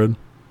the railroad.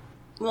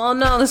 Well,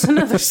 no, there's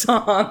another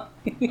song.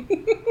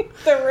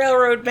 The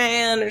Railroad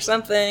Man or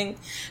something.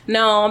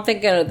 No, I'm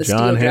thinking of the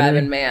Steel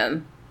Driving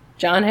Man.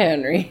 John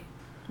Henry.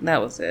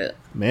 That was it.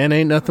 Man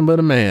ain't nothing but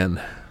a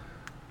man.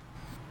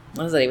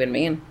 What does that even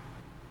mean?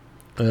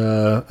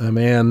 A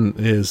man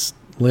is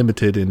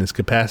limited in his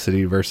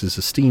capacity versus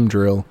a steam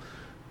drill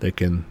that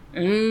can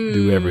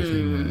do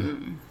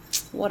everything.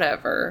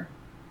 Whatever.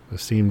 A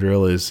steam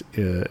drill is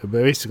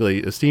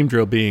basically a steam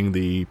drill being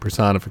the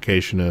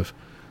personification of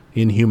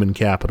inhuman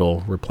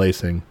capital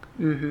replacing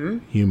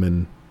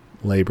human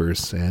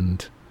labors,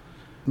 and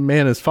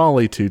man is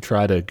folly to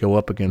try to go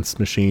up against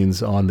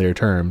machines on their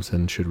terms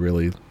and should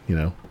really,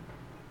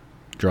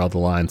 draw the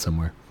line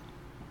somewhere.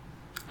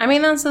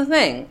 That's the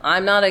thing.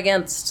 I'm not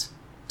against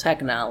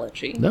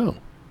technology. No.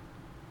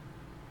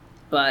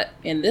 But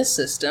in this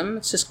system,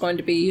 it's just going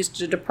to be used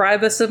to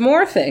deprive us of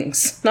more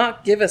things,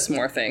 not give us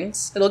more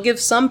things. It'll give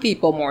some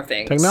people more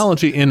things.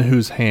 Technology in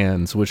whose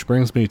hands, which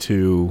brings me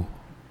to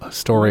a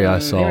story I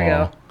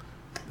saw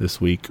this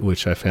week,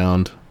 which I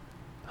found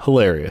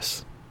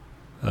hilarious.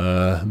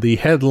 The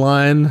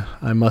headline,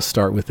 I must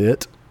start with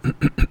it.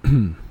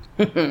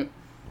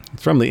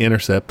 It's from The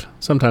Intercept.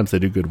 Sometimes they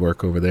do good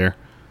work over there.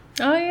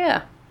 Oh,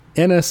 yeah.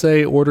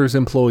 NSA orders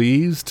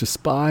employees to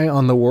spy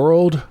on the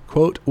world,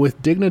 quote,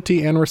 with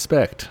dignity and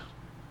respect.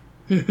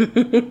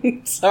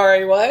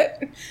 Sorry,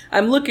 what?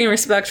 I'm looking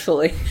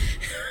respectfully.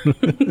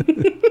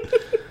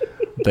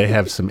 They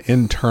have some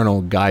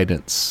internal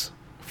guidance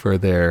for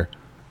their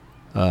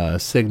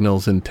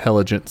Signals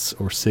Intelligence,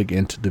 or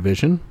SIGINT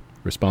division,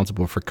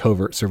 responsible for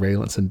covert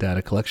surveillance and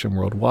data collection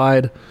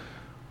worldwide.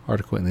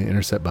 Article in The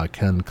Intercept by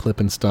Ken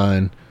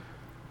Klippenstein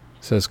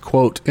says,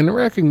 quote, in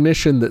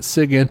recognition that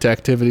SIGINT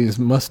activities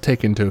must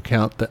take into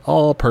account that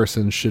all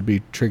persons should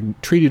be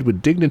treated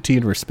with dignity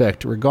and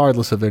respect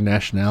regardless of their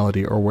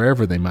nationality or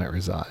wherever they might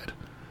reside.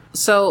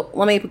 So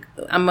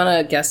I'm going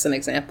to guess an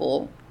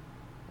example.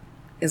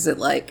 Is it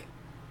like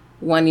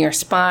when you're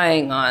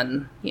spying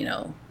on,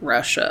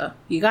 Russia,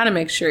 you got to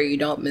make sure you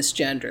don't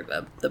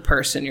misgender the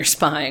person you're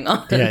spying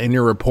on. Yeah, in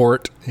your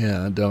report,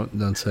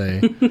 don't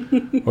say,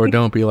 or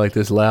don't be like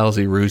this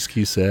lousy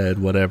Ruski said,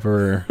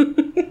 whatever.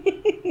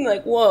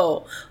 Like,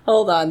 whoa,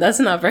 hold on, that's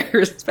not very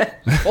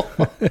respectful.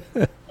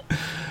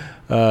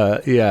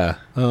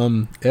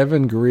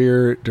 Evan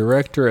Greer,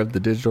 director of the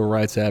digital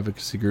rights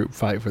advocacy group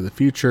Fight for the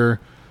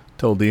Future,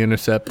 told The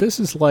Intercept, this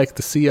is like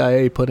the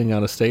CIA putting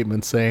out a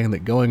statement saying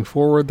that going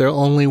forward, they'll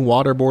only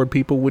waterboard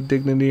people with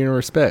dignity and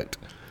respect.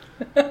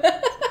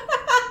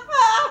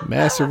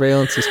 Mass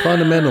surveillance is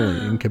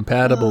fundamentally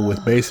incompatible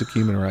with basic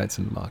human rights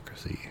and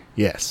democracy.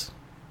 Yes,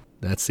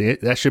 that's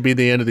it. That should be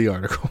the end of the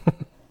article.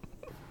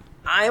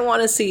 I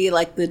want to see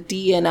like the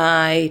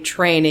D&I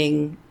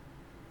training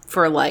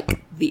for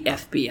like the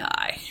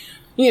FBI,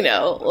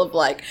 of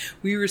like,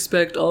 we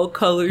respect all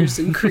colors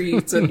and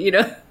creeds and,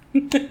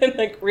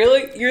 like,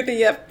 really? You're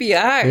the FBI?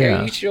 Yeah.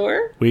 Are you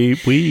sure?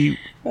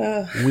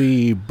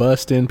 We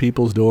bust in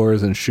people's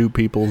doors and shoot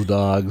people's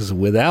dogs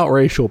without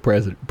racial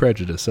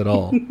prejudice at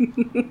all.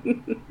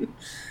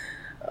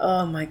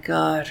 Oh my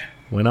God.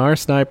 When our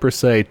snipers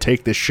say,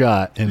 take the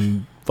shot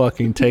and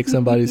fucking take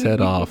somebody's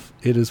head off,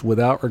 it is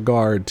without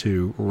regard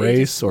to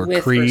race or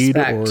creed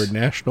or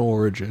national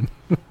origin.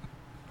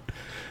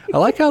 I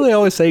like how they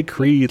always say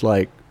creed,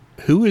 like,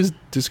 who is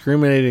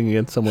discriminating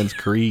against someone's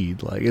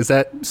creed? Like, is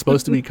that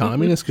supposed to be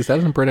communist? Because that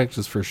doesn't protect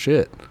us for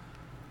shit.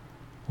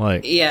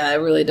 Like, yeah, it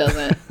really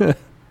doesn't.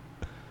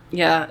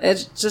 Yeah,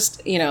 it's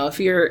just, if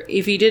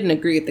you didn't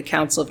agree with the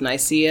Council of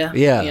Nicaea,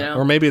 Yeah,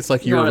 or maybe it's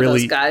like you're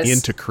really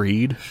into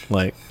Creed,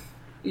 like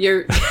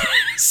you're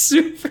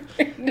super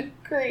into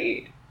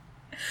Creed,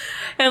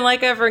 and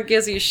like everyone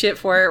gives you shit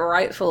for it,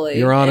 rightfully.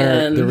 Your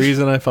Honor, the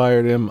reason I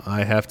fired him,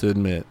 I have to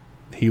admit,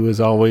 he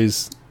was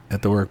always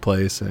at the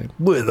workplace saying,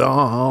 "With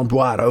arms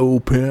wide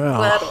open."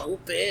 Wide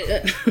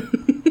open.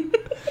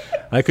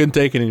 I couldn't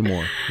take it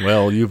anymore.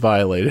 Well, you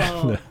violated.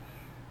 Oh.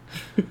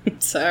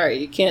 Sorry,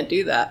 you can't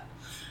do that.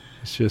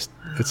 It's just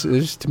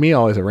to me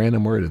always a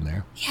random word in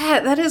there.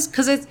 Yeah, that is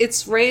because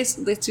it's race.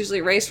 It's usually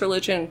race,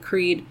 religion,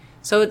 creed.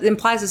 So it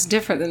implies it's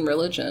different than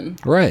religion.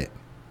 Right.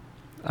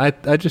 I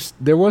just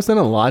there wasn't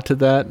a lot to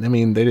that. I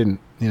mean, they didn't.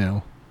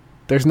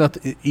 There's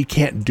nothing. You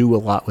can't do a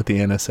lot with the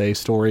NSA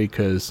story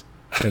because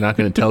they're not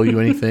going to tell you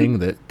anything.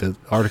 That the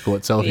article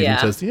itself even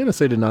says the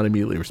NSA did not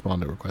immediately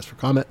respond to requests for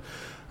comment.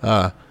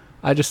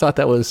 I just thought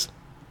that was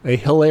a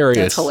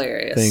hilarious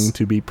thing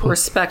to be put.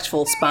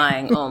 Respectful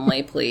spying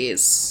only,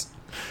 please.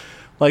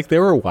 Like, they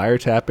were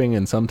wiretapping,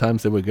 and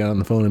sometimes they would get on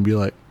the phone and be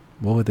like,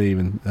 what would they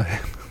even...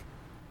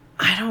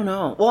 I don't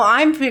know. Well,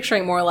 I'm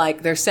picturing more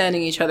like they're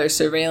sending each other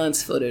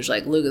surveillance footage,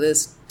 like, look at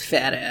this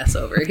fat ass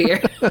over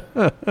here.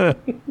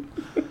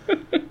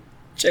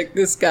 Check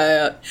this guy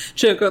out.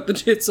 Check out the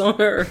tits on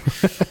her.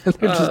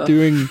 They're just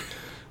doing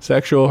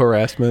sexual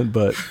harassment,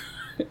 but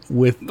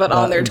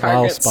on their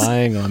targets. While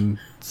spying on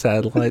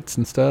satellites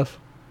and stuff.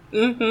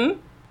 Mm-hmm.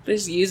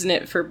 Just using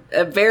it for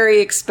a very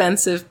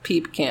expensive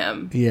peep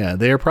cam. Yeah,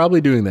 they're probably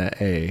doing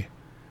that, A.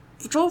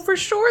 Well, for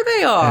sure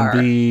they are.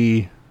 And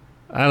B,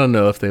 I don't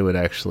know if they would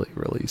actually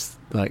release,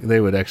 like,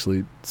 they would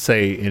actually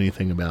say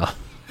anything about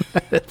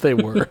if they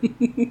were.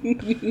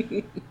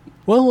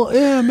 Well,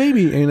 yeah,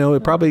 maybe,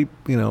 it probably,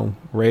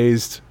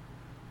 raised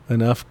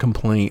enough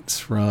complaints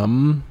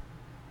from,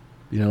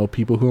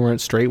 people who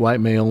weren't straight white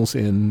males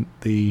in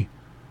the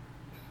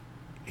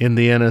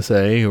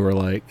NSA who were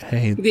like,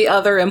 hey. The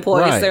other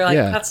employees, they're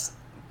like,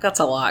 that's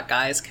a lot,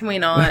 guys. Can we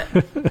not?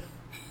 So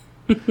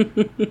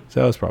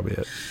that was probably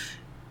it.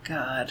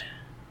 God.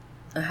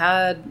 I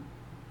had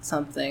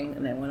something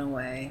and it went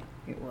away.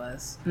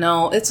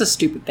 It's a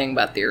stupid thing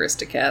about the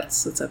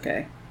Aristocats. It's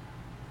okay.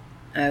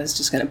 I was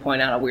just going to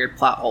point out a weird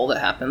plot hole that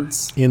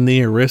happens. In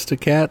the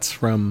Aristocats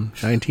from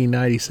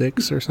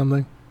 1996 or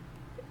something?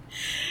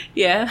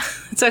 Yeah,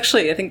 it's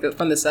actually, I think,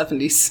 from the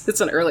 70s.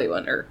 It's an early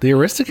one. Or the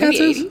Aristocats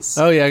maybe is?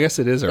 Oh, yeah, I guess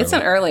it is early. It's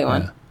an early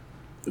one.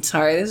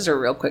 Sorry, this is a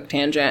real quick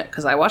tangent,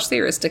 because I watched the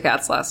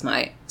Aristocats last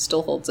night.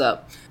 Still holds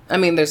up. I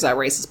mean, there's that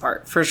racist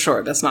part, for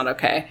sure. That's not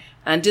okay.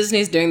 And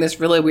Disney's doing this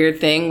really weird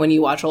thing when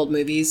you watch old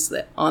movies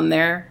that on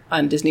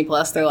Disney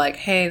Plus. They're like,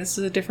 hey, this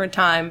is a different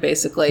time,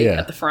 basically,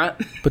 at the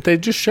front. But they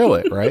just show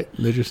it, right?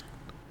 They just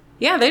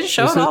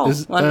show it all,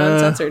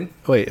 uncensored.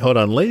 Wait, hold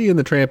on. Lady and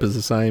the Tramp is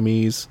a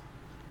Siamese.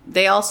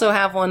 They also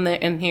have one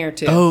in here,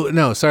 too. Oh,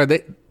 no, sorry.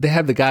 They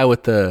have the guy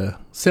with the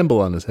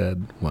symbol on his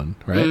head one,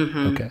 right?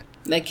 Mm-hmm. Okay.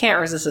 They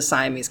can't resist a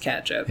Siamese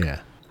cat joke.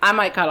 Yeah. I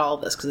might cut all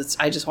of this because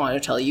I just wanted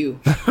to tell you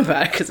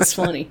about it because it's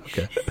funny.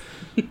 Okay.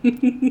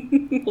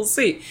 We'll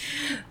see.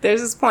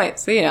 There's this point.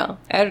 So,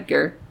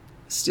 Edgar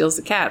steals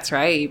the cats,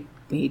 right?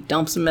 He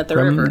dumps them at the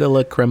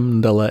river.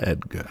 Creme de la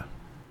Edgar.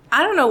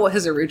 I don't know what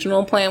his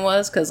original plan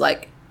was because,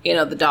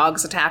 the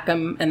dogs attack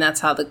him and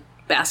that's how the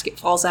basket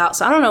falls out.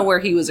 So I don't know where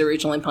he was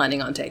originally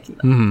planning on taking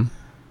them. Mm-hmm.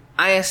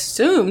 I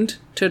assumed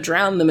to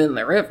drown them in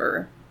the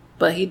river,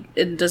 but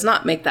it does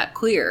not make that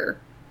clear.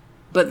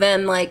 But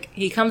then,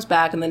 he comes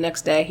back and the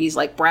next day he's,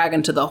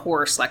 bragging to the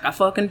horse, I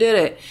fucking did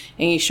it.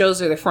 And he shows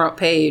her the front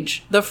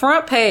page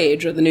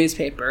of the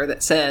newspaper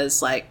that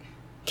says,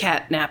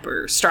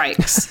 catnapper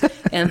strikes.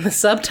 And the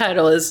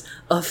subtitle is,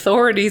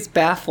 authorities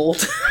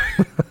baffled.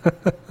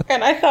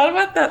 And I thought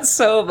about that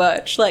so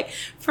much.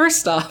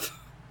 First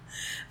off,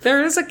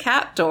 there is a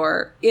cat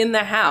door in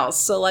the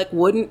house. So,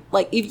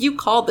 if you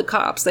called the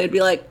cops, they'd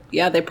be like,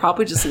 yeah, they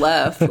probably just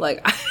left.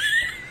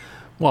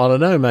 Well, I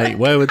don't know, mate.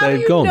 Where would they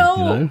have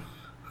gone,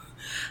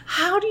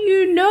 How do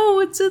you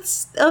know it's a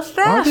theft?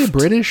 Are they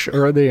British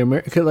or are they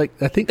American?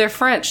 I think they're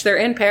French. They're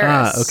in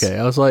Paris. Ah, okay.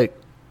 I was like,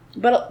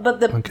 but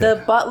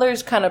the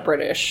butler's kind of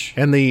British.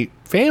 And the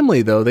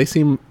family, though, they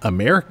seem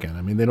American.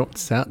 I mean, they don't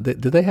sound. Do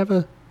they have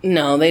a?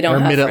 No, they don't.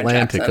 Have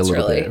Mid-Atlantic French accents, a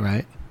little really. bit,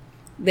 right?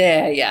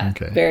 Yeah.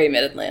 Okay. Very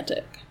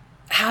Mid-Atlantic.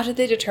 How did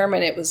they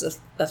determine it was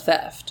a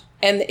theft?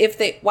 And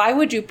why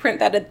would you print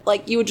that?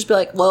 You would just be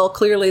like, well,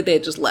 clearly they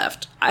just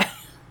left.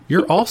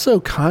 You're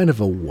also kind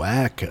of a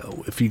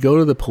wacko if you go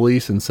to the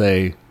police and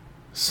say,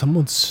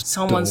 someone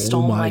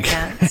stole my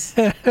cats.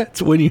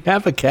 It's when you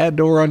have a cat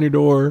door on your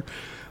door.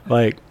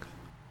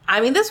 I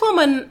mean, this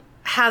woman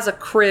has a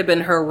crib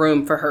in her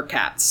room for her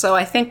cats, so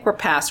I think we're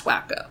past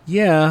wacko.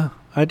 Yeah,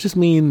 I just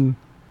mean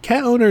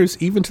cat owners,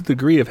 even to the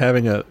degree of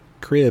having a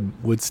crib,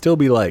 would still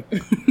be like,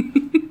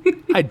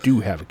 I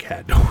do have a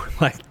cat door.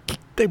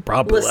 They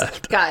probably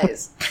left.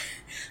 Guys,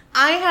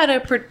 I had a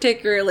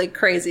particularly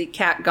crazy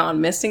cat gone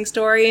missing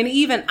story, and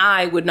even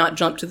I would not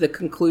jump to the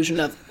conclusion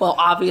of, well,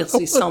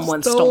 obviously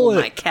someone stole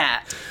my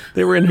cat.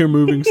 They were in here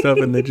moving stuff,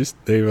 and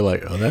they were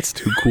like, oh, that's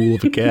too cool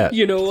of a cat.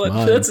 You know what?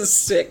 Mine. That's a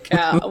sick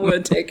cat. I'm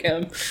going to take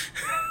him.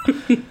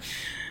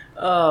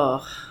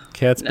 Oh.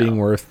 Cats being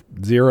worth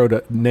 $0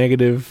 to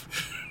negative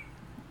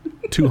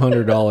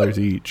 $200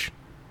 each.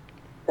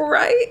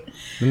 Right?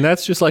 And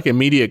that's just like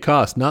immediate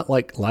cost, not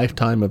like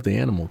lifetime of the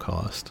animal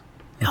cost.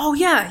 Oh,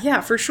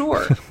 yeah, for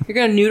sure. You're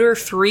going to neuter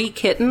 3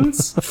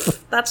 kittens?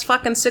 That's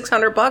fucking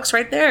 $600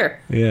 right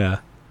there. Yeah.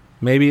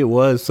 Maybe it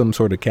was some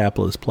sort of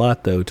capitalist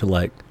plot, though, to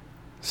like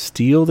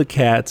steal the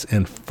cats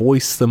and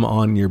foist them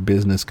on your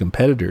business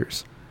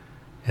competitors.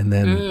 And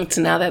then...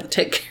 so now they have to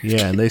take care of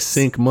yeah, and they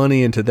sink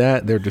money into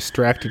that. They're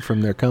distracted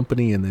from their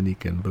company, and then you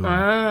can boom.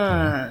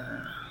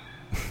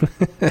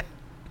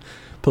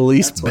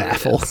 Police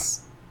baffled.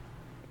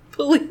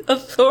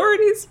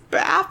 Authorities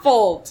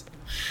baffled.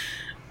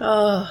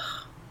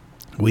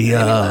 We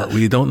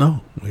don't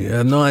know. We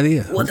have no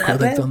idea. What's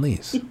on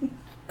these?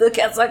 The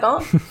cat's like,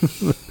 oh.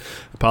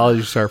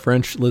 Apologies to our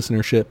French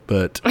listenership,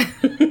 but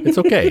it's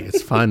okay.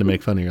 It's fine to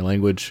make fun of your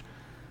language.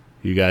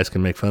 You guys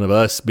can make fun of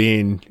us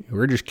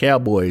we're just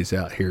cowboys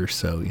out here,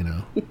 so,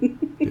 do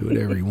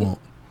whatever you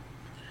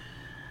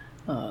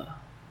want.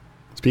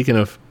 Speaking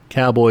of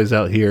cowboys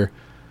out here,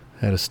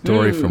 I had a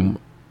story from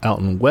out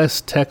in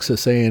West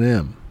Texas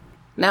A&M.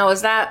 Now,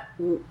 is that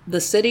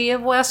the city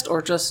of West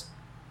or just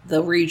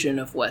the region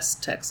of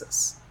West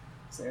Texas?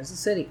 So there's a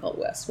city called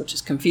West, which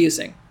is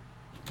confusing.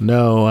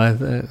 No,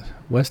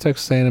 West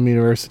Texas A&M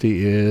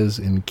University is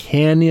in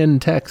Canyon,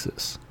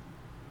 Texas.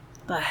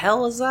 The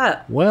hell is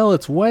that? Well,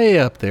 it's way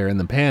up there in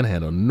the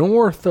Panhandle,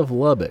 north of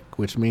Lubbock,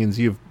 which means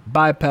you've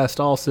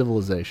bypassed all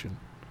civilization.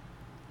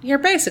 You're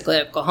basically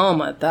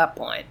Oklahoma at that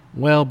point.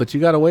 Well, but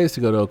you got a ways to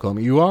go to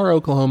Oklahoma. You are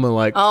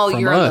Oklahoma, from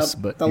you're us,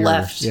 on but the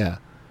left. Yeah,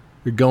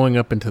 you're going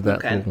up into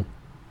that little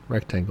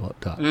rectangle up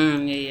top.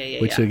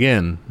 Which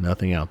again,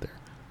 nothing out there.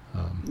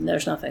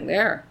 There's nothing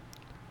there.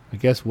 I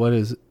guess what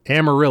is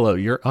Amarillo?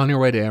 You're on your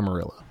way to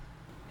Amarillo.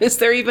 Is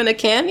there even a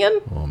canyon?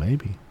 Well,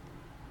 maybe.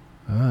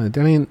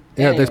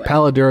 There's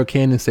Paladero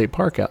Canyon State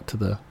Park out to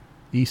the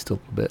east a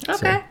little bit.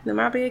 Okay, there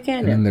might be a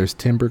canyon. And there's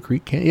Timber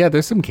Creek Canyon. Yeah,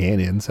 there's some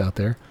canyons out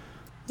there.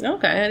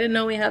 Okay, I didn't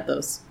know we had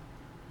those.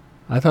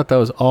 I thought that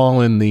was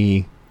all in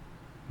the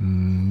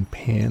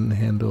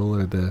Panhandle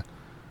or the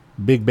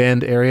Big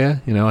Bend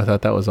area. I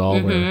thought that was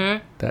all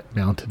where that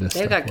mountainous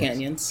stuff They've got was.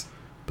 canyons.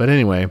 But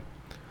anyway,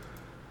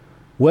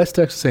 West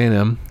Texas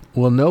A&M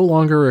will no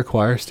longer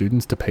require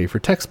students to pay for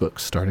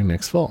textbooks starting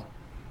next fall.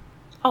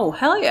 Oh,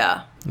 hell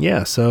yeah.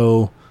 Yeah,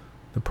 so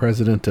the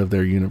president of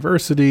their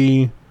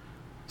university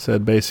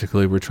said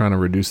basically we're trying to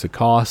reduce the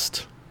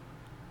cost.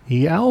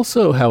 He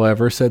also,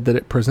 however, said that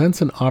it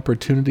presents an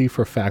opportunity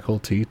for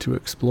faculty to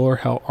explore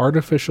how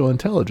artificial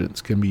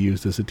intelligence can be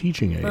used as a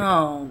teaching aid.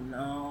 Oh,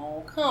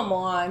 no. Come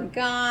on,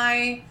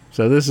 guy.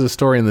 So this is a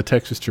story in the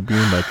Texas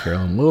Tribune by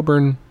Carolyn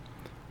Wilburn.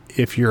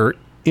 If you're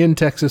in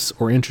Texas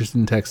or interested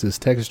in Texas,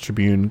 Texas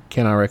Tribune,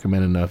 cannot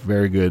recommend enough.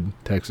 Very good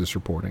Texas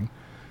reporting.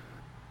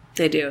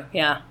 They do,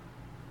 yeah.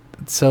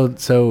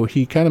 So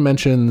he kind of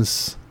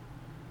mentions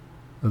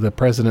the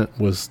president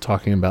was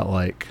talking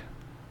about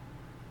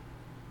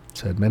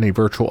said many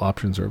virtual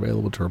options are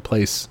available to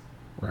replace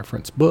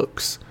reference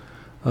books.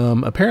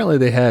 Apparently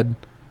they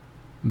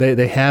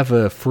have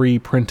a free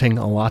printing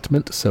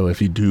allotment. So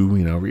if you do,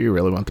 you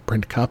really want the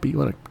print copy, you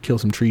want to kill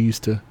some trees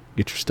to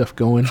get your stuff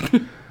going.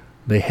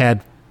 They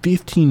had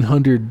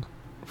 1,500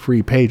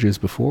 free pages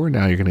before.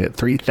 Now you're going to get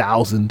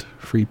 3,000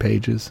 free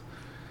pages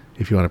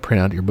if you want to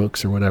print out your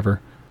books or whatever.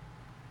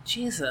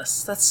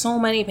 Jesus, that's so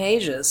many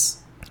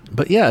pages.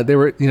 But yeah, they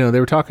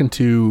were talking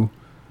to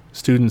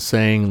students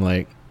saying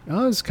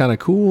oh, it's kind of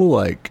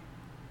cool.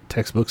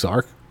 Textbooks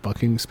are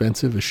fucking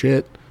expensive as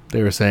shit.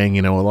 They were saying,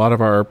 a lot of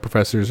our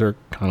professors are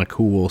kind of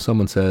cool.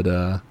 Someone said,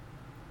 a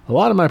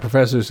lot of my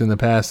professors in the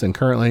past and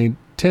currently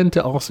tend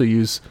to also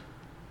use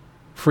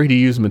free to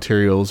use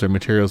materials or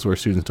materials where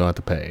students don't have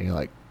to pay.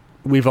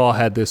 We've all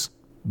had this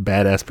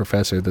badass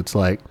professor that's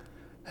like,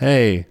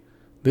 hey,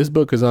 this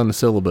book is on the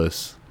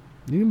syllabus.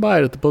 You can buy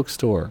it at the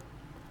bookstore.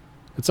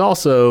 It's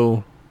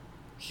also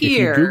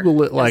here. If you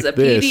Google it like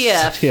this,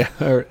 PDF. Yeah,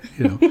 or,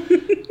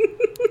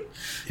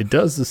 it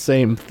does the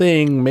same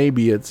thing.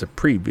 Maybe it's a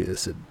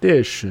previous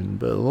edition,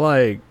 but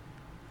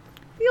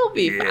you'll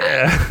be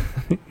fine.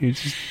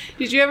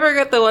 Did you ever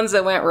get the ones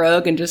that went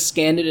rogue and just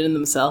scanned it in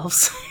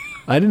themselves?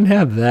 I didn't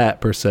have that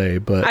per se,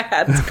 but I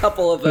had a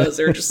couple of those.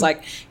 They're just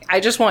I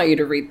just want you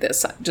to read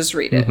this. Just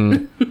read it.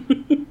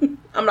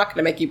 I'm not going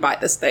to make you buy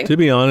this thing. To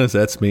be honest,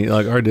 that's me.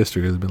 Our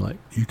district has been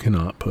you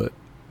cannot put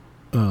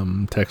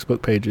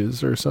textbook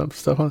pages or some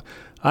stuff on.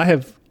 I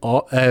have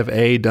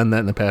done that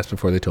in the past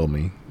before they told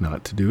me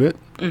not to do it,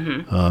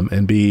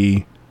 and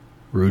B,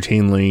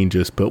 routinely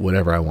just put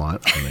whatever I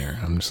want on there.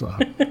 I'm just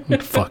I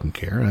don't fucking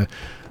care.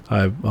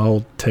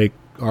 I'll take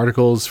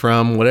articles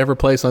from whatever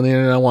place on the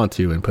internet I want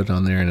to and put it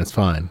on there, and it's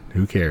fine.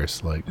 Who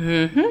cares?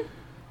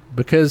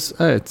 Because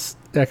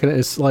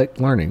it's like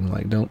learning.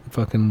 Like, don't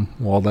fucking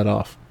wall that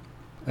off.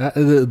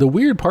 The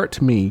weird part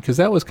to me, because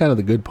that was kind of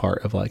the good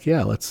part of like,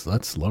 yeah,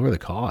 let's lower the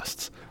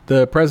costs.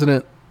 The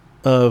president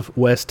of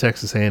West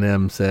Texas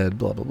A&M said,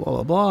 blah, blah, blah,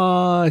 blah,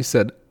 blah. He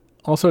said,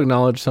 also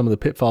acknowledge some of the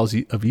pitfalls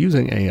of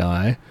using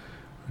AI,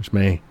 which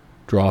may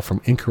draw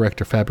from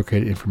incorrect or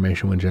fabricated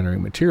information when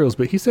generating materials.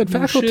 But he said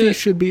faculty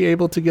should be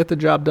able to get the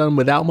job done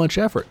without much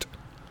effort.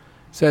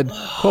 Said,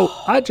 quote,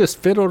 I just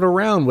fiddled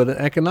around with an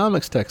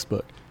economics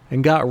textbook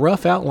and got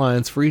rough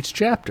outlines for each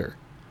chapter.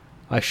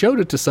 I showed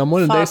it to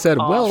someone and they said,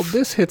 well,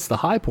 this hits the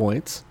high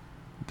points.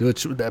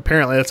 Which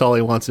apparently that's all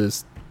he wants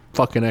is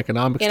fucking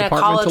economics in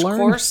department a college to learn.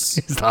 Course,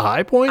 is the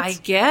high points? I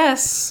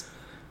guess.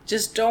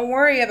 Just don't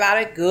worry about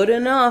it. Good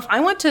enough. I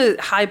went to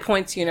High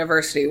Points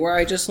University where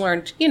I just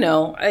learned,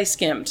 I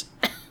skimmed.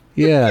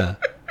 Yeah.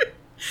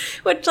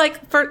 Which,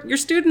 for your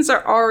students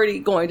are already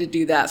going to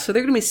do that. So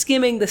they're going to be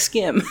skimming the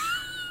skim.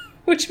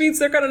 Which means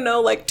they're going to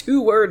know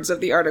 2 words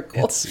of the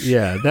article.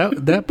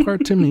 That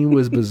part to me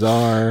was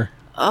bizarre.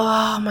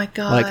 Oh my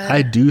God.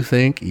 I do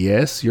think,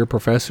 yes, your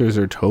professors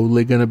are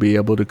totally going to be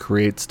able to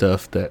create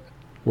stuff that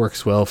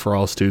works well for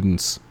all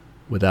students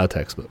without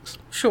textbooks.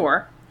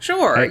 Sure.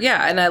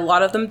 Yeah, and a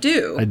lot of them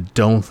do. I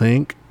don't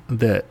think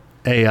that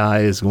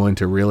AI is going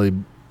to really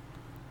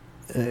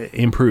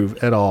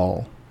improve at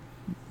all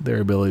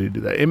their ability to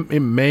do that. It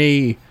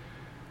may...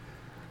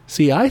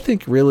 See, I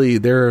think really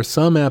there are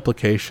some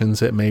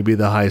applications at maybe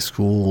the high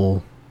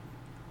school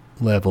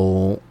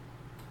level,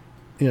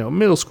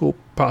 middle school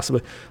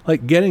possibly,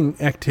 like getting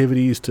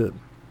activities to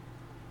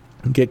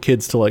get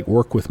kids to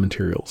work with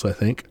materials, I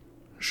think.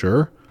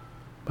 Sure.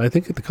 But I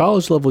think at the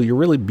college level, you're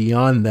really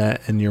beyond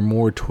that, and you're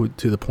more to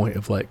the point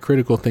of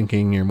critical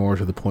thinking. You're more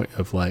to the point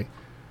of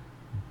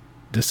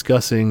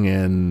discussing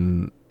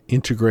and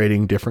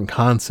integrating different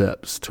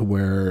concepts to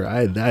where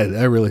I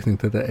really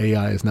think that the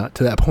AI is not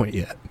to that point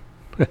yet.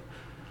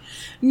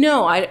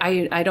 No,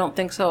 I don't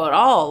think so at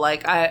all.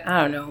 I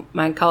don't know.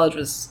 My college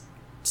was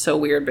so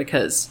weird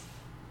because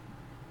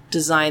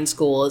design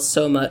school is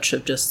so much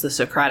of just the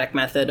Socratic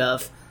method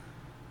of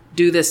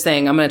do this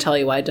thing. I'm going to tell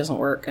you why it doesn't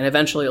work. And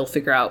eventually you'll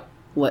figure out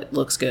what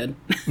looks good.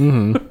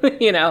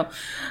 Mm-hmm.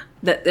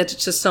 That it's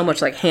just so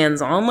much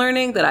hands-on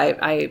learning that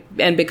I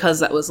and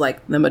because that was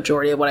the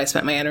majority of what I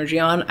spent my energy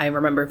on, I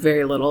remember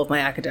very little of my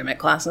academic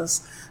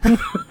classes. I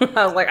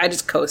was I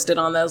just coasted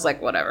on those,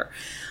 whatever.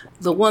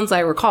 The ones I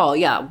recall,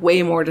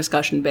 way more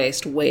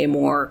discussion-based, way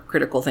more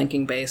critical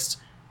thinking-based.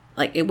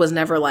 It was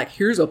never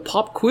here's a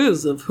pop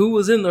quiz of who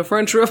was in the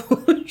French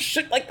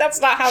Revolution. That's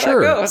not how that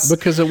goes.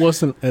 Because it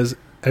wasn't as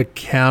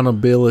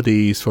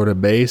accountability sort of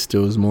based. It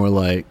was more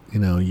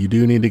you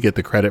do need to get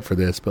the credit for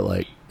this,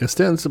 but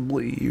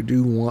ostensibly you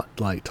do want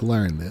to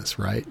learn this,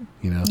 right?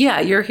 Yeah,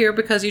 you're here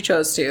because you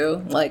chose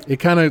to. It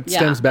kind of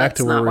stems back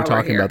to where we were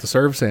talking about the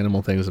service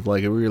animal things of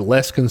we're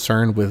less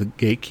concerned with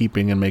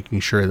gatekeeping and making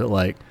sure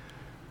that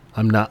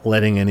I'm not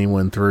letting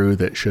anyone through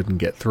that shouldn't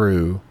get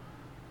through,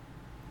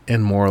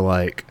 and more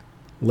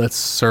let's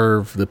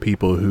serve the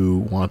people who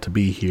want to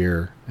be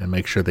here and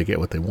make sure they get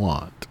what they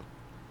want.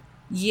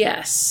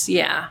 Yes,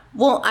 yeah.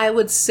 Well, I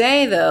would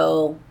say,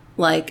 though,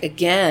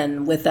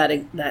 again, with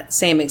that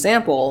same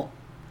example,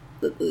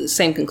 the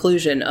same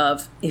conclusion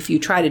of if you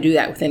try to do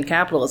that within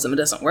capitalism, it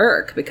doesn't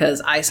work, because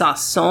I saw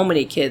so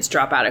many kids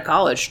drop out of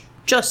college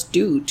just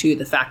due to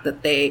the fact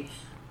that they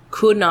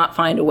could not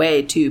find a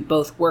way to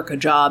both work a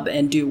job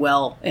and do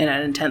well in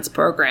an intense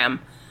program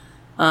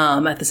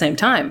at the same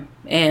time.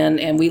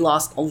 And we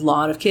lost a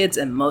lot of kids,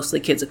 and mostly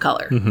kids of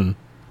color. Mm-hmm.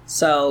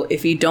 So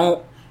if you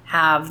don't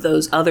have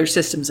those other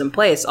systems in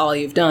place, all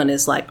you've done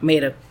is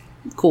made a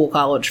cool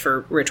college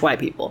for rich white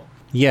people.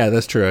 Yeah,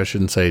 that's true. I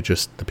shouldn't say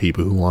just the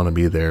people who want to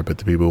be there, but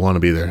the people who want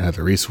to be there and have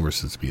the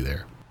resources to be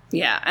there.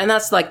 Yeah, and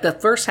that's the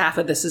first half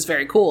of this is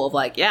very cool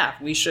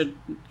of we should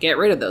get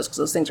rid of those because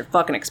those things are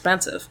fucking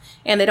expensive.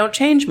 And they don't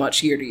change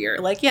much year to year.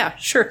 Yeah,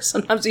 sure,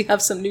 sometimes you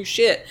have some new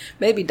shit.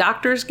 Maybe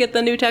doctors get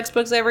the new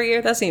textbooks every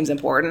year. That seems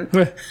important.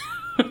 But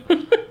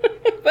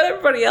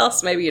everybody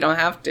else, maybe you don't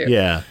have to.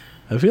 Yeah.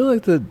 I feel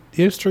the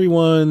history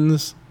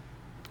ones,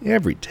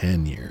 every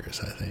 10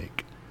 years, I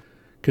think.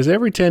 Because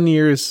every 10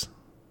 years,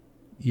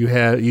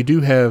 you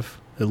do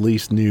have at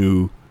least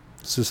new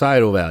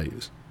societal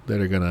values that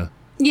are going to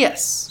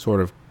sort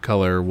of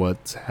color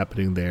what's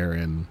happening there,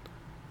 and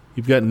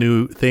you've got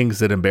new things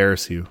that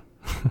embarrass you.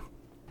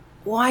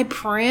 Why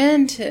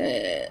print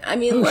it? I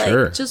mean,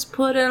 sure. Just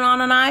put it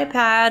on an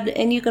iPad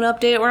and you can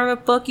update it wherever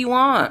the fuck you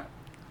want.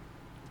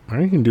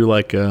 Or you can do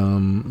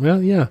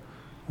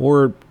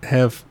or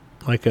have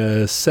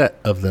a set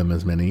of them,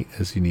 as many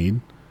as you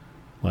need,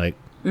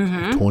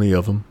 20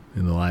 of them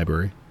in the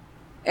library.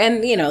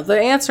 And, the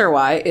answer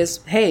why is,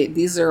 hey,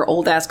 these are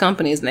old-ass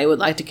companies, and they would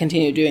like to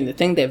continue doing the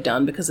thing they've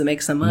done because it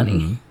makes them money.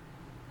 Mm-hmm.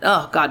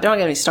 Oh, God, don't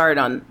get me started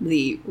on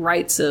the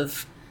rights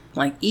of,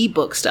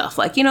 ebook stuff.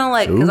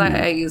 Because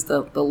I use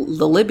the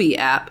Libby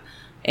app,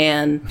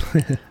 and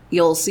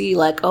you'll see,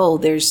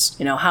 there's,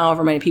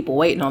 however many people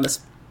waiting on this.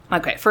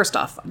 Okay, first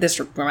off,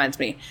 this reminds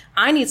me,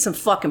 I need some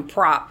fucking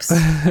props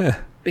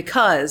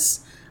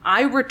because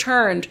I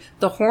returned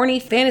the horny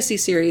fantasy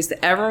series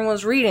that everyone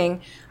was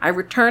reading. I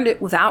returned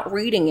it without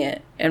reading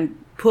it and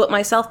put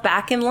myself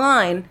back in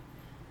line.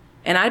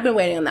 And I'd been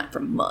waiting on that for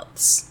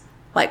months,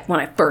 like when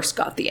I first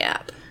got the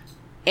app.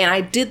 And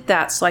I did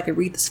that so I could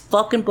read this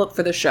fucking book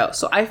for the show.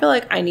 So I feel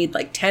like I need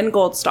like 10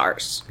 gold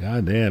stars.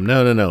 God damn.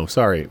 No.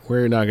 Sorry.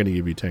 We're not going to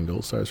give you 10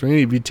 gold stars. We're going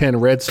to give you 10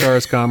 red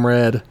stars,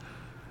 comrade.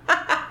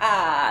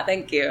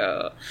 Thank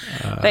you.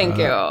 Thank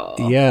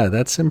you. Yeah,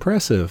 that's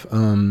impressive.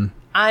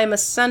 I'm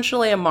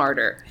essentially a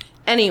martyr.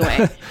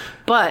 Anyway,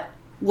 but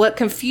what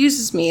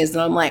confuses me is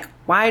that I'm like,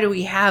 why do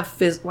we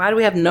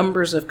have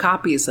numbers of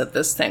copies of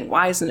this thing?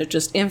 Why isn't it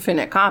just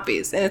infinite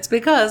copies? And it's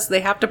because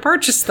they have to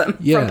purchase them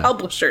from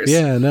publishers.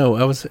 Yeah, no,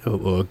 I was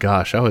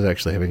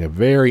actually having a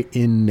very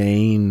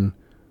inane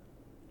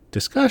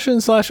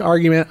discussion /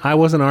 argument. I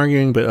wasn't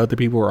arguing, but other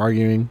people were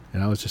arguing,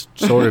 and I was just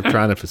sort of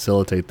trying to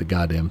facilitate the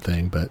goddamn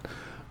thing. But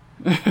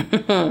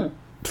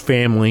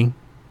family,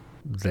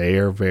 they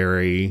are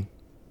very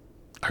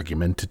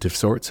argumentative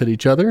sorts at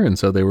each other, and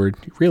so they were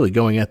really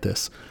going at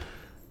this.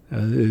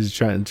 Is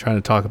trying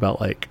to talk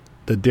about like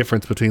the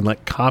difference between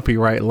like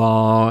copyright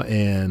law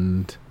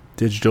and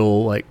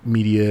digital like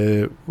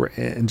media,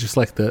 and just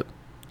like the.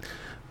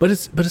 But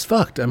it's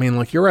fucked. I mean,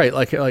 like you're right.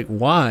 Like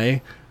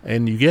why?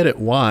 And you get it.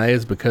 Why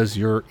is because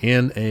you're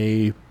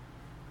in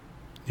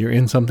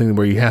something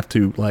where you have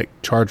to like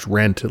charge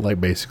rent,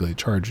 like basically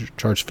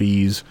charge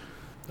fees,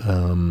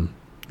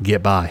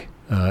 get by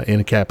in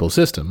a capital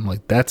system.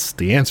 Like that's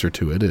the answer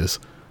to it.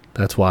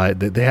 That's why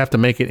they have to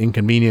make it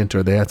inconvenient,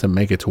 or they have to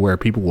make it to where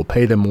people will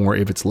pay them more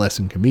if it's less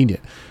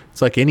inconvenient.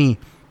 It's like any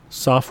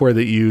software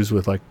that you use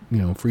with like,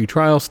 free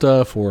trial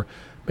stuff, or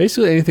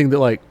basically anything that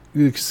like,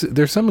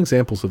 there's some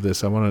examples of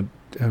this. I'm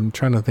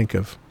trying to think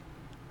of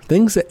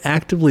things that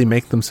actively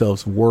make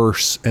themselves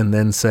worse and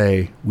then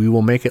say, we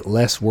will make it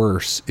less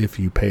worse if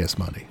you pay us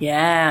money.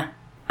 Yeah.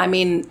 I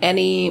mean,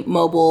 any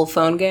mobile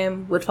phone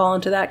game would fall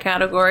into that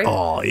category.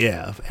 Oh,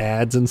 yeah.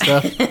 Ads and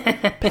stuff.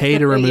 Pay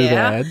to remove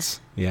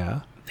ads.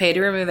 Yeah. Pay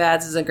to remove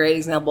ads is a great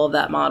example of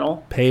that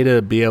model. Pay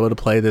to be able to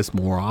play this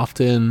more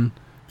often.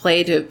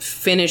 Play to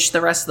finish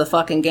the rest of the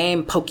fucking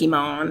game,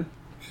 Pokemon.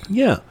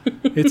 Yeah.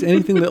 It's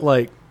anything that,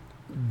 like,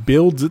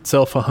 builds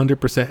itself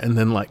 100% and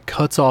then, like,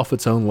 cuts off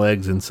its own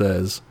legs and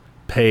says,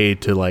 pay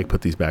to, like,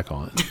 put these back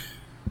on.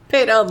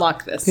 Pay to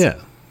unlock this.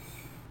 Yeah.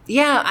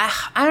 Yeah,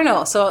 I don't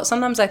know. So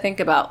sometimes I think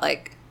about,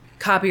 like,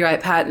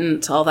 copyright,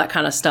 patent, all that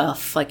kind of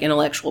stuff, like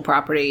intellectual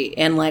property.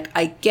 And, like,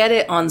 I get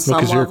it on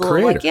some level. You're a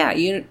creator. Like,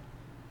 yeah,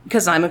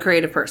 because I'm a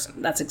creative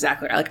person. That's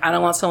exactly right. Like, I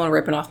don't want someone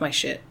ripping off my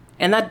shit.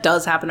 And that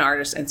does happen to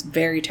artists, and it's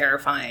very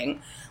terrifying.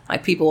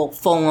 Like, people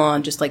full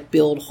on just, like,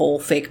 build whole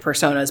fake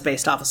personas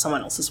based off of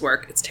someone else's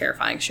work. It's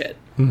terrifying shit.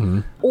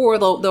 Mm-hmm. Or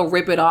they'll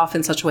rip it off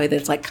in such a way that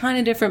it's, like, kind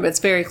of different, but it's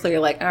very clear,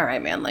 like, all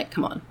right, man, like,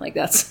 come on. Like,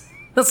 that's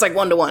like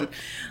 1-to-1.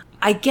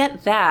 I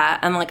get that,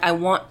 and, like,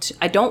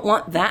 I don't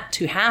want that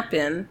to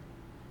happen.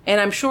 And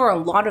I'm sure a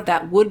lot of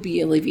that would be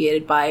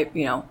alleviated by,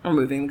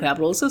 removing the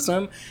capitalist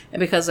system. And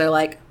because they're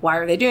like, why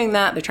are they doing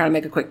that? They're trying to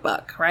make a quick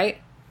buck,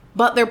 right?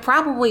 But there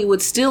probably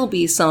would still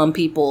be some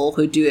people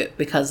who do it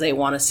because they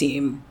want to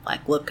seem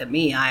like, look at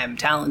me, I am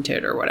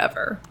talented or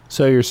whatever.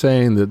 So you're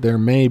saying that there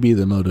may be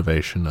the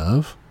motivation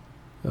of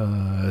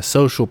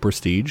social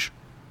prestige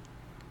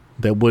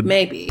that would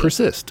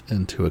persist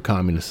into a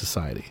communist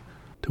society,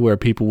 to where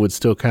people would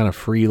still kind of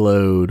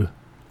freeload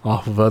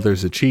off of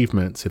others'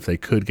 achievements if they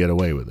could get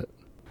away with it.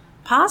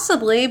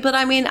 Possibly, but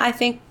I mean, I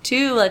think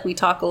too, like we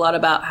talk a lot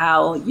about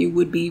how you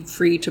would be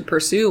free to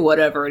pursue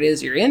whatever it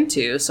is you're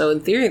into. So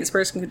in theory, this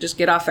person could just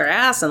get off their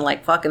ass and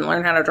like fucking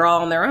learn how to draw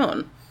on their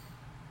own.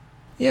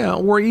 Yeah,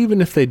 or even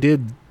if they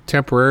did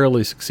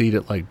temporarily succeed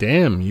at like,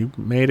 damn, you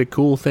made a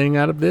cool thing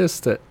out of this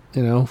that,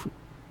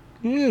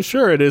 yeah,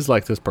 sure it is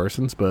like this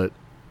person's, but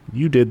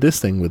you did this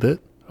thing with it.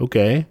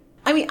 Okay.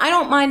 I mean, I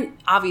don't mind,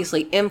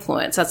 obviously,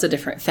 influence. That's a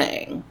different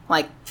thing.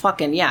 Like,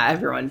 fucking, yeah,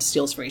 everyone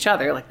steals from each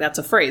other. Like, that's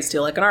a phrase,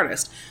 steal like an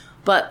artist.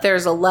 But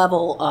there's a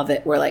level of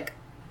it where, like,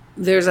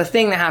 there's a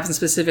thing that happens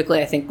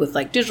specifically, I think, with,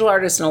 like, digital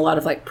artists and a lot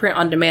of, like,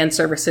 print-on-demand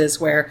services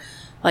where,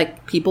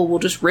 like, people will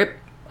just rip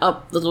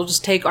up, they'll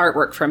just take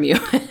artwork from you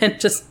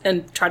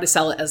and try to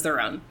sell it as their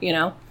own,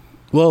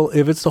 Well,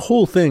 if it's the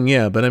whole thing,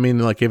 yeah. But, I mean,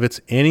 like, if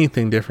it's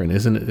anything different,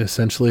 isn't it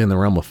essentially in the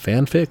realm of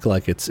fanfic?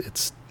 Like,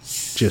 it's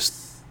just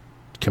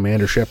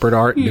Commander Shepard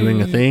art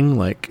doing a thing,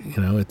 like,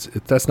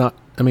 that's not,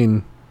 I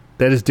mean,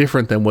 that is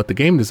different than what the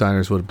game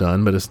designers would have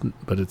done,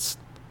 but it's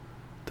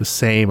the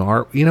same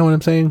art, you know what I'm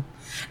saying?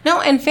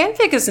 No, and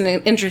fanfic is an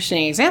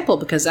interesting example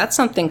because that's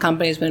something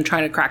companies have been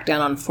trying to crack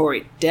down on for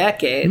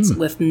decades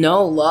with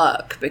no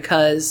luck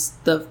because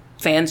the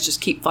fans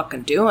just keep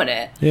fucking doing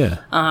it. Yeah.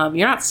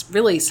 You're not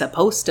really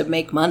supposed to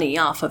make money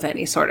off of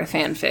any sort of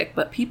fanfic,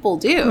 but people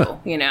do,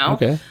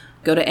 Okay.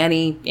 Go to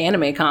any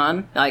anime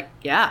con, like,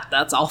 yeah,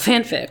 that's all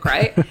fanfic,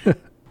 right?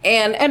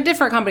 and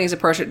different companies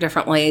approach it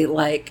differently.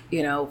 Like,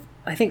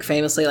 I think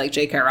famously, like,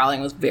 J.K.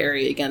 Rowling was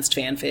very against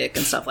fanfic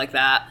and stuff like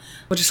that,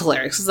 which is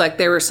hilarious. It's like,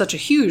 there was such a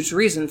huge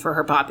reason for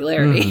her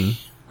popularity.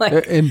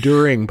 Like,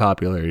 enduring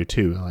popularity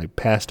too, like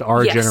past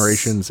our Yes.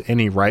 generation's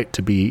any right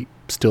to be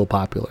still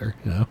popular,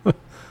 you know?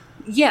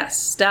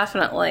 yes,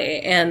 definitely.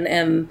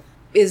 And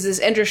is this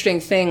interesting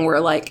thing where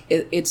like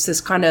it's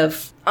this kind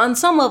of, on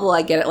some level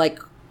I get it, like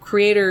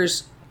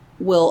creators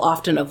will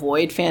often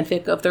avoid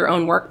fanfic of their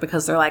own work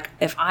because they're like,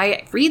 if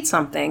I read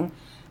something,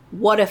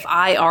 what if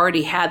I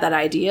already had that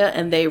idea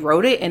and they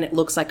wrote it and it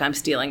looks like I'm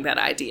stealing that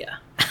idea?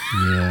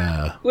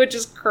 Yeah. Which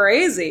is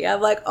crazy.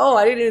 I'm like, oh,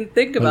 I didn't even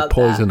think about Like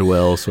poisoned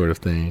well sort of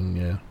thing,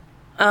 yeah.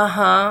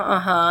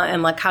 that.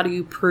 And like, how do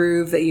you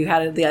prove that you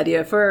had the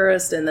idea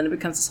first? And then it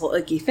becomes this whole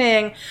icky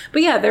thing.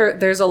 But yeah,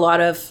 there's a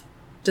lot of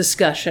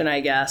discussion, I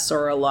guess,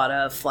 or a lot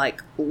of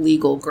like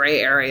legal gray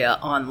area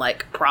on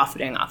like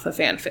profiting off of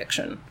fan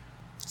fiction.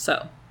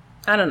 So,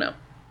 I don't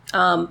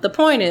know. The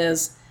point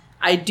is,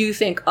 I do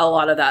think a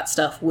lot of that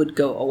stuff would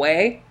go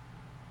away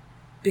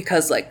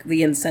because like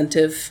the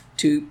incentive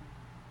to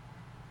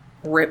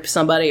rip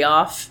somebody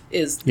off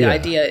is, the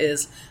idea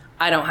is,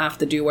 I don't have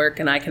to do work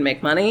and I can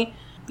make money.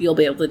 You'll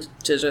be able to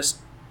just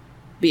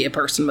be a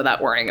person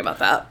without worrying about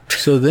that.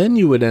 So then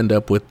you would end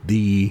up with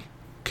the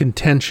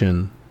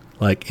contention,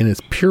 like in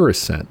its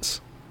purest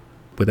sense,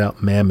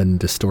 without mammon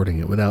distorting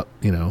it, without,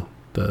 you know,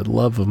 the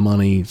love of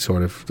money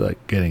sort of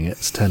like getting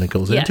its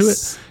tentacles into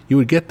it. You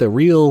would get the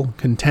real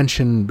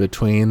contention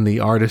between the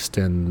artist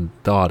and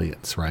the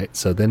audience, right?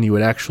 So then you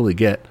would actually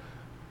get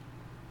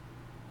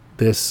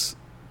this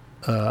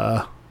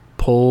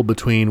pull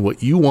between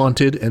what you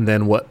wanted and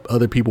then what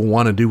other people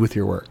want to do with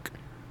your work.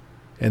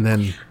 And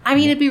then, I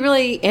mean, it'd be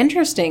really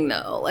interesting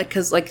though, like,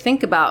 because like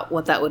think about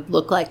what that would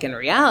look like in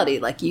reality.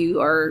 Like you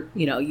are,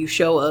 you know, you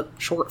show a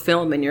short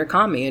film in your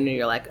commie and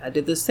you're like, I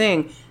did this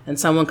thing, and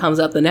someone comes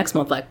up the next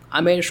month like,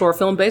 I made a short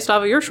film based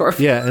off of your short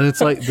film. yeah, and it's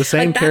like the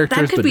same Like, that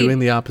characters could but be- doing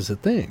the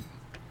opposite thing.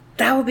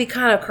 That would be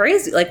kind of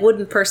crazy. Like,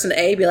 wouldn't person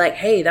A be like,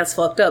 hey, that's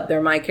fucked up,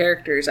 they're my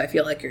characters, I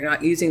feel like you're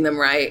not using them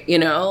right, you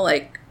know,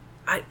 like,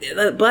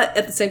 but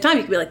at the same time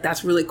you could be like,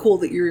 that's really cool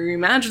that you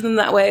reimagine them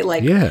that way.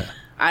 Like, Yeah.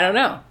 I don't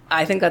know.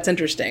 I think that's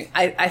interesting.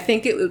 I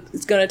think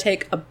it's going to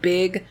take a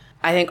big...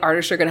 I think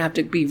artists are going to have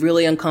to be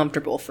really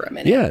uncomfortable for a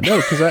minute. Yeah, no,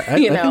 because I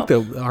think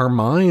that our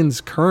minds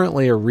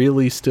currently are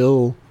really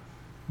still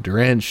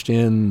drenched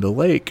in the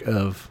lake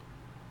of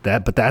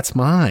that, but that's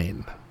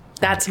mine.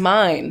 That's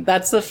mine.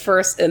 That's the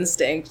first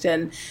instinct.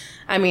 And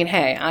I mean,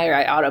 hey, I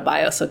write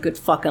autobio, so good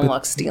fucking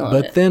luck stealing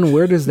it. But then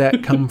where does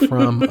that come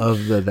from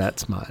of the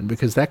that's mine?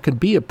 Because that could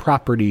be a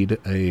property to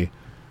a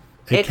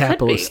It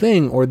capitalist could be.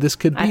 thing, or this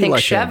could be I think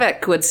like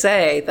Shevek would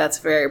say that's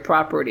very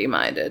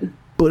property-minded.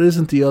 but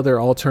isn't the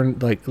other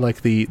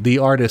like the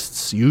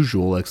artist's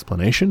usual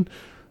explanation?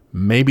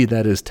 Maybe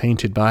that is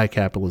tainted by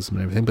capitalism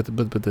and everything, but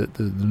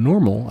the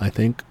normal, I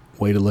think,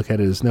 way to look at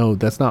it is no,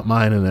 that's not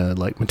mine in a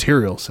like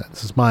material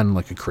sense. It's mine in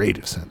like a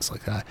creative sense.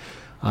 Like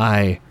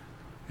I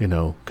you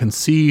know,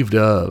 conceived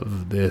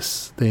of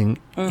this thing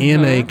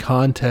in a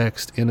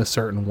context in a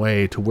certain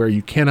way to where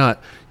you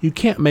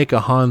can't make a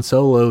Han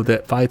Solo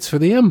that fights for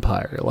the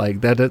Empire. Like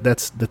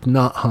that's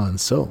not Han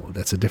Solo.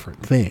 That's a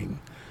different thing.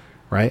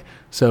 Right?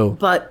 So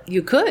But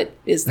you could,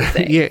 is the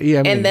thing. Yeah,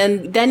 I mean-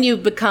 and then you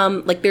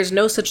become, like, there's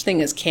no such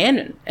thing as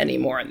canon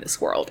anymore in this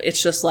world.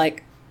 It's just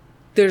like,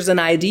 there's an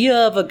idea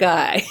of a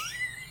guy.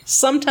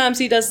 Sometimes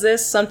he does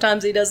this,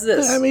 sometimes he does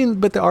this. I mean,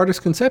 but the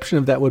artist's conception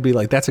of that would be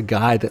like, that's a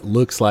guy that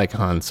looks like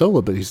Han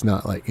Solo, but he's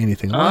not like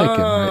anything like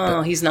him. Right?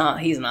 Oh, he's not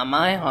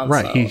my Han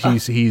Right.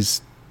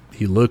 Solo.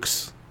 He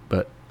looks,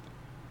 but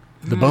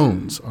the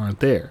bones aren't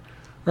there.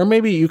 Or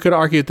maybe you could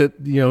argue that,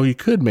 you know, you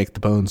could make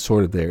the bones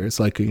sort of there. It's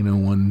like, you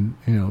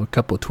know, a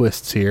couple of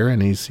twists here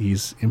and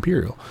he's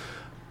Imperial.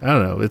 I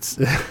don't know. It's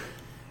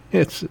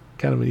it's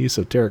kind of an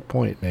esoteric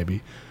point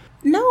maybe.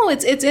 No,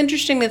 it's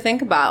interesting to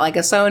think about. Like,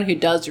 as someone who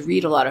does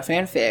read a lot of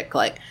fanfic,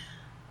 like,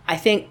 I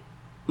think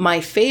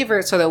my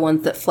favorites are the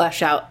ones that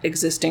flesh out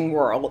existing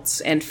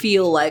worlds and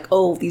feel like,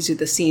 oh, these are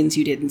the scenes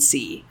you didn't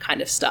see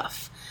kind of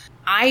stuff.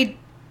 I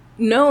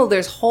know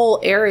there's whole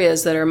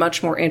areas that are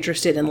much more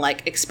interested in,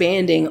 like,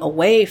 expanding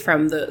away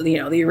from the, you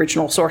know, the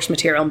original source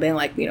material and being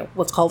like, you know,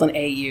 what's called an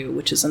AU,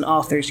 which is an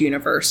author's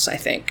universe, I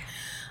think.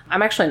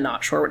 I'm actually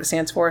not sure what it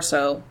stands for,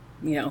 so,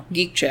 you know,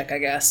 geek chick, I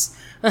guess.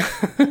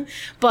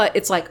 But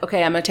it's like,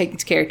 okay, I'm going to take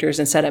these characters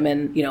and set them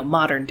in, you know,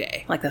 modern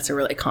day. Like, that's a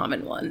really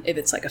common one if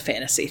it's like a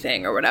fantasy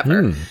thing or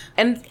whatever.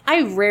 And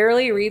I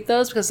rarely read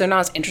those because they're not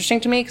as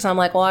interesting to me because I'm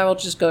like, well, I will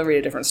just go read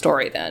a different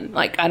story then.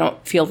 Like, I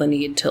don't feel the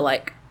need to,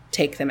 like,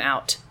 take them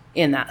out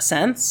in that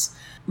sense.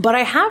 But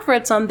I have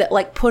read some that,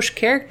 like, push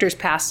characters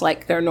past,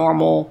 like, their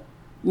normal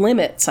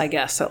limits, I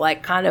guess. So,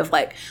 like, kind of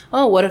like,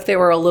 oh, what if they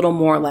were a little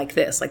more like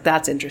this? Like,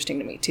 that's interesting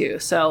to me too.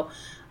 So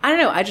I don't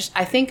know.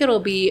 I think it'll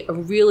be a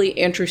really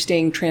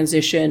interesting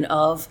transition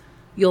of,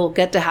 you'll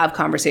get to have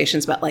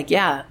conversations about, like,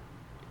 yeah,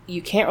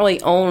 you can't really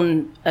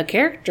own a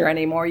character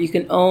anymore. You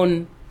can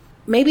own,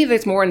 maybe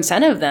there's more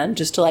incentive then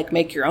just to, like,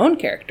 make your own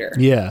character.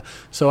 Yeah.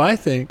 So I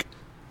think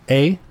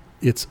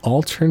it's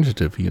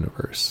alternative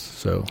universe.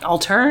 So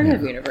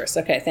Alternative universe.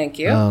 Okay, thank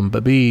you.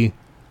 but B,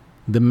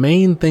 the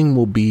main thing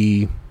will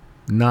be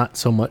not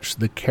so much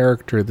the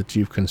character that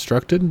you've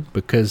constructed,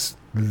 because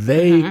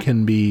they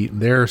can be,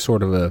 they're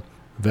sort of a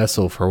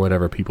vessel for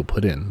whatever people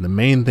put in. The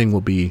main thing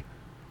will be,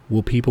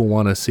 will people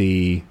want to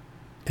see,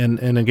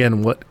 and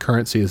again, what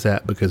currency is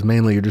that? Because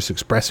mainly you're just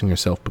expressing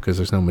yourself, because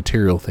there's no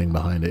material thing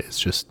behind it.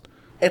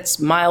 It's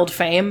mild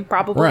fame,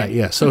 probably. Right,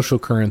 yeah, social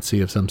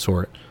currency of some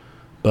sort.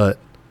 But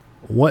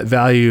what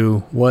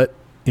value, what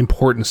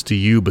importance do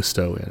you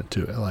bestow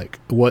into it? Like,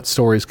 what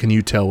stories can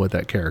you tell with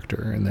that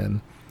character? And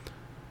then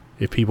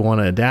if people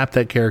want to adapt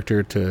that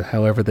character to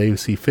however they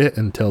see fit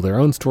and tell their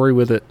own story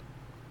with it,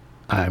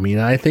 I mean,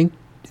 I think,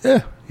 I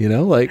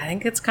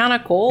think it's kind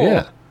of cool.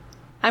 Yeah.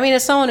 I mean,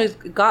 as someone who's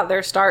got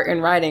their start in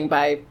writing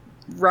by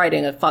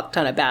writing a fuck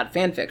ton of bad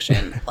fan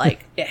fiction,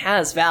 like, it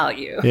has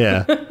value.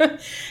 Yeah.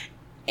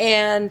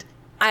 And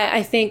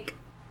I think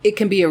it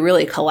can be a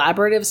really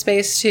collaborative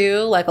space too.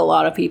 Like, a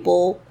lot of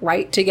people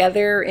write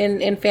together in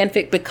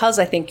fanfic, because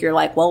I think you're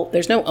like, well,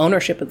 there's no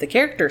ownership of the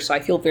character, so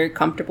I feel very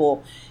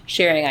comfortable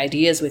sharing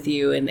ideas with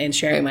you and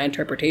sharing my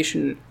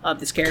interpretation of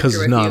this character with you.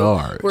 Because it's not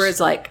ours.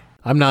 Whereas, like,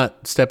 I'm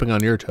not stepping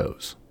on your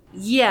toes.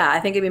 Yeah, I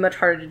think it'd be much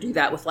harder to do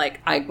that with,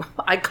 like,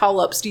 I call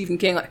up Stephen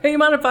King, like, hey, you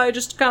mind if I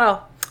just kind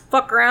of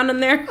fuck around in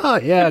there? Oh,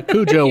 yeah,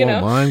 Cujo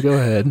won't mind. Go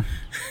ahead.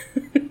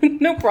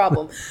 No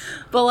problem.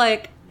 But,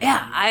 like,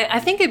 yeah, I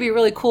think it'd be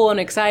really cool and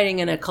exciting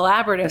in a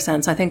collaborative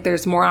sense. I think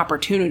there's more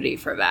opportunity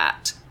for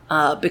that,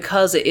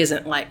 because it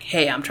isn't like,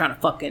 hey, I'm trying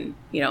to fucking,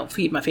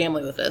 feed my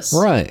family with this.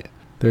 Right.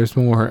 There's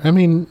more. I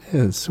mean,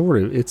 it's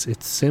sort of, it's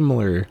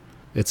similar.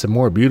 It's a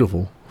more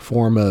beautiful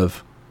form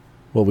of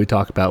what we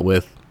talk about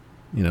with,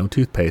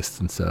 toothpaste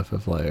and stuff,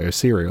 of like, or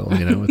cereal,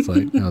 it's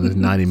like, there's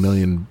 90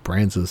 million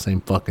brands of the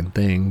same fucking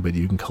thing, but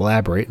you can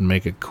collaborate and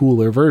make a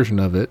cooler version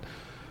of it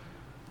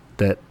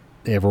that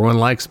everyone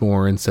likes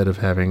more, instead of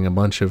having a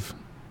bunch of,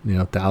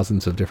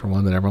 thousands of different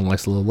ones that everyone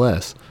likes a little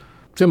less.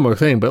 Similar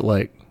thing, but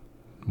like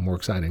more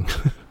exciting.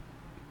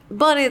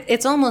 But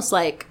it's almost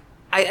like,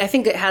 I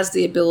think it has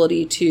the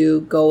ability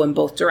to go in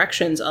both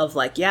directions of,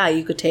 like, yeah,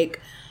 you could take,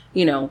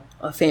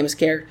 a famous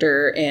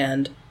character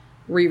and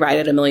rewrite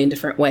it a million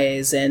different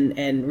ways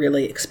and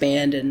really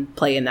expand and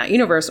play in that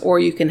universe, or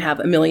you can have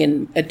a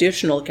million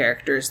additional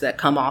characters that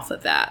come off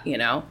of that,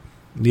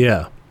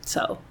 Yeah.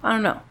 So, I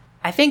don't know.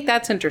 I think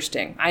that's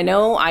interesting. I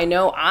know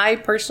I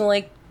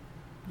personally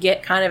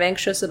get kind of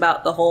anxious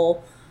about the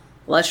whole,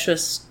 let's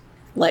just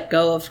let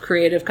go of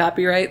creative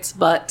copyrights,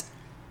 but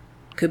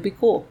could be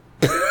cool.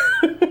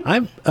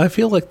 I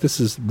feel like this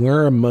is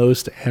where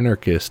most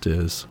anarchist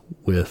is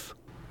with,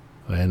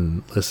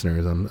 and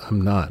listeners,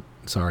 I'm not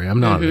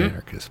an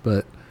anarchist,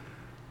 but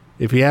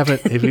if you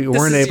weren't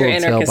able to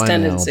tell by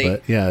tendency. Now,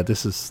 but yeah,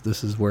 this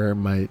is where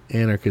my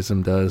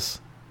anarchism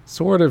does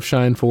sort of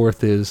shine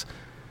forth is,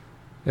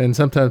 and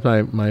sometimes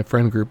my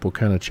friend group will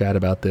kind of chat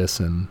about this,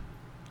 and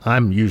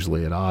I'm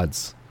usually at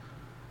odds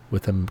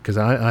with them, because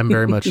I'm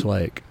very much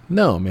like,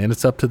 no, man,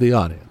 it's up to the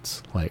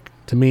audience. Like,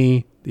 to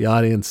me, the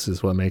audience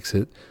is what makes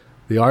it.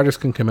 The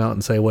artist can come out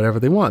and say whatever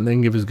they want, and they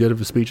can give as good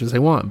of a speech as they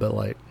want, but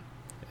like,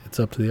 it's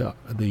up to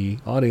the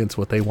audience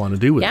what they want to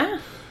do with it.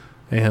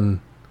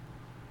 And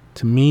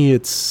to me,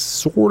 it's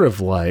sort of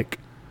like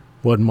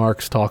what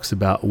Marx talks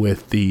about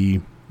with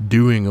the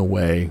doing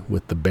away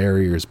with the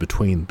barriers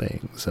between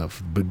things,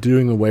 but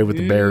doing away with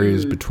the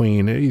barriers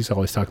between, he's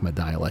always talking about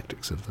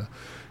dialectics of the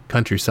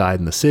countryside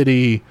and the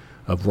city,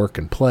 of work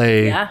and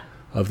play,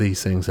 of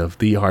these things, of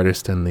the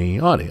artist and the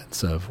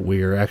audience, of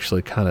we're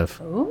actually kind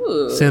of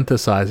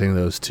synthesizing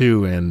those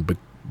two and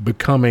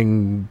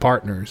becoming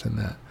partners in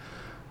that.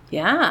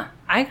 Yeah,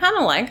 I kind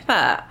of like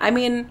that. I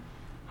mean,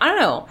 I don't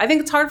know. I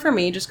think it's hard for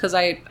me just because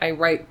I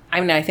write, I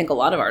mean, I think a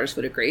lot of artists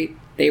would agree.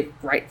 They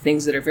write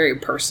things that are very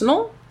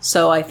personal.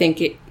 So I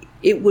think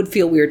it would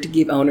feel weird to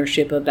give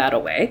ownership of that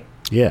away.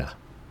 Yeah.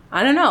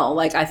 I don't know.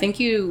 Like, I think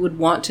you would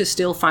want to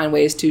still find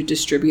ways to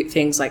distribute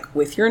things, like,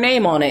 with your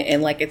name on it.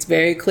 And, like, it's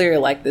very clear,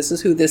 like, this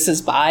is who this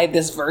is by,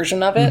 this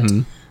version of it.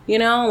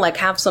 Mm-hmm. Like,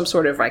 have some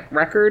sort of, like,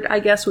 record,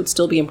 I guess, would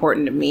still be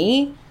important to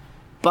me.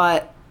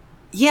 But,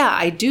 yeah,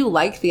 I do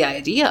like the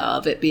idea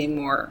of it being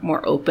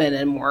more open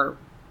and more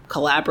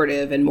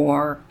collaborative and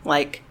more,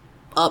 like,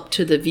 up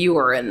to the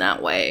viewer in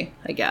that way,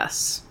 I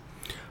guess.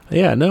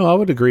 Yeah, no, I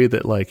would agree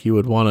that, like, you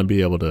would want to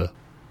be able to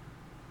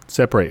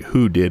separate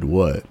who did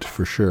what,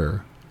 for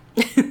sure.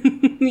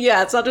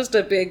 Yeah, it's not just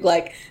a big,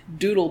 like,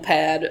 doodle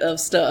pad of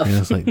stuff. And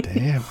it's like,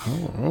 damn,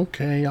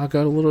 okay, y'all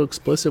got a little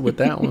explicit with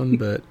that one,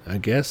 but I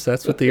guess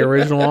that's what the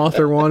original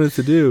author wanted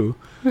to do.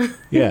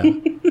 Yeah.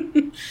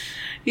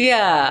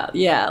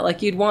 Yeah,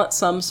 like, you'd want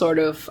some sort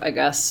of, I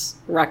guess,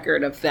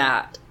 record of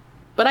that.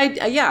 But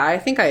I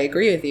think I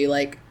agree with you.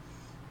 Like,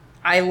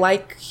 I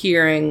like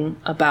hearing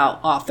about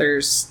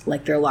authors,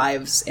 like, their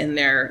lives and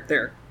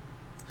their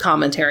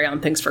commentary on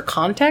things for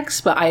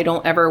context, but I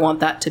don't ever want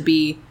that to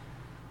be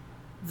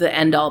the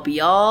end-all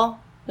be-all,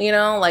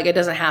 Like, it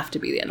doesn't have to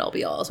be the end-all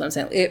be-all, is what I'm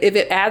saying. If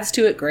it adds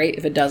to it, great.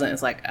 If it doesn't,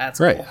 it's like, that's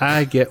right. Cool.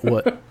 I get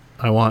what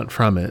I want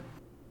from it,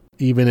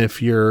 even if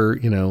you're,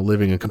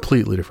 living a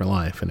completely different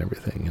life and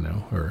everything,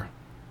 or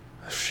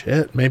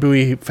shit, maybe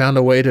we found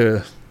a way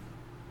to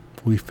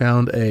we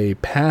found a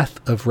path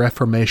of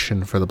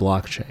reformation for the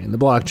blockchain. The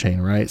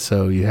blockchain, right?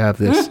 So you have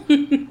this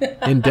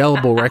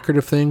indelible record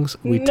of things.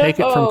 We take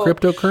it from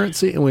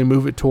cryptocurrency and we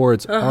move it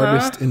towards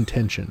artist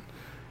intention.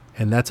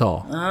 And that's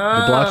all. The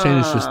blockchain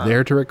is just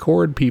there to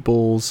record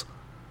people's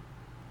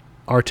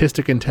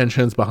artistic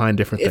intentions behind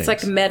different things.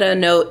 It's like meta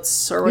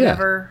notes or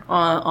whatever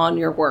on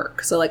your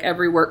work. So like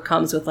every work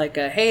comes with like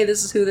a, hey,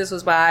 this is who this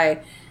was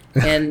by,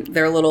 and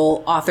their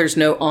little author's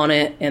note on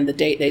it and the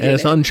date they did it. And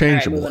it's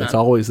unchangeable. It's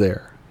always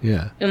there.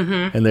 Yeah.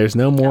 Mm-hmm. And there's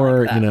no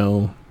more,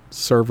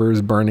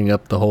 servers burning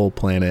up the whole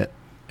planet.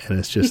 And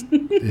it's just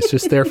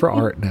there for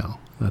art now.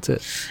 That's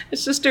it.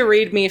 It's just a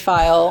README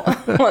file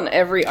on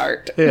every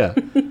art. Yeah.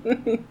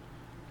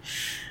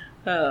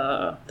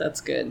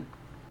 That's good.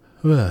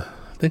 I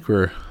think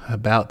we're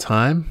about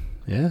time.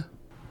 Yeah.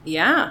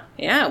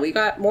 Yeah. We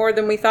got more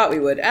than we thought we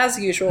would, as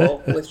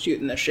usual with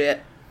shooting the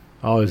shit.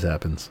 Always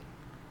happens.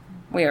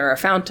 We are a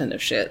fountain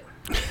of shit.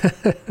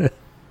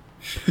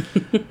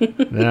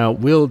 Now,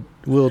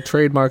 we'll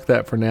trademark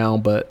that for now,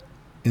 but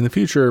in the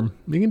future,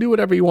 you can do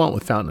whatever you want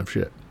with Fountain of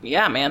Shit.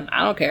 Yeah, man.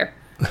 I don't care.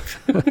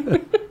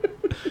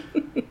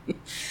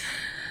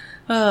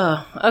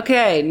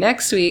 Okay.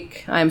 Next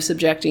week, I'm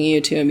subjecting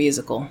you to a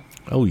musical.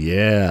 Oh,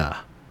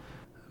 yeah.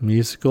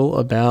 Musical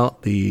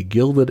about the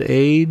Gilded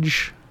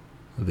Age,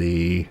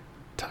 the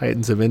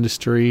titans of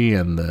industry,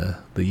 and the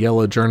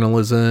yellow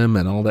journalism,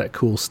 and all that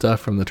cool stuff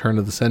from the turn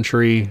of the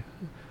century.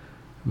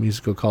 A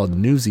musical called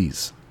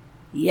Newsies.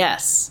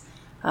 Yes.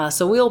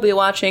 So we'll be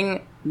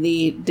watching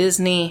the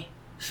Disney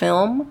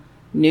film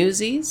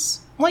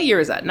Newsies. What year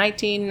is that?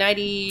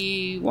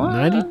 1991?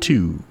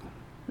 92.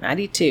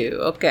 92.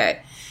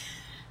 Okay.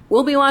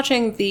 We'll be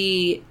watching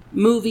the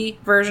movie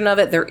version of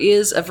it. There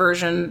is a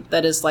version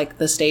that is like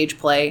the stage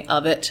play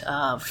of it.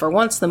 For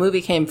once, the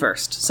movie came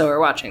first, so we're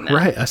watching that.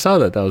 Right. I saw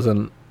that. That was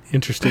an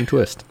interesting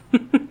twist.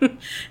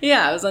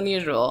 Yeah, it was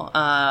unusual.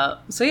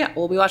 So yeah,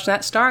 we'll be watching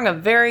that, starring a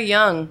very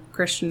young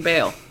Christian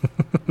Bale.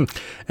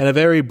 And a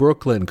very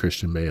Brooklyn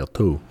Christian Bale,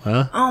 too.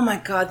 Huh? Oh my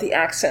God, the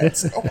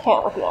accents. I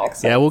can't with the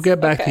accents. Yeah, we'll get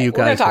back to you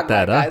guys with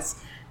that, huh?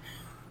 Guys.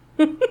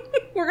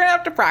 We're going to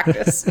have to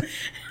practice.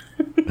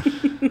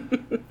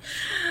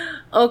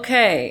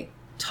 Okay.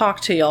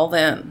 Talk to y'all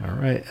then. All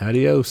right.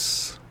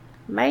 Adios.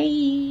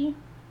 Bye.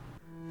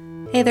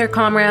 Hey there,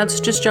 comrades.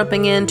 Just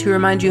jumping in to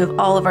remind you of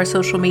all of our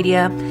social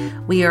media.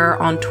 We are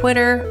on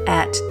Twitter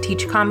at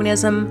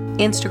TeachCommunism,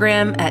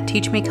 Instagram at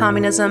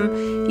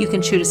TeachMeCommunism. You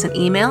can shoot us an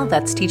email.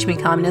 That's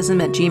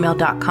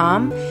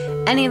teachmecommunism@gmail.com.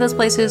 Any of those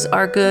places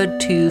are good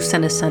to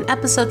send us an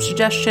episode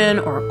suggestion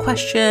or a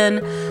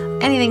question,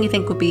 anything you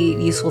think would be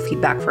useful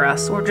feedback for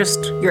us, or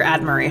just your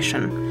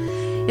admiration.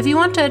 If you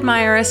want to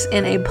admire us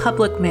in a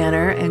public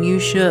manner, and you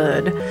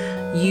should,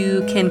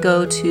 you can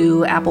go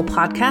to Apple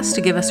Podcasts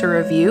to give us a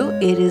review.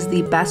 It is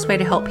the best way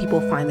to help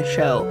people find the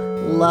show.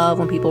 Love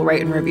when people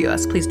write and review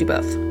us. Please do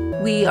both.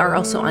 We are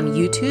also on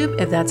YouTube,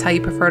 if that's how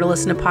you prefer to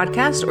listen to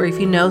podcasts, or if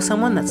you know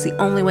someone that's the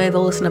only way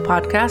they'll listen to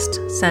podcasts,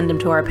 send them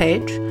to our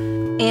page.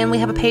 And we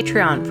have a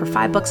Patreon. For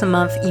 $5 a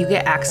month, you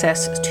get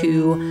access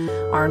to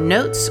our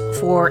notes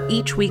for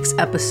each week's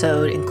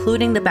episode,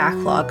 including the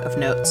backlog of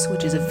notes,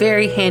 which is a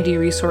very handy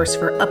resource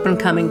for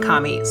up-and-coming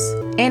commies.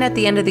 And at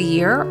the end of the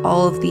year,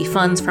 all of the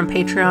funds from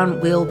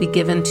Patreon will be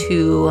given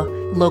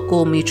to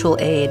local mutual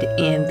aid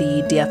in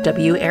the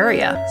DFW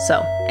area.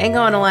 So, ain't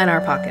going to line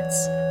our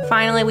pockets.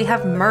 Finally, we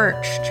have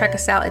merch. Check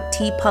us out at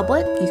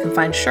TeePublic. You can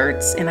find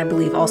shirts and I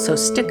believe also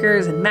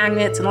stickers and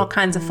magnets and all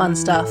kinds of fun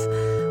stuff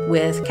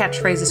with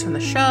catchphrases from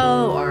the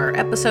show or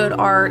episode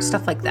art,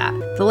 stuff like that.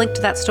 The link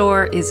to that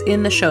store is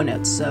in the show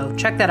notes, so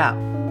check that out.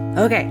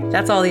 Okay,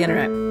 that's all the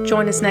internet.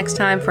 Join us next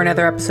time for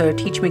another episode of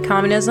Teach Me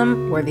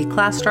Communism, where the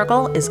class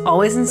struggle is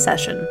always in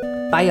session.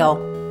 Bye,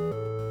 y'all.